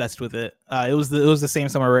obsessed with it. It was the same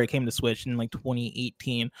summer where it came to Switch in like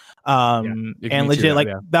 2018. And legit,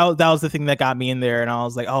 that was the thing that got me in there, and I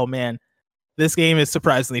was like, oh man, this game is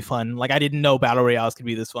surprisingly fun. Like, I didn't know battle royales could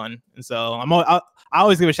be this fun, and so I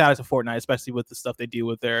always give a shout out to Fortnite, especially with the stuff they do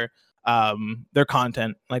with their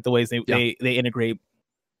content, like the ways they integrate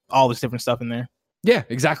all this different stuff in there. Yeah,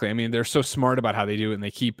 exactly. I mean, they're so smart about how they do it, and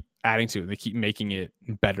they keep adding to it. They keep making it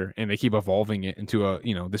better, and they keep evolving it into a,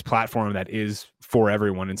 this platform that is for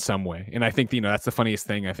everyone in some way. And I think, that's the funniest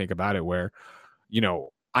thing I think about it, where,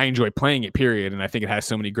 I enjoy playing it, period. And I think it has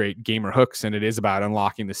so many great gamer hooks, and it is about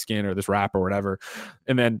unlocking the skin or this wrap or whatever.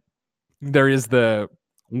 And then there is the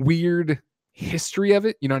weird history of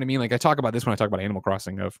it. You know what I mean? Like, I talk about this when I talk about Animal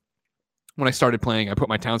Crossing, of when I started playing, I put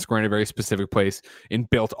my town square in a very specific place and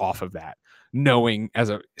built off of that, knowing as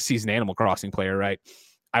a seasoned Animal Crossing player, right,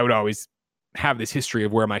 I would always have this history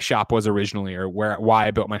of where my shop was originally, or why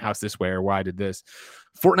I built my house this way, or why I did this.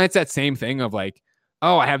 Fortnite's that same thing of like,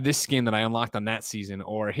 oh, I have this skin that I unlocked on that season,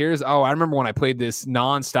 or I remember when I played this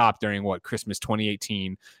nonstop during Christmas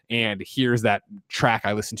 2018, and here's that track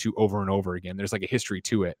I listened to over and over again. There's like a history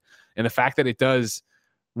to it. And the fact that it does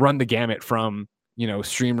run the gamut from,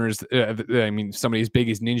 streamers, somebody as big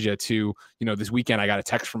as Ninja to, this weekend I got a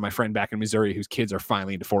text from my friend back in Missouri whose kids are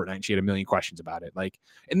finally into Fortnite, and she had a million questions about it. Like,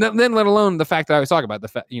 and then let alone the fact that I was talking about the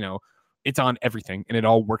fact, it's on everything and it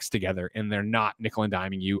all works together, and they're not nickel and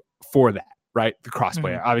diming you for that, right? The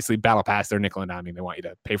crossplay, obviously Battle Pass, they're nickel and diming. They want you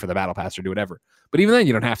to pay for the Battle Pass or do whatever. But even then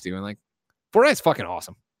you don't have to. And like, Fortnite's fucking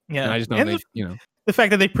awesome. Yeah. And I just know the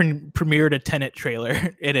fact that they premiered a Tenet trailer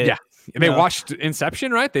in it. Yeah. And they watched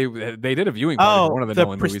Inception, right? They did a viewing party for one of the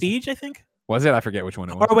Nolan Prestige, movies. I think. Was it? I forget which one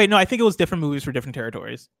it was. Or wait, no, I think it was different movies for different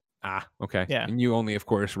territories. Ah, okay. Yeah. And you only, of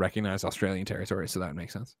course, recognize Australian territory, so that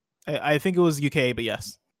makes sense. I think it was UK, but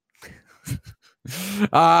yes.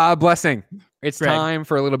 Blessing. It's time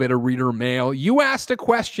for a little bit of reader mail. You asked a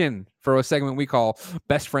question for a segment we call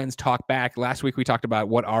Best Friends Talk Back. Last week we talked about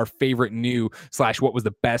what our favorite new / what was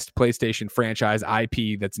the best PlayStation franchise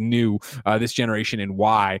IP that's new this generation, and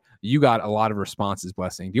why. You got a lot of responses,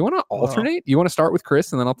 Blessing. Do you want to alternate? Do you want to start with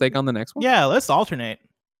Chris and then I'll take on the next one? Yeah, let's alternate.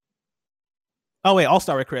 Oh, wait, I'll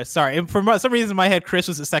start with Chris. Sorry. And for some reason in my head, Chris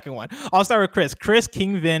was the second one. I'll start with Chris. Chris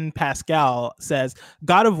Kingvin Pascal says,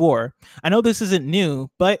 God of War. I know this isn't new,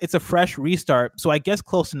 but it's a fresh restart, so I guess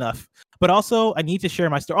close enough. But also, I need to share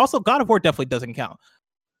my story. Also, God of War definitely doesn't count.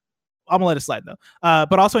 I'm going to let it slide, though.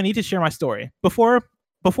 But also, I need to share my story.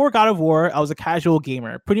 Before God of War, I was a casual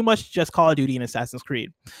gamer, pretty much just Call of Duty and Assassin's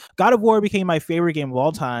Creed. God of War became my favorite game of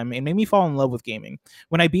all time and made me fall in love with gaming.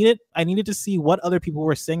 When I beat it, I needed to see what other people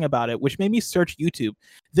were saying about it, which made me search YouTube.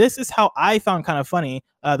 This is how I found Kind of Funny,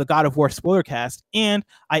 the God of War spoiler cast, and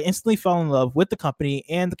I instantly fell in love with the company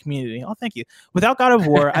and the community. Oh, thank you. Without God of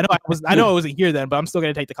War, I know I wasn't here then, but I'm still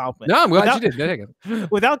going to take the compliment. No, I'm glad you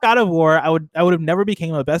did. Without God of War, I would have never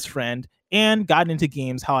became a best friend and gotten into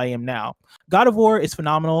games how I am now. God of War is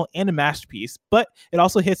phenomenal and a masterpiece, but it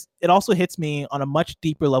also hits me on a much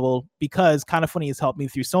deeper level because Kind of Funny has helped me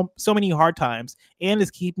through so many hard times and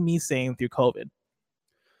is keeping me sane through COVID.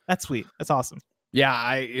 That's sweet. That's awesome.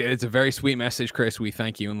 Yeah, it's a very sweet message, Chris. We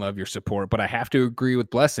thank you and love your support, but I have to agree with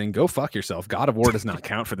Blessing. Go fuck yourself. God of War does not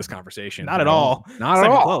count for this conversation. Not at all. Not at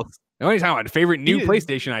all. The only time favorite new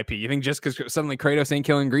PlayStation IP. You think just because suddenly Kratos ain't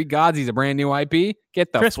killing Greek gods, he's a brand new IP?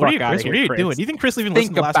 Get the Chris, fuck out of here, What are you doing? Do you think Chris even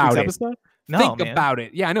listened to last week's episode? No, think about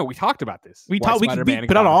it. Yeah, I know. We talked about this. We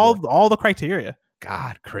put out all the criteria.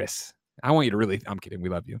 God, Chris. I want you to really... I'm kidding. We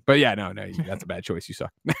love you. But yeah, no. That's a bad choice. You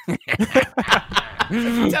suck.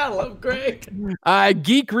 Tell him, Greg.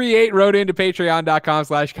 Geek38 wrote into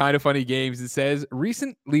patreon.com/kindoffunnygames and says,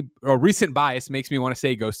 recent bias makes me want to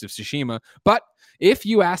say Ghost of Tsushima, but if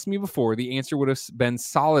you asked me before, the answer would have been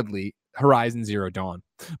solidly Horizon Zero Dawn.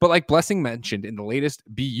 But like Blessing mentioned in the latest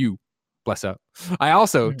BU, bless up, I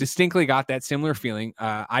also distinctly got that similar feeling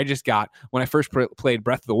I just got when I first played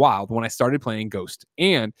Breath of the Wild when I started playing Ghost.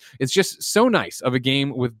 And it's just so nice of a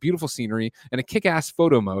game with beautiful scenery and a kick-ass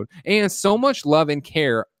photo mode and so much love and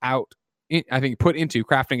care put into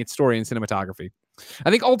crafting its story and cinematography.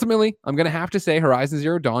 I think ultimately I'm going to have to say Horizon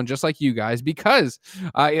Zero Dawn, just like you guys, because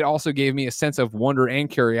it also gave me a sense of wonder and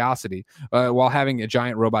curiosity while having a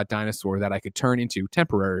giant robot dinosaur that I could turn into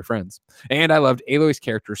temporary friends. And I loved Aloy's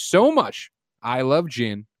character so much. I love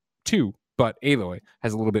Jin too, but Aloy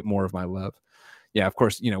has a little bit more of my love. Yeah, of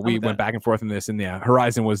course, we went back and forth on this, and yeah,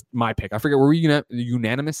 Horizon was my pick. I forget, were we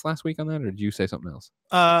unanimous last week on that, or did you say something else?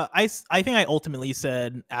 I think I ultimately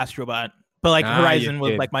said Astrobot, but Horizon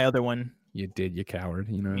was my other one. You did, you coward.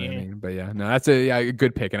 You know what I mean? But yeah, no, that's a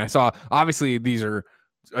good pick. And I saw, obviously, these are,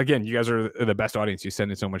 again, you guys are the best audience. You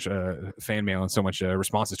send in so much fan mail and so much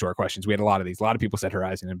responses to our questions. We had a lot of these. A lot of people said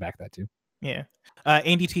Horizon and back that too. Yeah.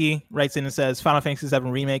 ADT writes in and says, Final Fantasy VII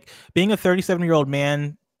Remake, being a 37-year-old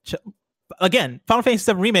man, again, Final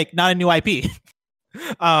Fantasy VII Remake, not a new IP.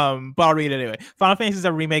 But I'll read it anyway. Final Fantasy VII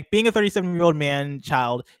Remake, being a 37-year-old man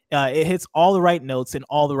child, it hits all the right notes in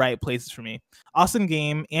all the right places for me. Awesome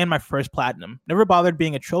game and my first platinum. Never bothered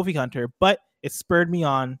being a trophy hunter, but it spurred me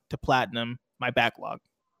on to platinum my backlog.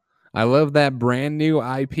 I love that brand new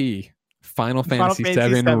IP, Final Fantasy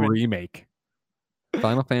VII Remake.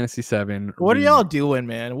 Final Fantasy VII. What are y'all doing,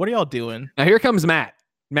 man? What are y'all doing? Now here comes Matt.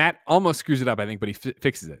 Matt almost screws it up, I think, but he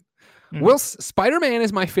fixes it. Whilst Spider-Man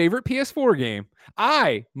is my favorite PS4 game,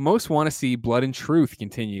 I most want to see Blood and Truth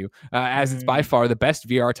continue, as it's by far the best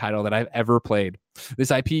VR title that I've ever played.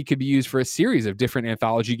 This IP could be used for a series of different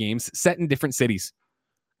anthology games set in different cities.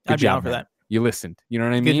 Good job for that. You listened. You know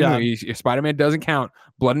what I mean? If Spider-Man doesn't count,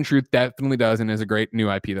 Blood and Truth definitely does, and is a great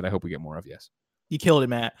new IP that I hope we get more of, yes. You killed it,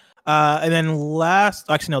 Matt. And then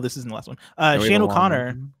this isn't the last one. Shane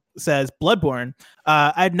O'Connor says Bloodborne.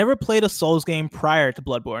 I'd never played a Souls game prior to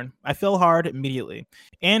Bloodborne. I fell hard immediately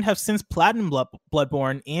and have since platinum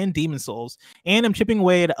Bloodborne and Demon Souls, and I'm chipping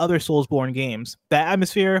away at other Soulsborne games. The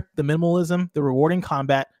atmosphere, the minimalism, the rewarding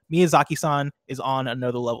combat, Miyazaki-san is on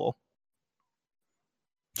another level.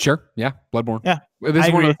 Sure. Yeah. Bloodborne. Yeah. This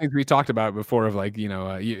is one of the things we talked about before of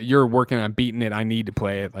you're working on beating it. I need to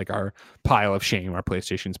play it, like our pile of shame, our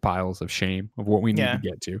PlayStation's piles of shame of what we need to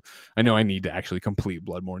get to. I know I need to actually complete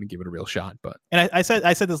Bloodborne and give it a real shot, but. And I said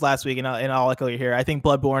this last week, and I'll echo you here. I think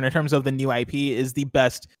Bloodborne, in terms of the new IP, is the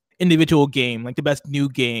best individual game, like the best new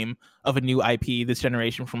game of a new IP this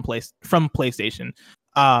generation from PlayStation.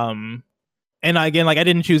 And again, I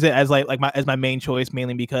didn't choose it as my main choice,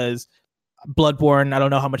 mainly because Bloodborne, I don't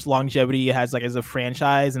know how much longevity it has as a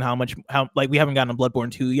franchise, and how we haven't gotten a Bloodborne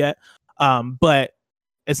 2 yet. But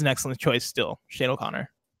it's an excellent choice still. Shane O'Connor.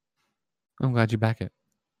 I'm glad you back it.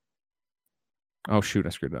 Oh shoot, I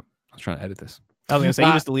screwed up. I was trying to edit this. I was gonna say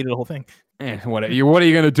you just deleted the whole thing. What are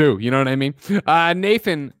you gonna do? You know what I mean?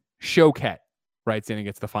 Nathan Choquette writes in and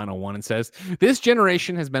gets the final one and says, this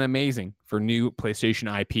generation has been amazing for new PlayStation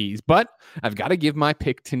IPs, but I've got to give my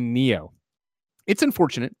pick to Nioh. It's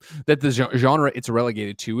unfortunate that the genre it's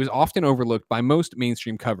relegated to is often overlooked by most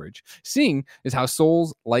mainstream coverage, seeing as how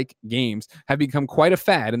Souls-like games have become quite a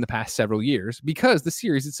fad in the past several years because the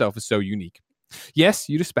series itself is so unique. Yes,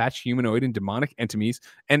 you dispatch humanoid and demonic entities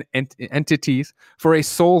for a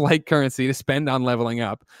soul-like currency to spend on leveling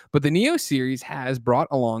up, but the Nioh series has brought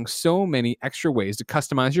along so many extra ways to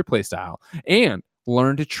customize your playstyle and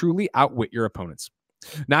learn to truly outwit your opponents.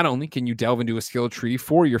 Not only can you delve into a skill tree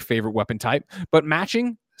for your favorite weapon type, but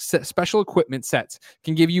matching special equipment sets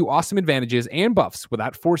can give you awesome advantages and buffs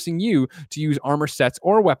without forcing you to use armor sets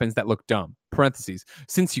or weapons that look dumb. Parentheses,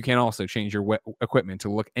 since you can also change your equipment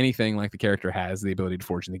to look anything like the character has the ability to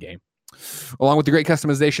forge in the game. Along with the great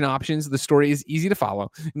customization options, the story is easy to follow,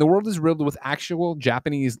 and the world is riddled with actual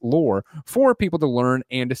Japanese lore for people to learn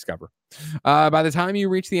and discover. By the time you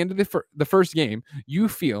reach the end of the first game, you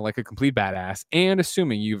feel like a complete badass, and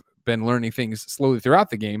assuming you've been learning things slowly throughout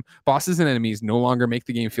the game, bosses and enemies no longer make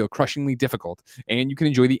the game feel crushingly difficult, and you can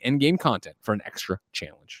enjoy the end-game content for an extra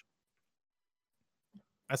challenge.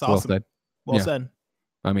 That's awesome. Well said.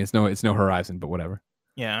 I mean, it's no Horizon, but whatever.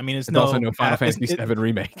 Yeah, I mean, it's also no Final Fantasy VII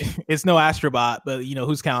Remake. It's no Astrobot, but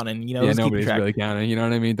who's counting? Who's nobody's really counting. You know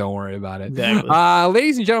what I mean? Don't worry about it. Exactly.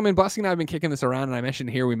 Ladies and gentlemen, Blessing and I have been kicking this around, and I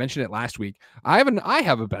mentioned we mentioned it last week. I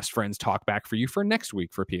have a best friends talk back for you for next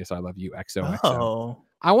week for PS I Love You XOXO. Oh.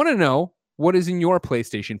 I want to know what is in your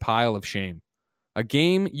PlayStation pile of shame. A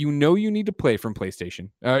game you need to play from PlayStation.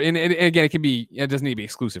 And again, it doesn't need to be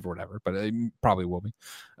exclusive or whatever, but it probably will be.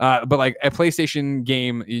 But like a PlayStation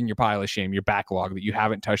game in your pile of shame, your backlog that you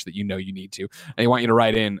haven't touched that you need to. And I want you to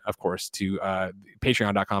write in, of course, to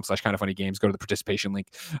patreon.com/kindoffunnygames. Go to the participation link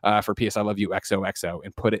for PS I Love You XOXO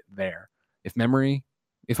and put it there. If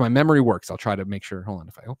my memory works, I'll try to make sure. Hold on.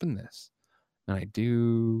 If I open this and I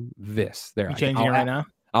do this, there. You changing it right now?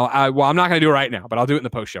 I'm not going to do it right now, but I'll do it in the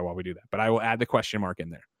post show while we do that. But I will add the question mark in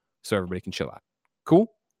there so everybody can chill out.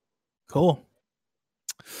 Cool.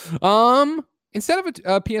 Instead of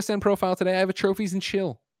a PSN profile today, I have a trophies and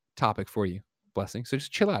chill topic for you, Blessing. So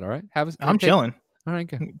just chill out, all right? I'm chilling. All right,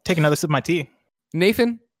 good. Take another sip of my tea.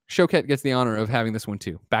 Nathan Choquette gets the honor of having this one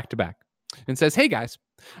too, back to back, and says, "Hey guys,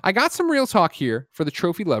 I got some real talk here for the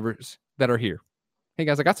trophy lovers that are here. Okay.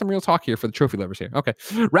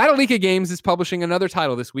 Ratalika Games is publishing another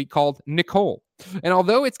title this week called Nicole. And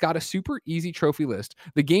although it's got a super easy trophy list,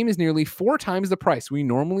 the game is nearly 4 times the price we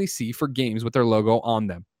normally see for games with their logo on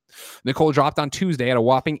them. Nicole dropped on Tuesday at a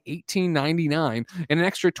whopping $18.99 and an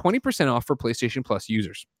extra 20% off for PlayStation Plus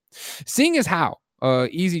users. Seeing as how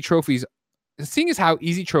easy trophies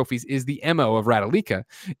is the MO of Ratalika,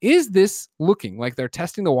 is this looking like they're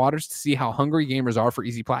testing the waters to see how hungry gamers are for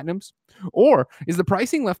easy platinums? Or is the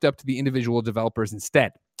pricing left up to the individual developers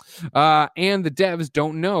instead? And the devs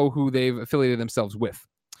don't know who they've affiliated themselves with.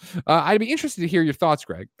 I'd be interested to hear your thoughts,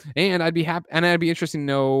 Greg. And I'd be interested to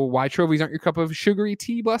know why trophies aren't your cup of sugary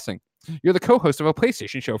tea, Blessing. You're the co-host of a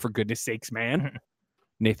PlayStation show, for goodness sakes, man.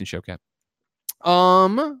 Nathan Choquette. I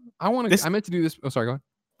meant to do this. Oh, sorry, go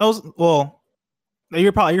ahead.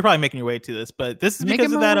 You're probably making your way to this, but this is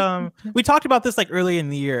because of that. We talked about this like early in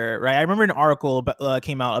the year, right? I remember an article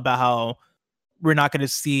came out about how we're not going to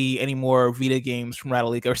see any more Vita games from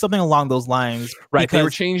Ratalika or something along those lines. Right. They were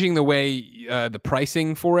changing the way the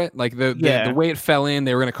pricing for it, like the way it fell in.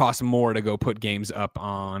 They were going to cost more to go put games up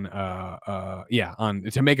on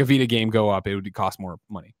to make a Vita game go up. It would cost more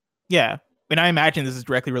money. Yeah. And I imagine this is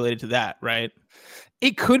directly related to that, right?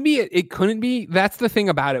 It could be. It couldn't be. That's the thing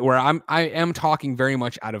about it, where I am talking very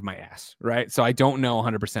much out of my ass, right? So I don't know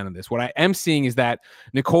 100% of this. What I am seeing is that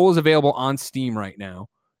Nicole is available on Steam right now.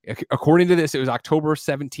 According to this, it was October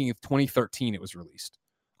 17th, 2013. It was released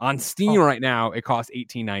on Steam right now. It costs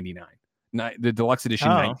 $18.99. The deluxe edition,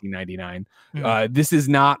 $19.99. This is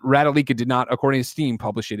not Ratalika. Did not, according to Steam,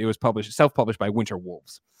 publish it. It was self-published by Winter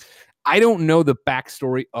Wolves. I don't know the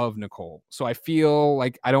backstory of Nicole, so I feel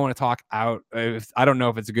like I don't want to talk out. I don't know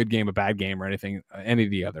if it's a good game, a bad game, or anything, any of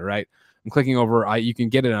the other. Right? I'm clicking over. You can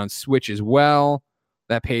get it on Switch as well.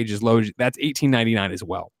 That page is low. That's $18.99 as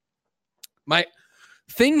well. My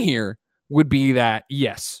thing here would be that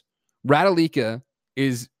yes, Ratalika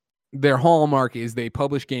is their hallmark is they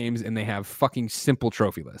publish games and they have fucking simple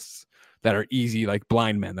trophy lists that are easy, like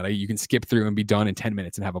Blind Men, that you can skip through and be done in 10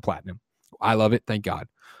 minutes and have a platinum. I love it, thank God.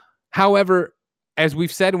 However, as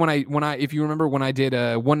we've said, when I if you remember when I did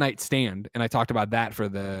a One Night Stand and I talked about that for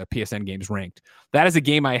the PSN games ranked, that is a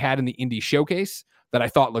game I had in the indie showcase that I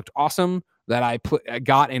thought looked awesome, that I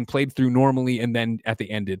got and played through normally, and then at the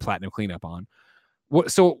end did platinum cleanup on.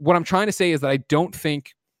 So what I'm trying to say is that I don't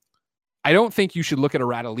think you should look at a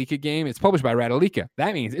Ratalika game. It's published by Ratalika.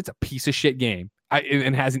 That means it's a piece of shit game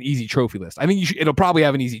and has an easy trophy list. I think it'll probably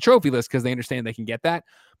have an easy trophy list because they understand they can get that.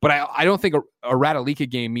 But I don't think a Ratalika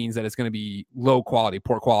game means that it's going to be low quality,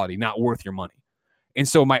 poor quality, not worth your money. And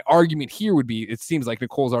so my argument here would be, it seems like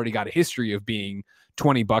Nicole's already got a history of being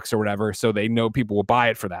 $20 or whatever, so they know people will buy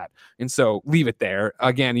it for that. And so leave it there.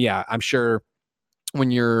 Again, yeah, I'm sure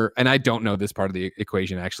and I don't know this part of the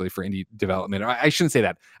equation actually for indie development. I shouldn't say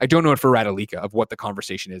that. I don't know it for Ratalika of what the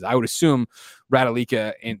conversation is. I would assume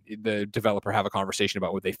Ratalika and the developer have a conversation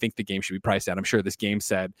about what they think the game should be priced at. I'm sure this game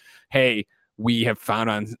said, hey, we have found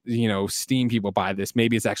on Steam people buy this.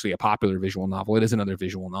 Maybe it's actually a popular visual novel. It is another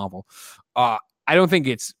visual novel. I don't think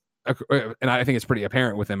it's, and I think it's pretty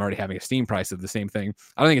apparent with them already having a Steam price of the same thing.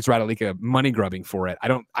 I don't think it's Ratalika money grubbing for it. I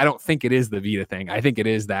don't think it is the Vita thing. I think it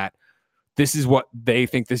is that this is what they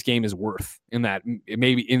think this game is worth, in that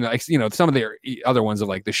maybe in some of their other ones of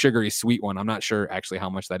like the sugary sweet one. I'm not sure actually how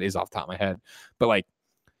much that is off the top of my head, but like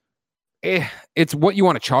it's what you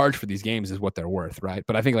want to charge for these games is what they're worth, right?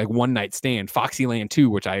 But I think like One Night Stand, Foxyland 2,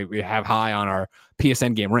 which we have high on our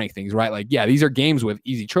PSN game rank things, right? Like, yeah, these are games with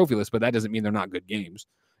easy trophy lists, but that doesn't mean they're not good games.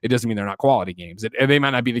 It doesn't mean they're not quality games. They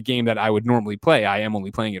might not be the game that I would normally play. I am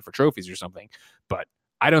only playing it for trophies or something, but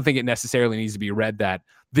I don't think it necessarily needs to be read that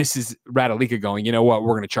this is Ratalika going, you know what,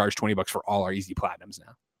 we're going to charge $20 for all our easy platinums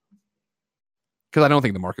now. Because I don't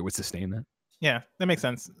think the market would sustain that. Yeah, that makes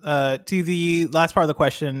sense. To the last part of the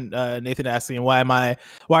question, Nathan asking why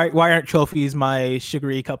aren't trophies my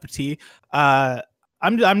sugary cup of tea?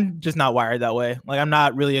 I'm just not wired that way. Like, I'm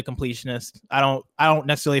not really a completionist. I don't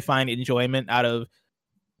necessarily find enjoyment out of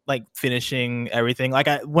like finishing everything. Like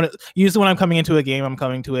usually when I'm coming into a game, I'm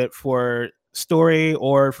coming to it for story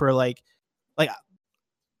or for like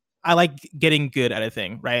I like getting good at a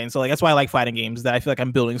thing, right? And so like that's why I like fighting games, that I feel like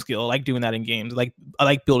I'm building skill. I like doing that in games. Like I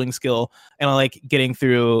like building skill and I like getting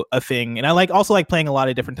through a thing. And I also like playing a lot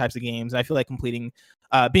of different types of games. And I feel like being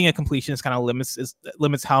a completionist kind of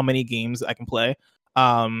limits how many games I can play.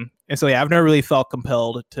 And so yeah, I've never really felt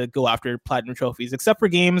compelled to go after platinum trophies, except for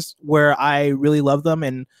games where I really love them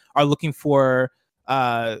and are looking for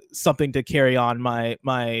something to carry on my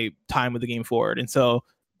time with the game forward. And so,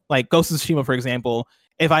 like Ghost of Tsushima, for example,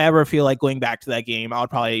 if I ever feel like going back to that game, I would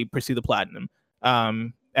probably pursue the platinum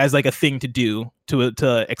as like a thing to do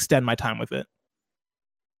to extend my time with it.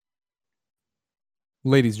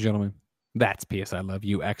 Ladies and gentlemen, that's PS I Love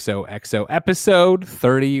You XOXO episode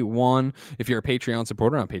 31. If you're a Patreon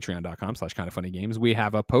supporter on patreon.com/kindoffunnygames, we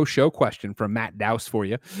have a post-show question from Matt Dowse for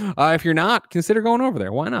you. If you're not, consider going over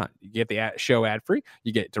there. Why not? You get the show ad-free.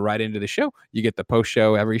 You get to write into the show. You get the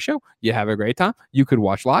post-show every show. You have a great time. You could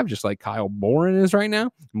watch live just like Kyle Boren is right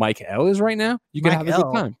now. Mike L is right now. You could have a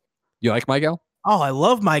good time. You like Mike L? Oh, I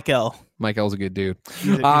love Mike L. Mike L's a good dude.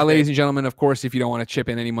 Ladies and gentlemen, of course, if you don't want to chip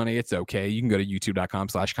in any money, it's okay. You can go to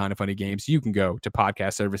youtube.com/kindoffunnygames. You can go to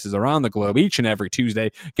podcast services around the globe each and every Tuesday.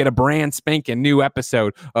 Get a brand spanking new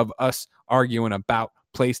episode of us arguing about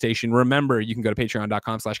PlayStation. Remember, you can go to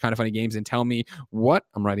patreon.com/kindoffunnygames and tell me what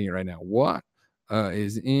I'm writing it right now. What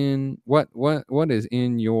is in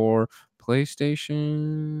your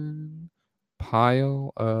PlayStation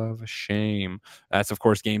pile of shame? That's of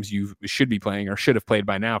course games you should be playing or should have played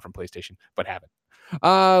by now from PlayStation but haven't.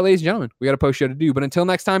 Ladies and gentlemen, we got a post show to do, but until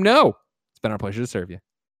next time, it's been our pleasure to serve you.